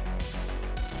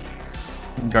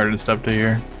 Guarded step to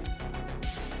here.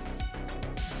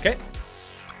 Okay.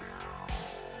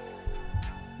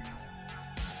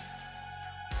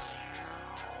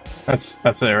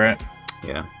 That's it, right?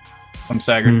 Yeah. I'm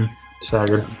staggered.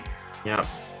 Staggered. Yep.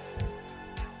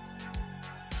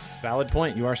 Valid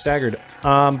point. You are staggered.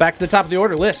 Back to the top of the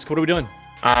order. Lisk, what are we doing?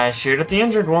 I shoot at the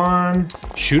injured one.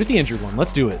 Shoot at the injured one.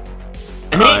 Let's do it.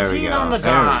 An 18 on the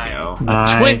die.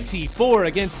 Nice. 24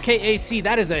 against KAC.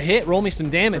 That is a hit. Roll me some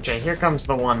damage. Okay, here comes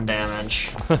the 1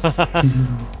 damage.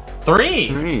 3.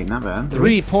 3, not bad.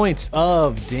 3 points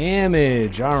of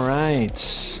damage. All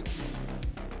right.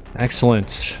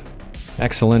 Excellent.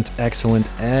 Excellent, excellent,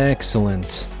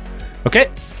 excellent. Okay.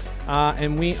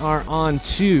 And we are on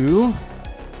to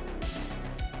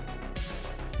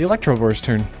the Electrovore's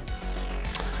turn.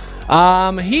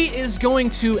 He is going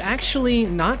to actually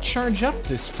not charge up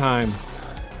this time.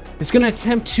 He's going to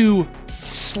attempt to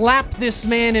slap this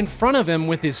man in front of him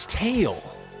with his tail.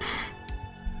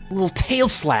 A little tail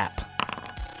slap.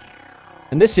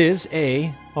 And this is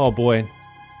a... Oh, boy.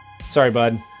 Sorry,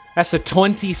 bud. That's a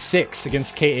 26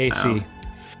 against KAC.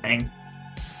 Dang.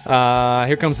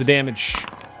 Here comes the damage.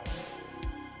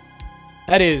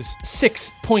 That is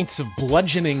 6 points of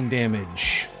bludgeoning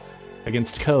damage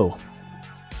against Ko.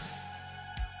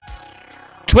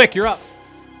 Twick, you're up.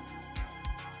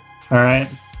 Alright.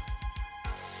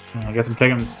 I guess I'm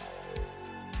taking...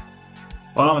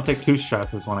 Well, I'm gonna take 2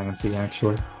 shots this one I can see,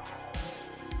 actually.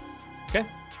 Okay.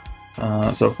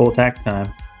 So full attack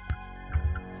time.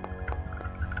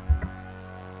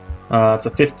 It's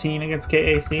a 15 against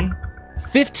KAC.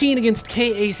 15 against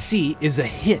KAC is a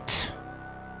hit.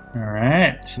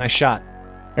 Alright. Nice shot.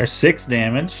 There's 6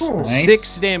 damage. Nice.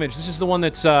 6 damage. This is the one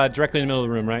that's directly in the middle of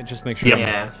the room, right? Just make sure. Yep.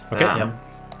 Yeah. Okay. Yep.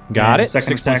 Got And it.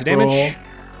 second 6 points of attack damage. roll.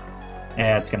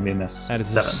 Yeah, it's gonna be a miss. That is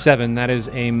 7. a 7. That is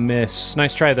a miss.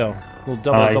 Nice try, though. Little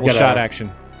double got shot a-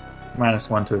 action.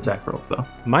 -1 to attack rolls, though.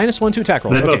 -1 to attack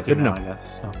rolls. They Okay, both good to do know. now, I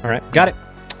guess. So. All right, got it.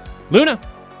 Luna,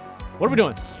 what are we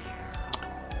doing?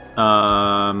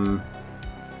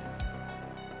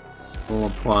 We'll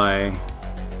apply.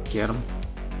 Get him.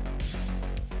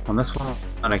 On this one,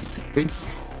 and I can see.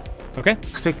 Okay.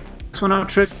 Let's take this one out,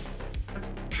 Trick.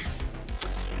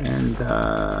 And,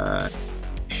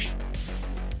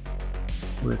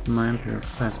 with my Imperial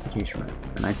classification rifle.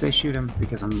 And I say shoot him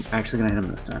because I'm actually gonna hit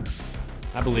him this time.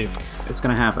 I believe. It's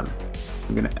gonna happen.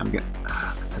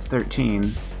 It's a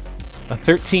 13. A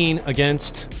 13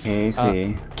 against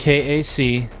KAC.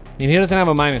 KAC. And he doesn't have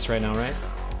a minus right now, right?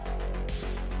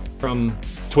 From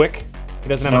Twick? He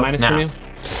doesn't have a minus from you?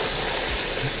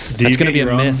 That's going to be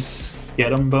a miss.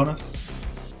 Get him bonus?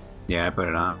 Yeah, I put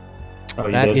it on. Oh,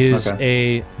 you That did? is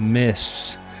Okay. a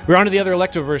miss. We're on to the other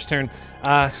Electroverse turn.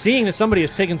 Seeing that somebody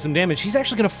has taken some damage, he's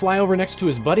actually going to fly over next to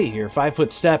his buddy here,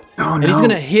 5-foot step. Oh, and no. he's going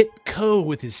to hit Ko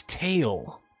with his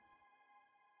tail.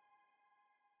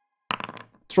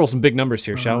 Let's roll some big numbers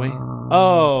here, shall we?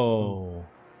 Oh.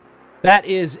 That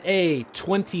is a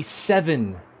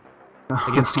 27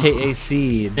 against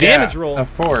KAC. Damage roll.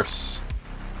 Of course.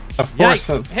 Of course.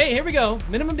 Yikes. Hey, here we go.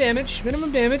 Minimum damage.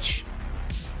 Minimum damage.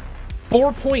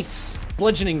 4 points.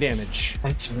 Bludgeoning damage.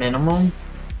 That's minimum.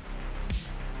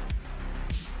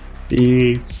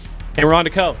 Jeez. And we're on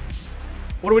to Ko.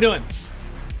 What are we doing?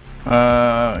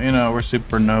 We're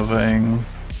supernovaing.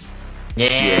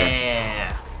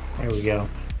 Yeah. There we go.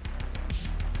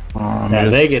 Now Now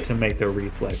they get to make their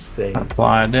reflex saves.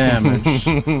 apply damage.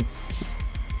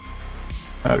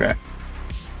 Okay.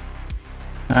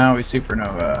 Now we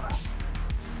supernova.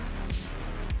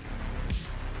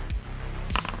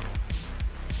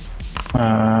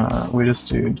 We just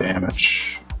do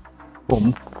damage.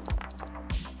 Boom.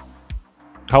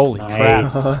 Holy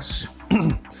Nice.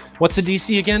 crap. What's the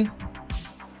DC again?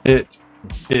 It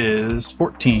is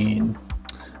 14.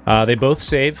 They both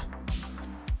save.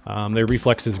 Their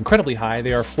reflex is incredibly high.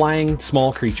 They are flying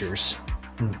small creatures.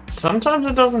 Sometimes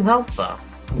it doesn't help though.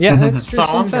 Yeah, that's true. That's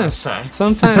all I'm gonna say.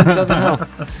 Sometimes it doesn't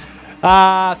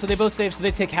help. So they both save, so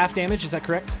they take half damage, is that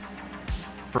correct?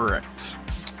 Correct.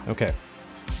 Okay.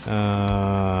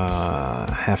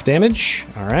 Half damage.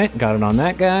 Alright, got it on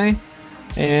that guy.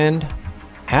 And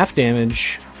half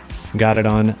damage. Got it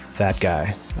on that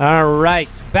guy.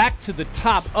 Alright, back to the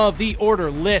top of the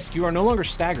order. Lisk, you are no longer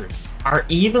staggered. Are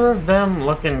either of them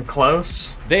looking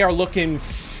close? They are looking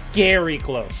scary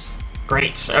close.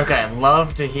 Great. Okay,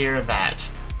 love to hear that.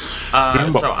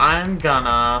 So I'm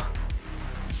gonna...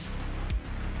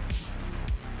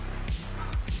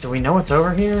 Do we know what's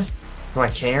over here? Do I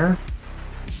care?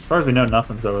 As far as we know,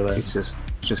 nothing's over there. It's just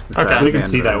the Okay. side. We can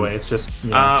see that way. It's just,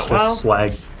 it's just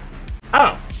slag.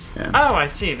 Oh. Yeah. Oh, I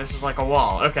see. This is like a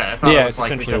wall. Okay, I thought Yeah, it was it's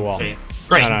like we essentially a couldn't wall. see.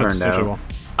 Great. No, it's Burned essentially a out.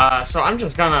 wall. So I'm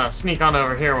just gonna sneak on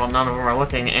over here while none of them are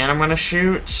looking, and I'm gonna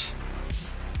shoot...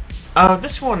 Oh,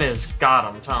 this one is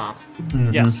Gotham, Tom.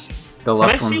 Mm-hmm. Yes. The Can I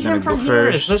left see one's him gonna from go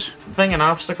here? first. Is this thing an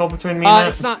obstacle between me and it?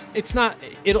 It's not,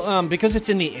 it'll, because it's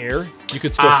in the air, you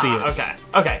could still see it. Okay.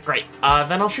 Okay, great.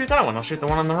 Then I'll shoot that one. I'll shoot the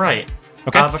one on the right.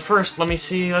 Okay. But first, let's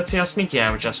see how sneaky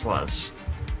I just was.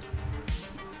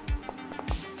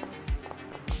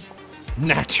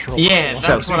 Natural. Yeah,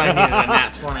 that's what I needed, a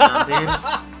nat 20 on, dude.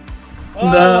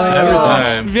 No, every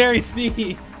time. Very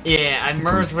sneaky. Yeah, I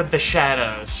merged with the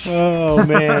shadows. Oh,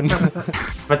 man.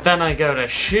 But then I go to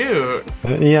shoot.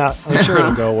 Yeah, I'm sure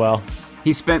it'll go well.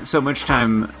 He spent so much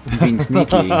time being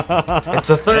sneaky.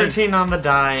 It's a 13 on the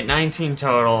die, 19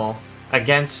 total,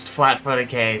 against flat-footed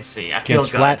KAC. I feel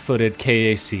Against good. flat-footed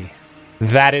KAC.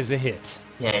 That is a hit.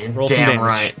 Yeah, you're Roll some damn damage.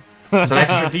 right. It's an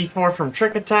extra d4 from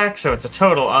trick attack, so it's a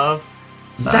total of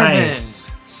 7.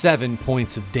 Nice. 7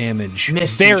 points of damage.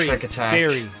 Misty very, trick attack.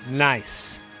 very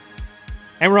nice.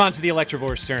 And we're on to the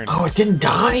Electivore's turn. Oh, it didn't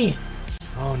die?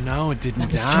 Oh no, it didn't die.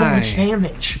 That's so much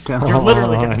damage. Come You're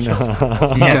literally on. gonna kill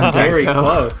me. Yeah, very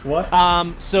close. What?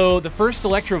 So the first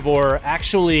Electivore,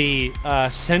 actually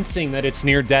sensing that it's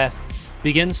near death,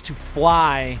 begins to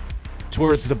fly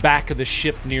towards the back of the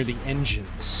ship near the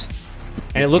engines.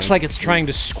 And it looks like it's trying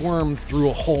to squirm through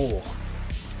a hole.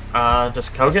 Does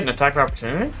Ko get an attack of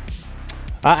opportunity?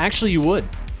 Actually, you would.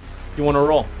 You want to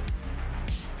roll?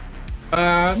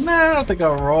 Nah, I don't think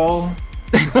I'll roll.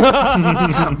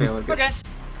 Okay.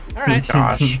 All right.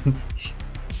 Gosh.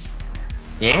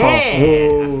 Yeah.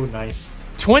 Oh, nice.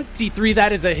 23,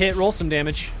 that is a hit. Roll some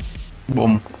damage.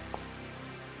 Boom.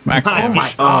 Max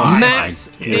damage. Oh, Max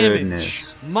my damage.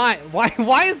 goodness.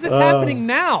 Why is this happening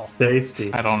now?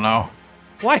 Tasty. I don't know.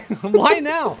 Why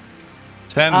now?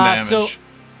 10 damage. So,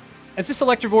 as this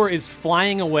Electivore is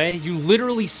flying away, you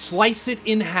literally slice it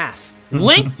in half,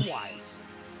 lengthwise.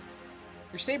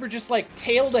 Your saber just like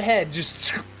tailed ahead,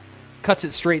 just cuts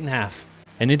it straight in half,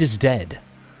 and it is dead.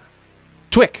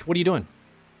 Twick, what are you doing?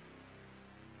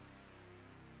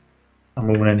 I'm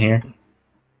moving in here.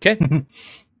 Okay,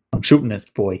 I'm shooting this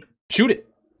boy. shoot it.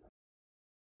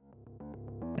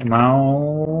 Am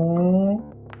I...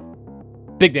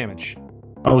 Big damage.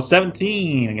 Oh,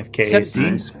 17 against KAC.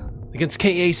 17 Nice. against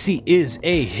KAC is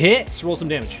a hit. Roll some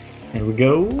damage. Here we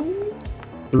go.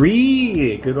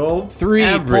 3. Good old 3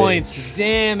 average. points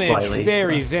damage. Slightly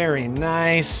Very, less. very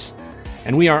nice.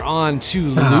 And we are on to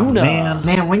Oh, Luna. man.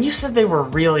 Man, when you said they were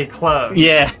really close,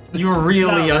 Yeah. you were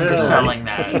really Not underselling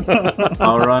that.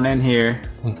 I'll run in here.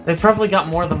 They've probably got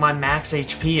more than my max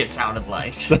HP, it sounded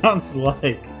like. Sounds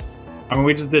like. I mean,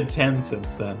 we just did 10 since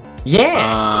then.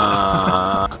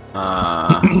 Yeah!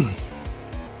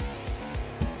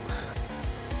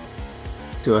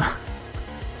 Do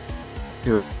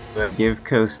I give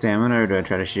Ko stamina or do I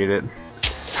try to shoot it?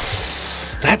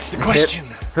 That's the question.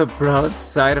 The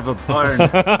broadside of a barn.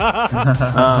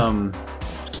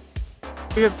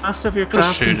 You have mass of your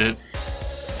Just crafting. shoot it.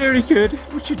 Very good.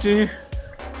 What you do?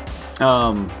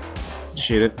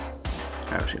 Shoot it.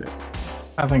 I'll shoot it.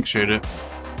 I think shoot it.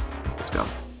 Let's go.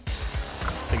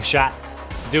 Take a shot.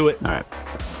 Do it. All right.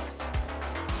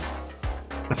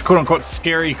 It's quote unquote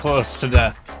scary close to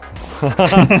death.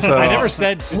 So, I never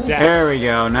said to death. There we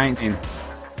go. 19.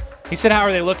 He said, how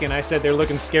are they looking? I said, they're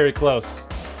looking scary close.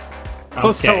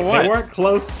 Close to what? They weren't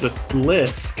close to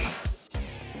Lisk.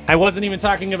 I wasn't even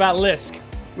talking about Lisk.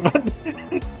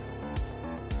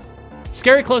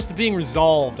 Scary close to being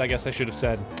resolved, I guess I should have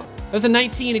said. That was a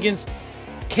 19 against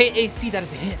KAC. That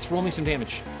is a hit. Roll me some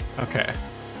damage. Okay.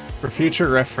 For future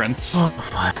reference,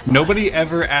 nobody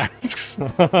ever asks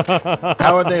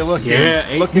how are they looking. Yeah,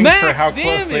 looking Max for how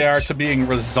close they are damage! to being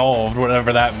resolved,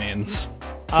 whatever that means.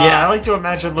 Yeah, I like to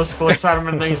imagine Lisk looks at him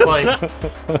and he's like,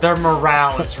 their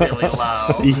morale is really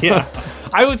low. Yeah.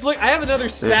 I have another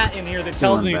stat in here that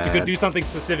tells me Feeling to go bad. do something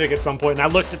specific at some point, and I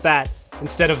looked at that.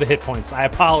 instead of the hit points. I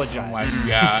apologize. Oh my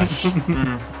gosh.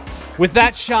 With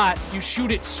that shot, you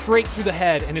shoot it straight through the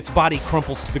head, and its body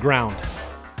crumples to the ground.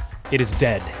 It is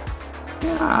dead.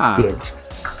 Ah.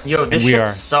 Yo, this ship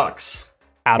sucks.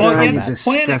 Out of combat. This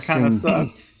planet kind of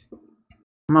sucks.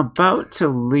 I'm about to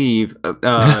leave.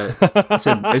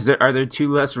 So are there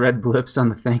 2 less red blips on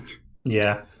the thing?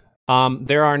 Yeah.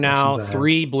 There are now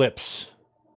 3 blips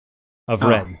of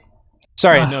red.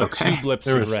 Sorry, no, okay. 2 blips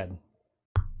of red.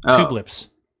 2 blips.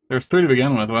 There was 3 to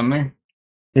begin with, wasn't there?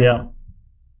 Yeah.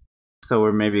 So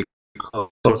we're maybe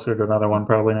closer to another one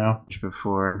probably now.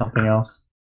 Before something else.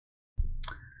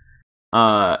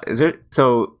 Is there?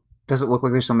 So does it look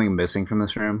like there's something missing from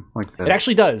this room? Like it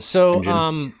actually does. So,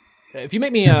 engine? if you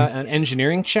make me an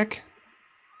engineering check.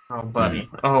 Oh, buddy.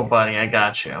 Oh, buddy, I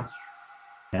got you.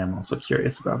 Yeah, I'm also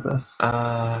curious about this.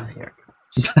 Here.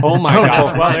 Oh my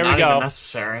gosh! Well, there we Not go. even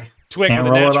necessary. Twig Can't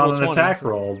with a roll it natural on an 20. attack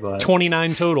roll, but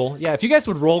 29 total. Yeah, if you guys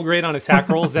would roll great on attack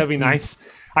rolls, that'd be nice.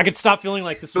 I could stop feeling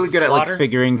like this was really good at like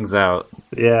figuring things out.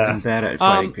 Yeah, I'm bad at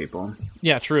fighting people.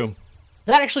 Yeah, true.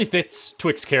 That actually fits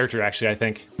Twig's character. Actually, I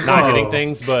think not hitting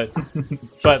things,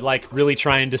 but like really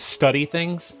trying to study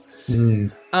things.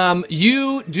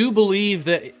 You do believe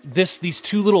that these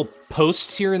 2 little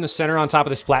posts here in the center on top of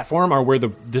this platform are where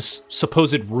this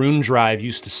supposed rune drive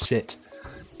used to sit.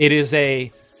 It is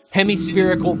a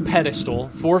hemispherical pedestal,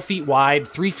 4 feet wide,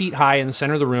 3 feet high in the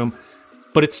center of the room,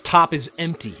 but its top is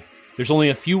empty. There's only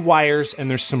a few wires, and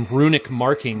there's some runic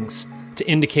markings to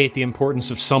indicate the importance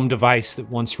of some device that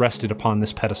once rested upon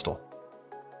this pedestal.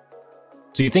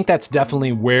 So you think that's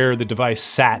definitely where the device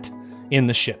sat in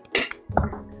the ship.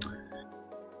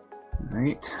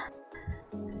 Right.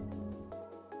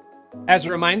 As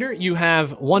a reminder, you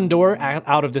have 1 door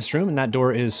out of this room, and that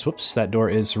door is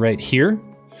right here.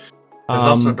 There's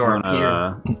also a door up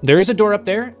here. There is a door up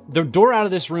there. The door out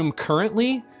of this room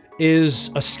currently is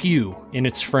askew in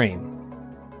its frame.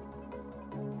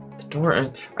 The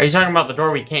door? Are you talking about the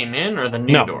door we came in, or the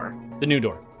new door? The new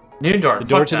door. New door. The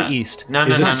door to the east. No,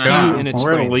 is askew in its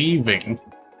frame. We're leaving.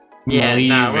 Yeah,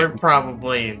 no, we're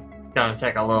probably gonna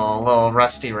take a little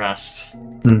rusty rest.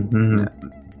 Mm-hmm.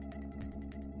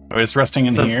 Oh, it's resting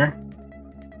in here.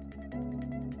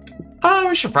 Oh,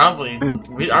 we should probably.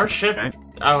 Our ship.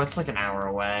 Oh, it's like an hour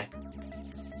away.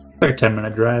 Like a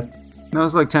 10-minute drive. No,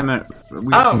 it's like 10 minutes. Took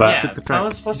the track.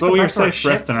 Let's but go we were back to our safe ship,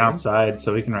 resting dude. outside,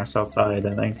 so we can rest outside,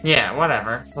 I think. Yeah,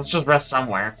 whatever. Let's just rest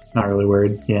somewhere. Not really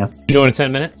worried, yeah. You doing a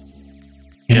 10-minute?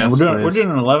 Yeah, we're doing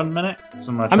an 11-minute, so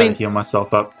I'm gonna try to heal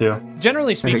myself up, too.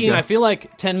 Generally speaking, I feel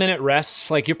like 10-minute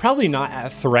rests, like, you're probably not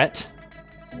at threat.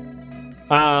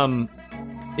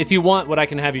 If you want, what I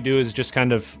can have you do is just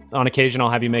kind of, on occasion, I'll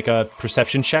have you make a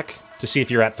perception check to see if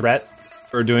you're at threat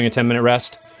for doing a 10-minute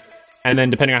rest. And then,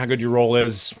 depending on how good your roll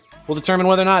is, we'll determine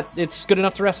whether or not it's good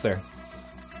enough to rest there.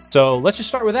 So, let's just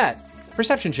start with that.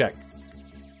 Perception check.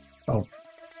 Oh.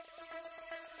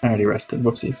 I already rested.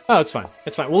 Whoopsies. Oh, it's fine.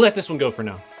 It's fine. We'll let this one go for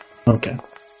now. Okay.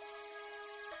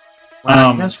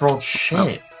 Wow, you guys rolled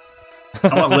shit. I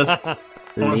want Lisk.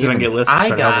 I want to see if I can get Lisk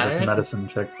to try this medicine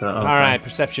check. Alright,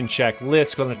 perception check.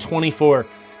 Lisk on a 24.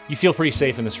 You feel pretty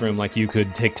safe in this room, like you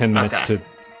could take 10 minutes to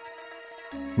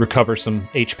recover some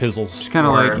H-pizzles. Just kind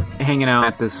of like hanging out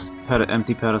at this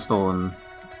empty pedestal and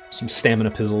some stamina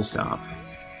pizzles.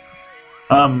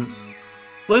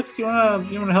 Lisk, you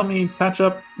wanna help me patch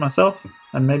up myself?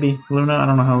 And maybe Luna? I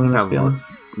don't know how Luna's feeling.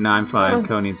 No, I'm fine.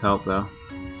 Ko needs help, though.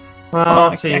 Well,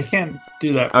 let's see. I can't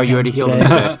do that. Oh, you already healed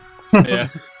him today.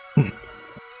 Yeah.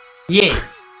 Yeah.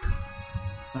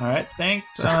 Alright,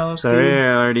 thanks. Sorry,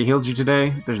 I already healed you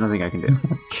today. There's nothing I can do.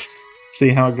 See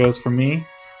how it goes for me.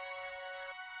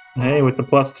 Hey, with the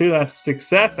 +2, that's a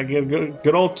success. I get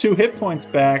good old 2 hit points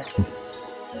back.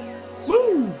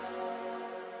 Woo!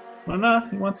 Luna,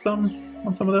 you want some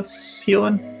of this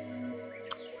healing?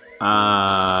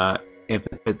 If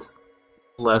it's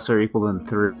less or equal than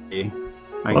 3,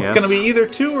 I guess. It's gonna be either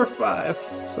 2 or 5,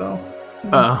 so...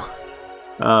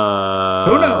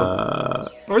 Who knows?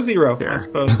 Or 0, I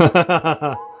suppose.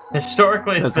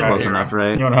 Historically, it's been close 0. enough,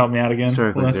 right? You want to help me out again?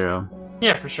 Historically, Lisk? 0.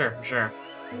 Yeah, for sure, for sure.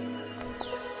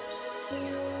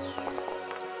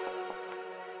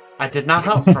 I did not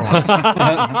help for once.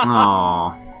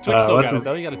 Aww. Twig still got it,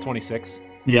 though. You got a 26.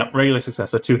 Yeah, regular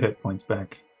success, so 2 hit points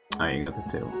back. Oh, you got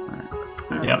the 2.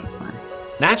 Alright. Yeah, that's fine.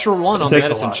 Natural 1 on the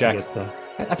medicine check.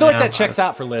 I feel like that checks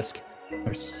out for Lisk.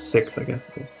 Or 6, I guess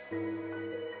it is.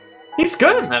 He's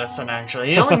good at medicine,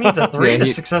 actually. He only needs a 3 to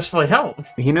successfully help.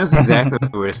 He knows exactly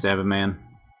where to stab a man.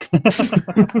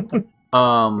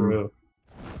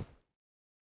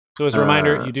 So as a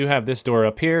reminder, you do have this door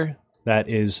up here that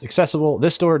is accessible.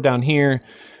 This door down here,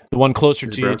 The one closer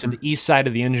to you, to the east side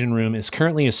of the engine room, is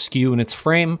currently askew in its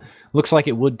frame. Looks like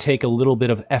it would take a little bit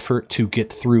of effort to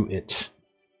get through it.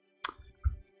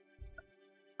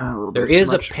 There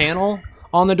is a panel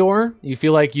on the door. You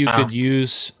feel like you could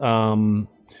use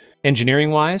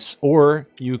engineering-wise, or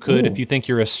you could, if you think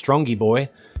you're a strongy boy,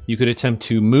 you could attempt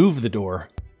to move the door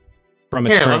from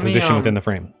its current position within the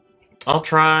frame. I'll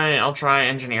try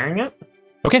engineering it.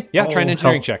 Okay, yeah, try an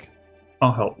engineering check.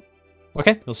 I'll help.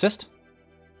 Okay, you'll assist.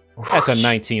 That's a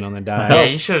 19 on the die. Yeah,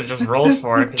 you should have just rolled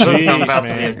for it, because it's about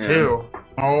to be a 2.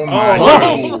 Oh my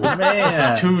god. Man.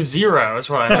 That's a 2-0 is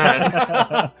what I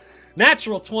meant.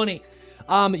 Natural 20.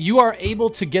 You are able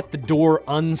to get the door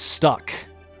unstuck.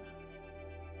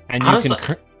 And Honestly, you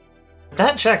can...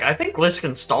 that check, I think Lisk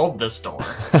installed this door.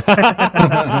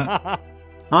 Oh,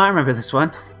 I remember this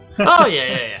one. Oh,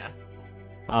 yeah.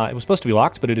 It was supposed to be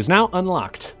locked, but it is now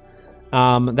unlocked.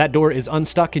 That door is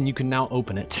unstuck, and you can now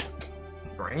open it.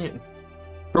 Great.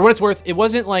 For what it's worth, it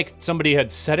wasn't like somebody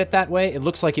had set it that way. It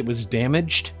looks like it was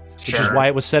damaged, which is why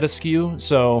it was set askew.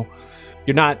 So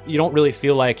you don't really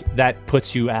feel like that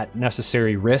puts you at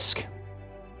necessary risk.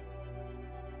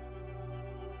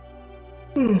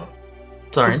 Sorry.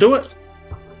 Let's do it.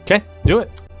 Okay, do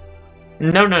it.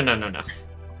 No.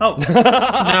 Oh.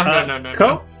 No.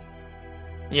 Go.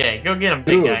 Yeah, go get him,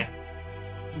 big guy.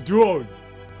 Do it.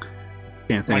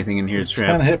 Can't see anything in here. It's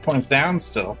 10 hit points down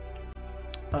still.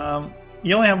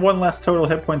 You only have one less total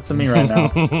hit points than me right now.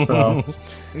 So.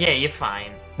 Yeah, you're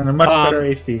fine. And a much better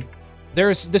AC.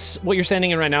 There's this. What you're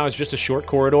standing in right now is just a short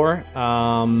corridor.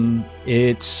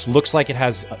 It looks like it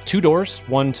has 2 doors,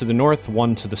 one to the north,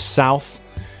 one to the south.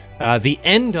 The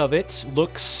end of it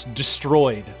looks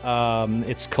destroyed.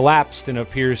 It's collapsed and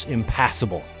appears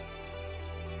impassable.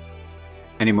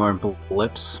 Any more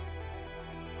blips?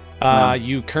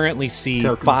 You currently see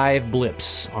 5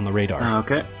 blips on the radar.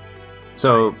 Okay.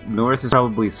 So north is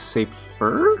probably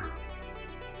safer?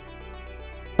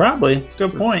 Probably. It's a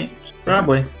good point.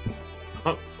 Probably.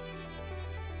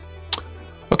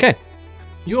 Okay.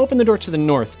 You open the door to the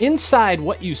north. Inside,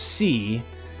 what you see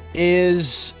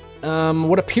is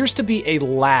what appears to be a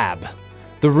lab.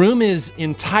 The room is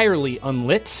entirely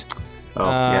unlit. Oh,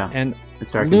 yeah. And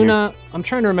Luna, I'm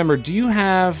trying to remember, do you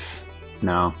have...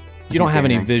 No. You don't have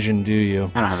any vision, do you?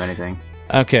 I don't have anything.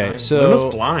 Okay, so... Luna's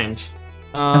blind.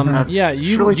 Yeah,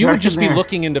 you would just be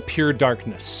looking into pure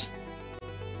darkness.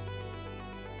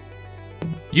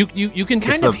 You can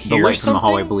kind of hear the light something. from the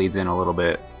hallway bleeds in a little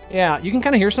bit. Yeah, you can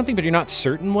kind of hear something, but you're not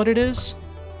certain what it is.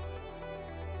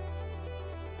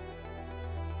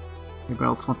 Anybody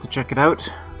else want to check it out?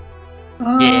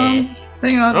 Yeah.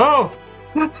 Hang on. Oh!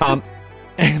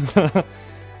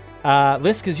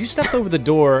 Lisk, as you stepped over the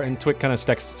door and Twit kind of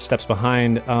steps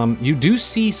behind, you do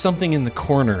see something in the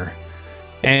corner.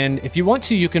 And if you want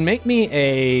to, you can make me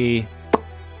a...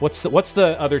 What's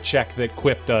the other check that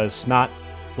Quip does? Not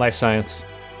life science.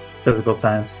 Physical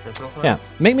science. Yeah,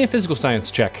 make me a physical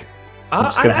science check. I'm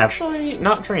actually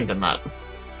not trained in that.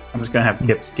 I'm just going to have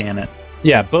Kip scan it.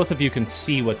 Yeah, both of you can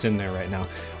see what's in there right now.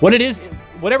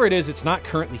 Whatever it is, it's not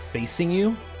currently facing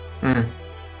you. Well,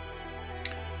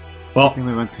 I think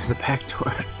we went through the back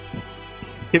door.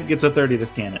 Kip gets a 30 to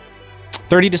scan it.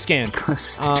 30 to scan.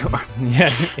 Closes the door.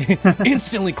 Yeah,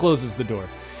 instantly closes the door.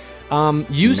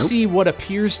 You see what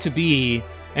appears to be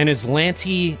an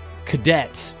Azlanti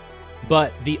cadet,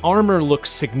 but the armor looks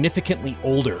significantly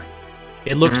older.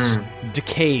 It looks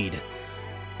decayed.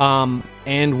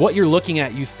 And what you're looking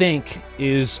at, you think,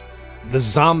 is the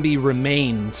zombie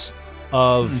remains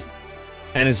of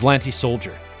an Azlanti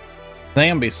soldier.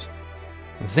 Zombies.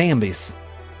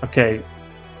 Okay,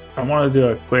 I want to do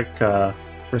a quick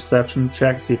perception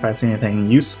check, see if I see anything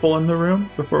useful in the room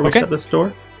before we shut this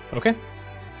door. Okay.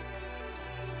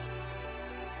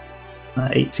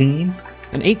 18.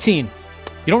 An 18.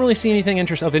 You don't really see anything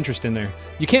of interest in there.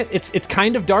 You can't. It's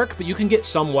kind of dark, but you can get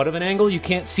somewhat of an angle. You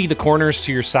can't see the corners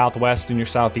to your southwest and your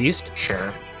southeast.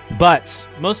 Sure. But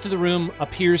most of the room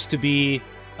appears to be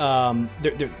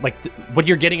what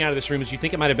you're getting out of this room is you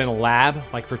think it might have been a lab,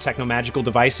 like for technomagical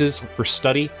devices for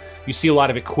study. You see a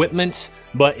lot of equipment,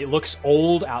 but it looks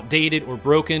old, outdated, or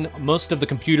broken. Most of the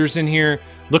computers in here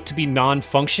look to be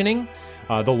non-functioning.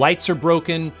 The lights are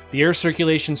broken. The air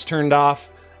circulation's turned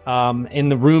off.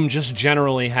 And the room just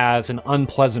generally has an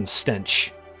unpleasant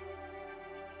stench.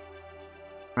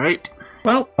 Right.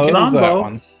 Well,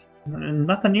 Zombo.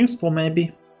 Nothing useful,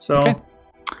 maybe. So. Okay.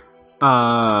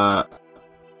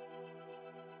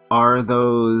 Are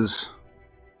those...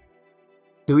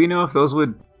 Do we know if those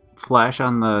would flash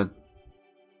on the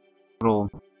little...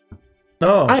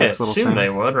 I assume they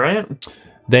would, right?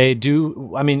 They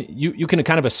do. I mean, you can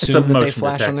kind of assume that they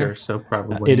flash detector, on there. So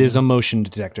probably it is a motion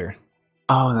detector.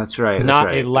 Oh, that's right. Not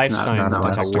that's right. a life science not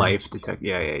like detector. a life detector.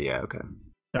 Yeah. Okay.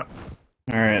 Yeah.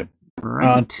 All right.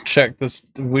 Right. Check this.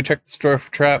 We check the store for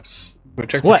traps. We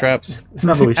check What? for traps.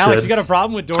 Not we Alex, should. you got a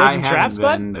problem with doors and traps,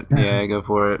 bud? Yeah, go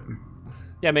for it.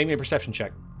 Yeah, make me a perception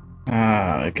check.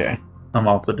 Okay. I'm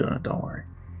also doing it. Don't worry.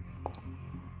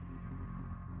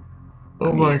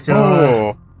 Oh my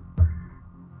god.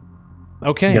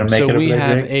 Okay, You gonna make so it we over there,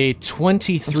 have Jake? a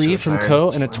 23 from tired, Co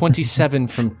it's and a fine. 27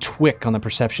 from Twick on the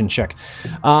perception check.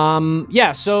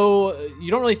 Yeah, so you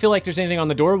don't really feel like there's anything on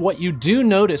the door. What you do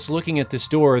notice looking at this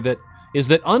door is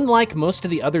that unlike most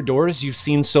of the other doors you've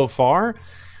seen so far,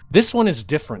 this one is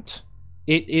different.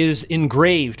 It is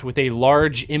engraved with a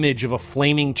large image of a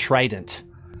flaming trident.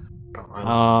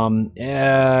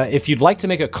 If you'd like to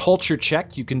make a culture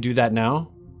check, you can do that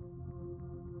now.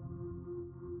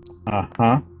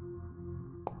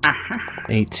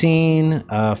 18,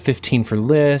 15 for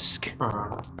Lisk.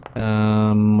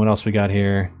 What else we got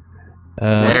here?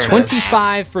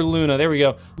 25 for Luna. There we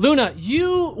go. Luna,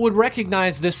 you would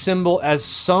recognize this symbol as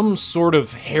some sort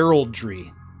of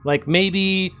heraldry. Like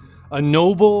maybe a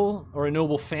noble or a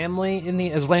noble family in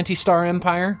the Azlanti Star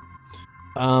Empire.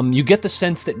 You get the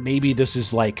sense that maybe this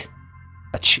is like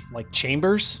like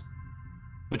chambers,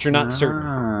 but you're not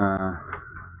certain.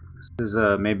 This is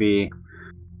maybe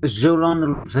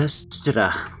Jolon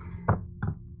Vestra.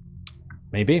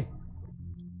 Maybe.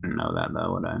 I didn't know that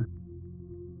though, would I?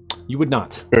 You would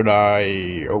not. Should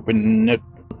I open it?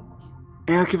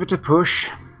 Yeah, give it a push.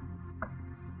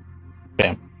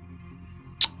 Bam.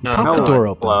 Pop the door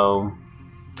open. Hello.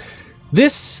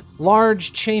 This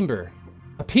large chamber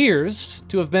appears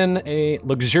to have been a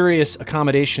luxurious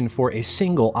accommodation for a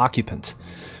single occupant,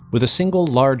 with a single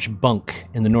large bunk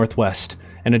in the northwest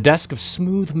and a desk of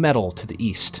smooth metal to the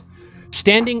east.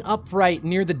 Standing upright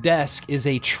near the desk is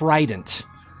a trident.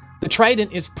 The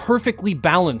trident is perfectly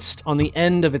balanced on the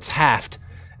end of its haft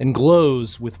and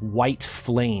glows with white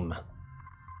flame.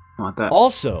 I want that.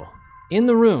 Also, in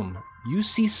the room, you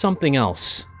see something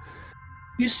else.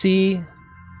 You see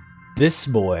this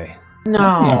boy.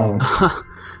 No.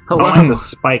 Hello. The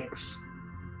spikes.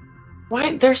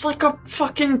 Why? There's like a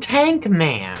fucking tank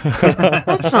man.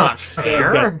 That's not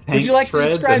fair. Would you like to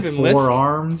describe him, Liz? 4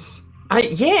 arms.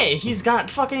 Yeah, he's got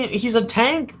fucking. He's a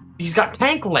tank. He's got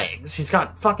tank legs. He's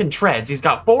got fucking treads. He's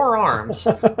got 4 arms.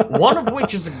 One of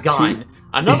which is a gun.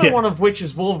 Another one of which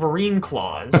is Wolverine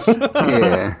claws.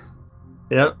 Yeah.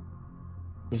 Yep.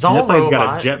 He's all Looks like he's robot.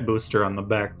 got a jet booster on the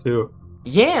back too.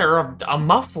 Yeah, or a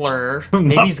muffler.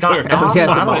 Maybe he's got Muffler. NOS. Yes,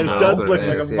 I a don't It know. does Muffler look it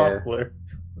like is, a yeah. muffler.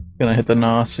 Gonna hit the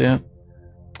NOS, yeah.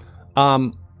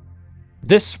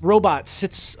 This robot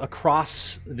sits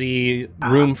across the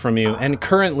room from you and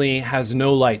currently has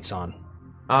no lights on.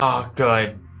 Oh,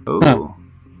 good. Ooh.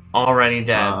 Already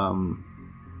dead.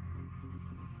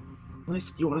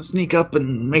 You want to sneak up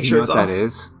and make Do you sure know it's what off? that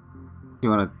is? Do you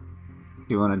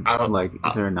want to like?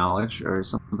 Is there knowledge or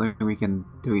something we can?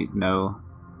 Do we know?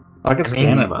 I can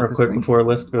scan it about real this quick thing. before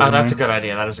Lisk goes. Oh, that's a in good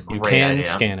idea. That is a great You can idea.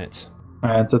 scan it.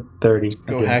 there. It's a 30.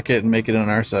 Go Okay. hack it and make it on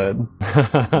our side.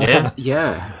 Yeah.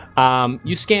 Yeah.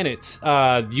 You scan it.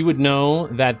 You would know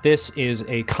that this is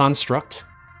a construct,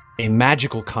 a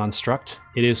magical construct.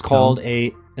 It is called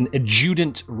an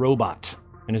adjutant robot,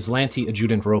 an Azlanti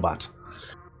adjutant robot.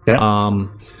 Yeah.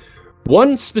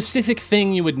 One specific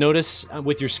thing you would notice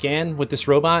with your scan with this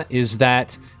robot is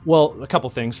that, well, a couple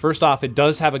things. First off, it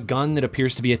does have a gun that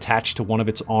appears to be attached to one of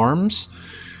its arms.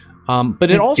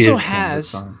 But it also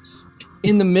has,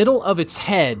 in the middle of its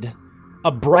head,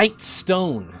 a bright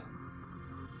stone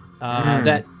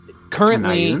that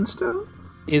currently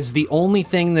is the only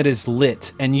thing that is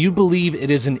lit, and you believe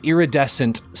it is an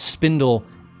iridescent spindle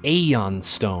Aeon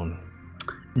stone.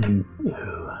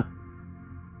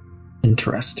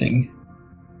 Interesting.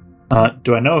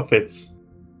 Do I know if it's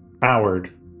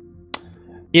powered?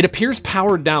 It appears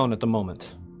powered down at the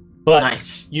moment, but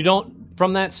Nice. you don't.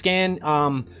 From that scan,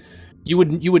 you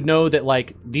would know that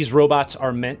like these robots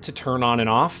are meant to turn on and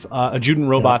off. Adjutant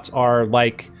robots are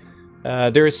like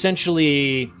they're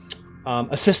essentially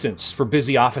assistants for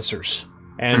busy officers,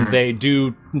 and they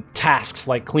do tasks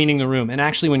like cleaning the room. And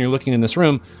actually, when you're looking in this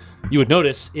room, you would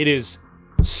notice it is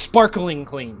sparkling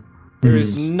clean. There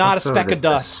is not a speck of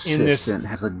dust in this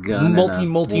has a gun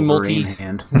multi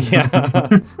hand.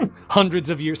 yeah,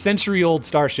 hundreds of years, century-old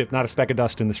starship. Not a speck of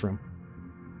dust in this room.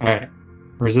 All right.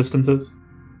 Resistances?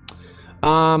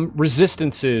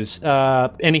 Resistances,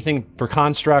 anything for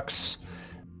constructs.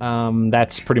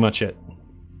 That's pretty much it.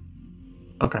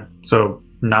 Okay. So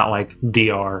not like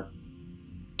DR.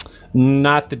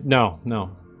 Not the, no,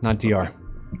 not DR.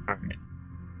 Alright.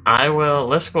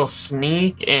 Lisk will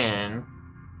sneak in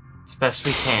as best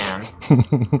we can.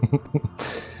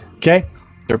 Okay.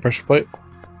 Their pressure plate.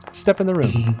 Step in the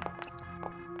room.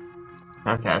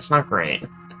 Okay, that's not great.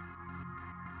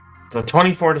 It's a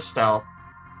 24 to stealth.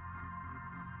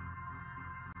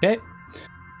 Okay.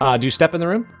 Do you step in the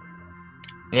room?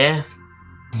 Yeah.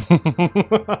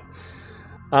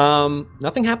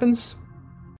 Nothing happens.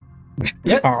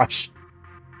 Yet. Gosh.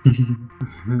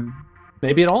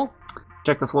 Maybe at all.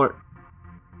 Check the floor.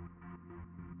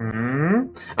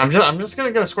 I'm just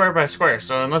gonna go square by square.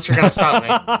 So unless you're gonna stop me.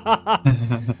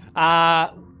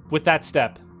 With that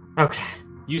step, Okay.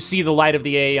 you see the light of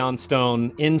the Aeon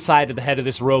Stone inside of the head of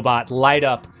this robot light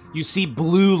up. You see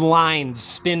blue lines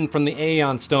spin from the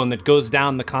Aeon Stone that goes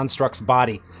down the construct's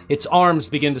body. Its arms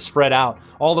begin to spread out.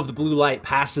 All of the blue light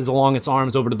passes along its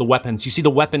arms over to the weapons. You see the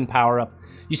weapon power up.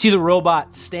 You see the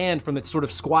robot stand from its sort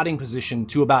of squatting position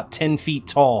to about 10 feet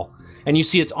tall. And you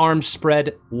see its arms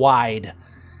spread wide.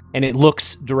 And it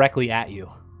looks directly at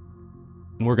you.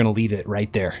 And we're going to leave it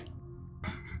right there.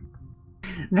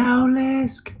 No,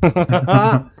 Lisk.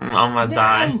 I'm gonna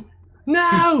die.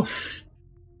 No!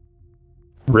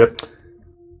 Rip.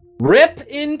 Rip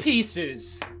in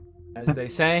pieces, as they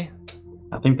say.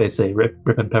 I think they say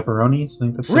ripping pepperonis. I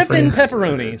think that's the Rippin' phrase.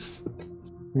 pepperonis.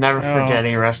 Never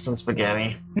forgetting rest in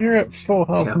spaghetti. You're at full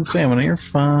health and stamina. You're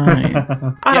fine.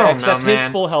 I Yeah, don't except know, his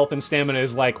man. full health and stamina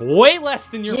is like way less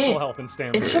than your full health and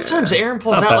stamina. And sometimes Aaron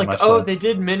pulls Not out that like, much oh, less. they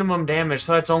did minimum damage,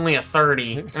 so that's only a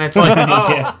 30. And it's like, oh,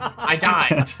 Yeah. I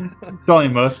died. It's only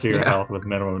most of your Yeah. health with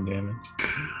minimum damage.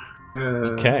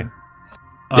 Okay.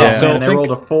 Yeah, So I they think-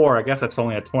 rolled a 4. I guess that's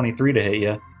only a 23 to hit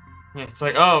you. It's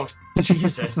like, oh,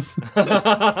 Jesus.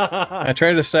 I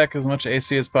try to stack as much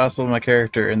AC as possible in my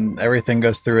character, and everything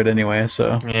goes through it anyway,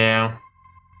 so... Yeah.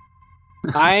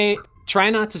 I try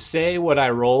not to say what I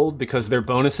rolled because their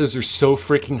bonuses are so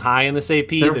freaking high in this AP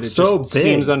They're that it so just big.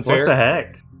 seems unfair. What the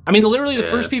heck? I mean, literally the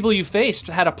Yeah. first people you faced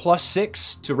had a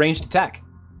 +6 to ranged attack.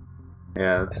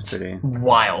 Yeah, that's It's pretty.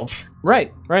 wild.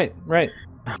 Right.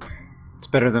 It's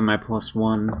better than my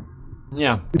 +1.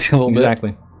 Yeah, A little bit.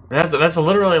 exactly. That's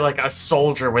literally like a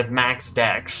soldier with max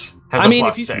dex has I a mean,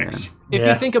 plus if you- 6. If Yeah.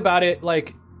 you think about it,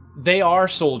 like, they are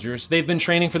soldiers. They've been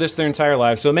training for this their entire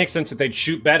lives, so it makes sense that they'd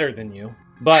shoot better than you.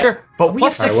 But Sure, but we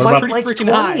have to plus six is fight pretty like freaking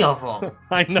 20 high. of them.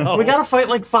 I know. We gotta fight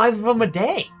like 5 of them a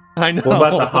day. I know. What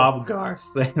about the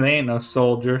Hobgars? They ain't no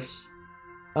soldiers.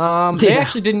 They Yeah.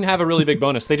 actually didn't have a really big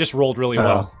bonus. They just rolled really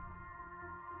well.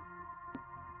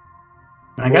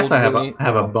 I guess I have Rolled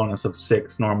a really- bonus of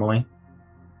 6 normally.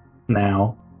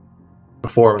 Now.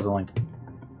 Before it was only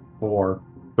 4.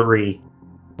 3.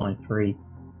 Only 3.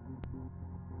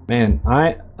 Man,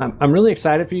 I'm really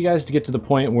excited for you guys to get to the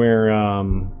point where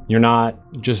you're not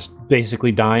just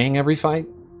basically dying every fight.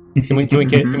 Can we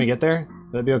get there?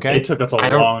 That'd be okay. It took us a I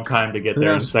don't- long time to get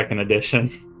there in Yes. 2nd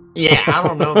edition. Yeah, I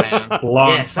don't know, man. Long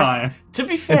Yeah, time. To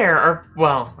be fair,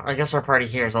 I guess our party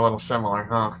here is a little similar,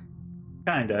 huh?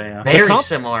 Kinda, yeah. Very comp-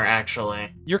 similar, actually.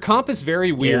 Your comp is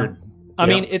very weird. I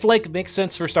mean, it like makes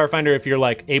sense for Starfinder if you're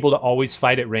like able to always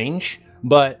fight at range,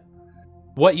 but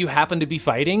what you happen to be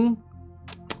fighting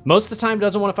most of the time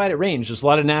doesn't want to fight at range. There's a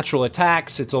lot of natural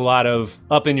attacks. It's a lot of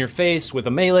up in your face with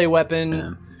a melee weapon,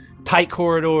 Yeah. tight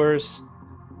corridors.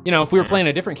 You know, if we were playing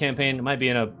a different campaign, it might be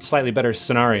in a slightly better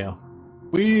scenario.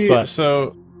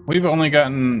 So we've only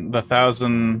gotten the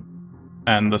 1,000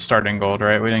 and the starting gold,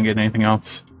 right? We didn't get anything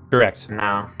else. Correct.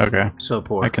 No. Okay, So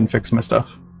poor. I can fix my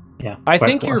stuff. Yeah. I quite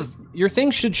think poor. your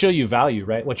thing should show you value,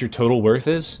 right? What your total worth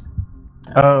is.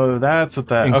 Oh, that's what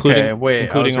that. Including- okay, wait. I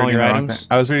including was all reading your the wrong items? thing.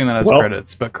 I was reading that as Well-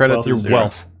 credits, but credits well, is Your 0.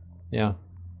 wealth. Yeah.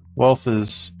 Wealth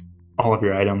is All of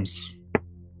your items.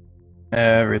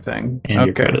 everything. And your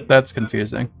Okay, credits. that's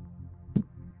confusing.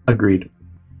 Agreed.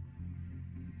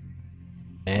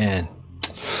 Man.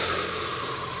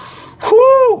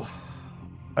 Whew!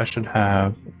 I should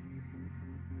have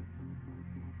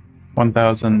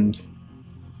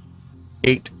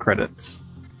 1,008 credits.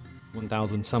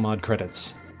 1,000 some odd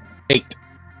credits. 8.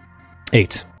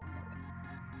 8.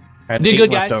 I had Did 8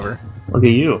 good, left guys. over. Look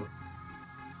at you.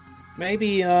 Maybe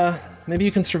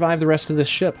you can survive the rest of this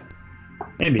ship.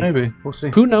 Maybe. We'll see.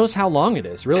 Who knows how long it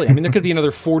is, really? I mean, there could be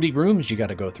another 40 rooms you got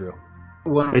to go through.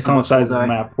 Based on the size of the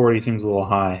map, 40 seems a little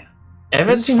high. If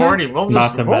it's 40, we'll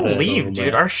Not the we'll meta a leave, little dude.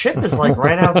 bit. Our ship is like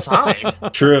right outside.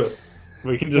 True.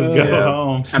 We can just go Yeah.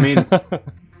 home. I mean,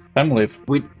 Time to leave.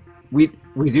 we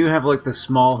do have like the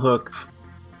small hook.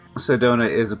 Sedona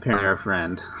is apparently our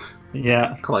friend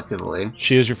Yeah. collectively,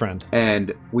 She is your friend.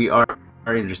 and we are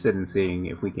interested in seeing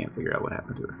if we can't figure out what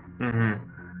happened to her. Mm-hmm.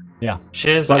 Yeah.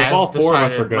 Shiz But if has all 4 of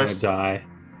us are decided, going let's- to die,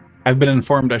 I've been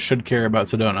informed I should care about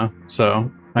Sedona,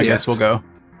 so I guess we'll go.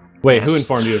 Wait, who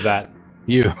informed you of that?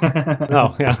 You.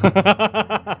 Oh,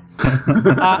 yeah.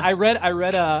 I read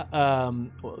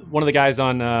one of the guys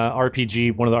on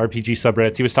RPG, one of the RPG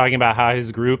subreddits. He was talking about how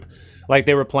his group, like,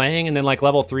 they were playing, and then like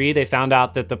level 3, they found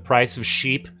out that the price of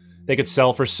sheep they could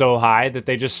sell for so high that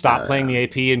they just stopped playing the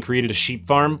AP and created a sheep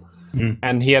farm.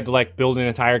 And he had to like build an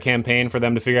entire campaign for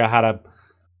them to figure out how to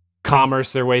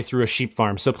commerce their way through a sheep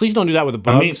farm. So please don't do that with the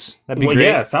bugs. That'd be great.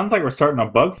 Yeah, it sounds like we're starting a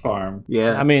bug farm.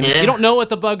 Yeah. I mean, you don't know what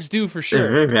the bugs do for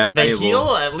sure. They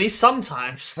heal at least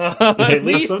sometimes. At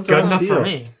least good enough for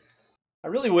me. I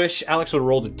really wish Alex would have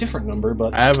rolled a different number,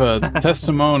 but... I have a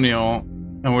testimonial,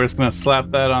 and we're just going to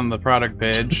slap that on the product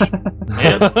page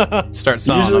and start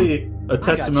selling Usually, a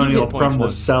testimonial from the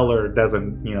seller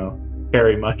doesn't,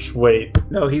 carry much weight.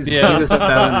 No, he's a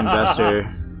valid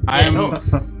investor.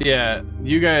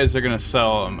 You guys are gonna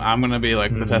sell them. I'm gonna be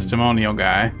like the testimonial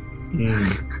guy.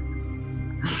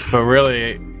 But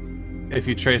really, if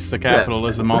you trace the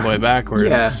capitalism all the way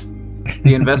backwards,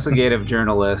 the investigative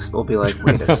journalist will be like,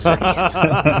 "Wait a second."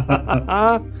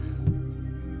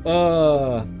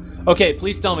 Okay,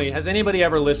 please tell me, has anybody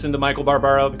ever listened to Michael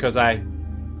Barbaro? Because I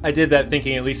did that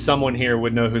thinking at least someone here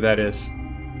would know who that is.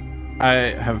 I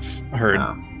have heard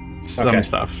some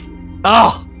stuff.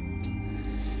 Oh.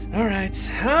 All right.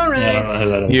 Yeah, I don't know who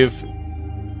that is. You've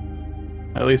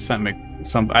at least sent me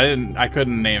some. I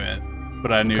couldn't name it,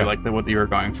 but I knew what you were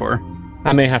going for.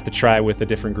 I may have to try with a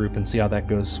different group and see how that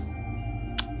goes.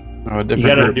 Oh, a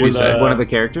different group. Was that one of the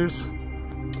characters?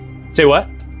 Say what?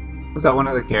 Was that one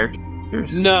of the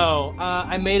characters? No,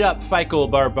 I made up Michael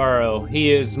Barbaro.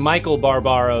 He is Michael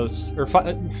Barbaro's, or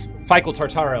Michael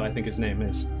Tartaro, I think his name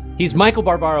is. He's Michael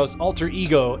Barbaro's alter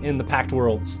ego in the Pact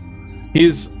worlds.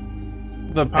 He's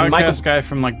the podcast guy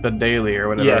from like the Daily or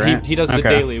whatever. Yeah, right? he does the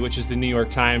Daily, which is the New York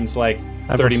Times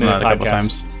 30-minute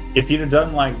podcast. If you'd have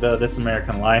done like the This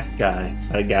American Life guy,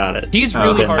 I got it. He's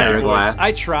really hard to voice.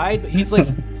 I tried, but he's like,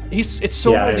 it's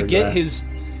so hard to get his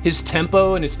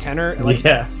tempo and his tenor. Like,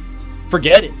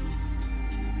 forget it.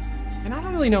 And I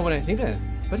don't really know what I think of him,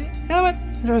 but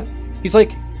he's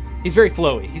very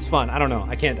flowy. He's fun. I don't know.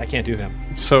 I can't do him.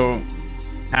 So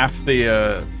half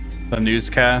the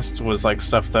newscast was like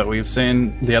stuff that we've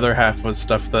seen. The other half was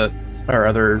stuff that our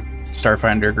other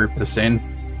Starfinder group has seen.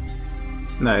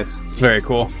 Nice. It's very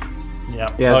cool. Yeah.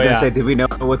 Yeah, I was gonna say, did we know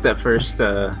what that first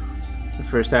the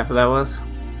first half of that was?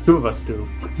 Two of us do.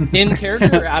 In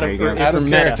character or out of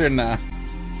character? Nah.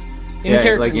 In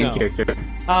character, in character.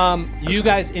 You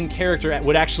guys in character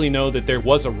would actually know that there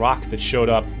was a rock that showed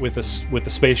up with the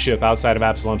spaceship outside of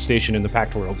Absalom Station in the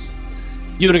Pact Worlds.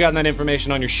 You would have gotten that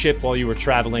information on your ship while you were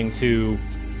traveling to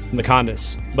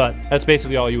Nakandis, but that's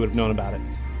basically all you would have known about it.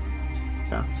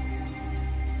 Yeah.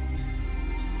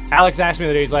 Alex asked me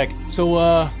the other day, he's like,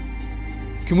 so,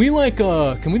 can we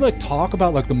talk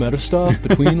about like the meta stuff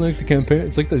between like the campaign?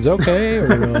 It's like, is that okay?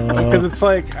 Because it's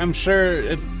like, I'm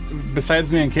sure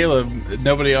besides me and Caleb,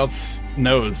 nobody else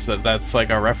knows that that's like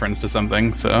a reference to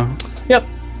something, so. Yep.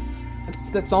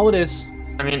 That's all it is.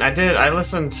 I mean, I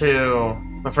listened to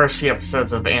the first few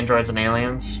episodes of Androids and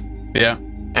Aliens. Yeah.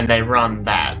 And they run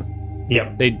that.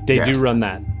 Yep. They do run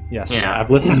that. Yes. Yeah, I've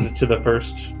listened to the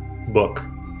first book.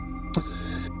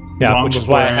 Yeah, which is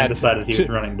why I had decided he was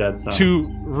running Dead Sons. To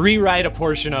rewrite a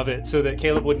portion of it so that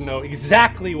Caleb wouldn't know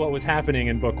exactly what was happening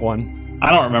in book 1.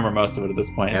 I don't remember most of it at this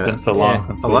point. It's been so long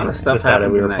since a lot of stuff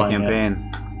happened in that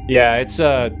campaign. Yeah, it's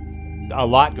a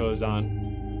lot goes on.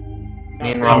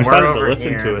 Meanwhile, I'm excited to listen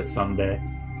here, to it someday.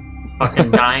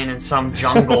 Fucking dying in some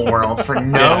jungle world for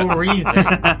no reason.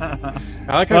 I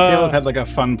like how Caleb had like a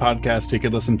fun podcast he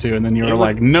could listen to, and then you were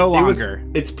like, no longer.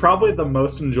 It's probably the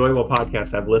most enjoyable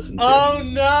podcast I've listened to. Oh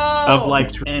no! Of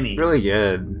like any. Really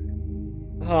good.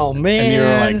 Oh man! And you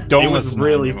were like, don't it was listen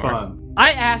really anymore. fun.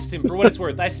 I asked him for what it's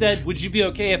worth. I said, would you be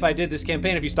okay if I did this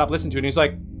campaign if you stopped listening to it? And he's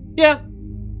like, yeah.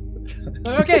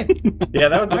 Okay. Yeah,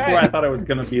 that was before I thought it was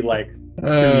going to be like 2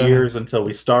 years until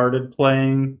we started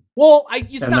playing. Well,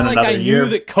 it's not like I knew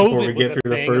that COVID was a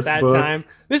thing at that time.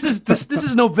 This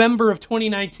is November of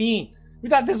 2019. We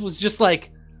thought this was just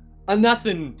like a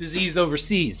nothing disease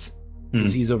overseas.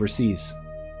 Disease overseas.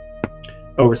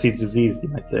 Overseas disease, you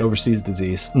might say. Overseas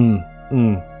disease.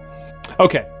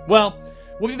 Okay, well,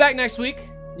 we'll be back next week.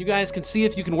 You guys can see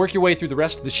if you can work your way through the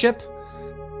rest of the ship.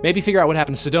 Maybe figure out what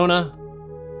happened to Sedona.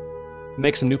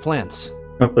 Make some new plans.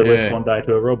 Hopefully Rich won't die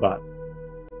to a robot.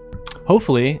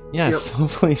 Hopefully, yes. Yep.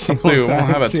 Hopefully we won't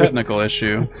have a technical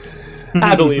issue.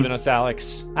 I believe in us,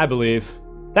 Alex. I believe.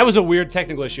 That was a weird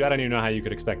technical issue. I don't even know how you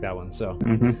could expect that one, so.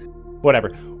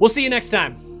 Whatever. We'll see you next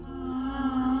time.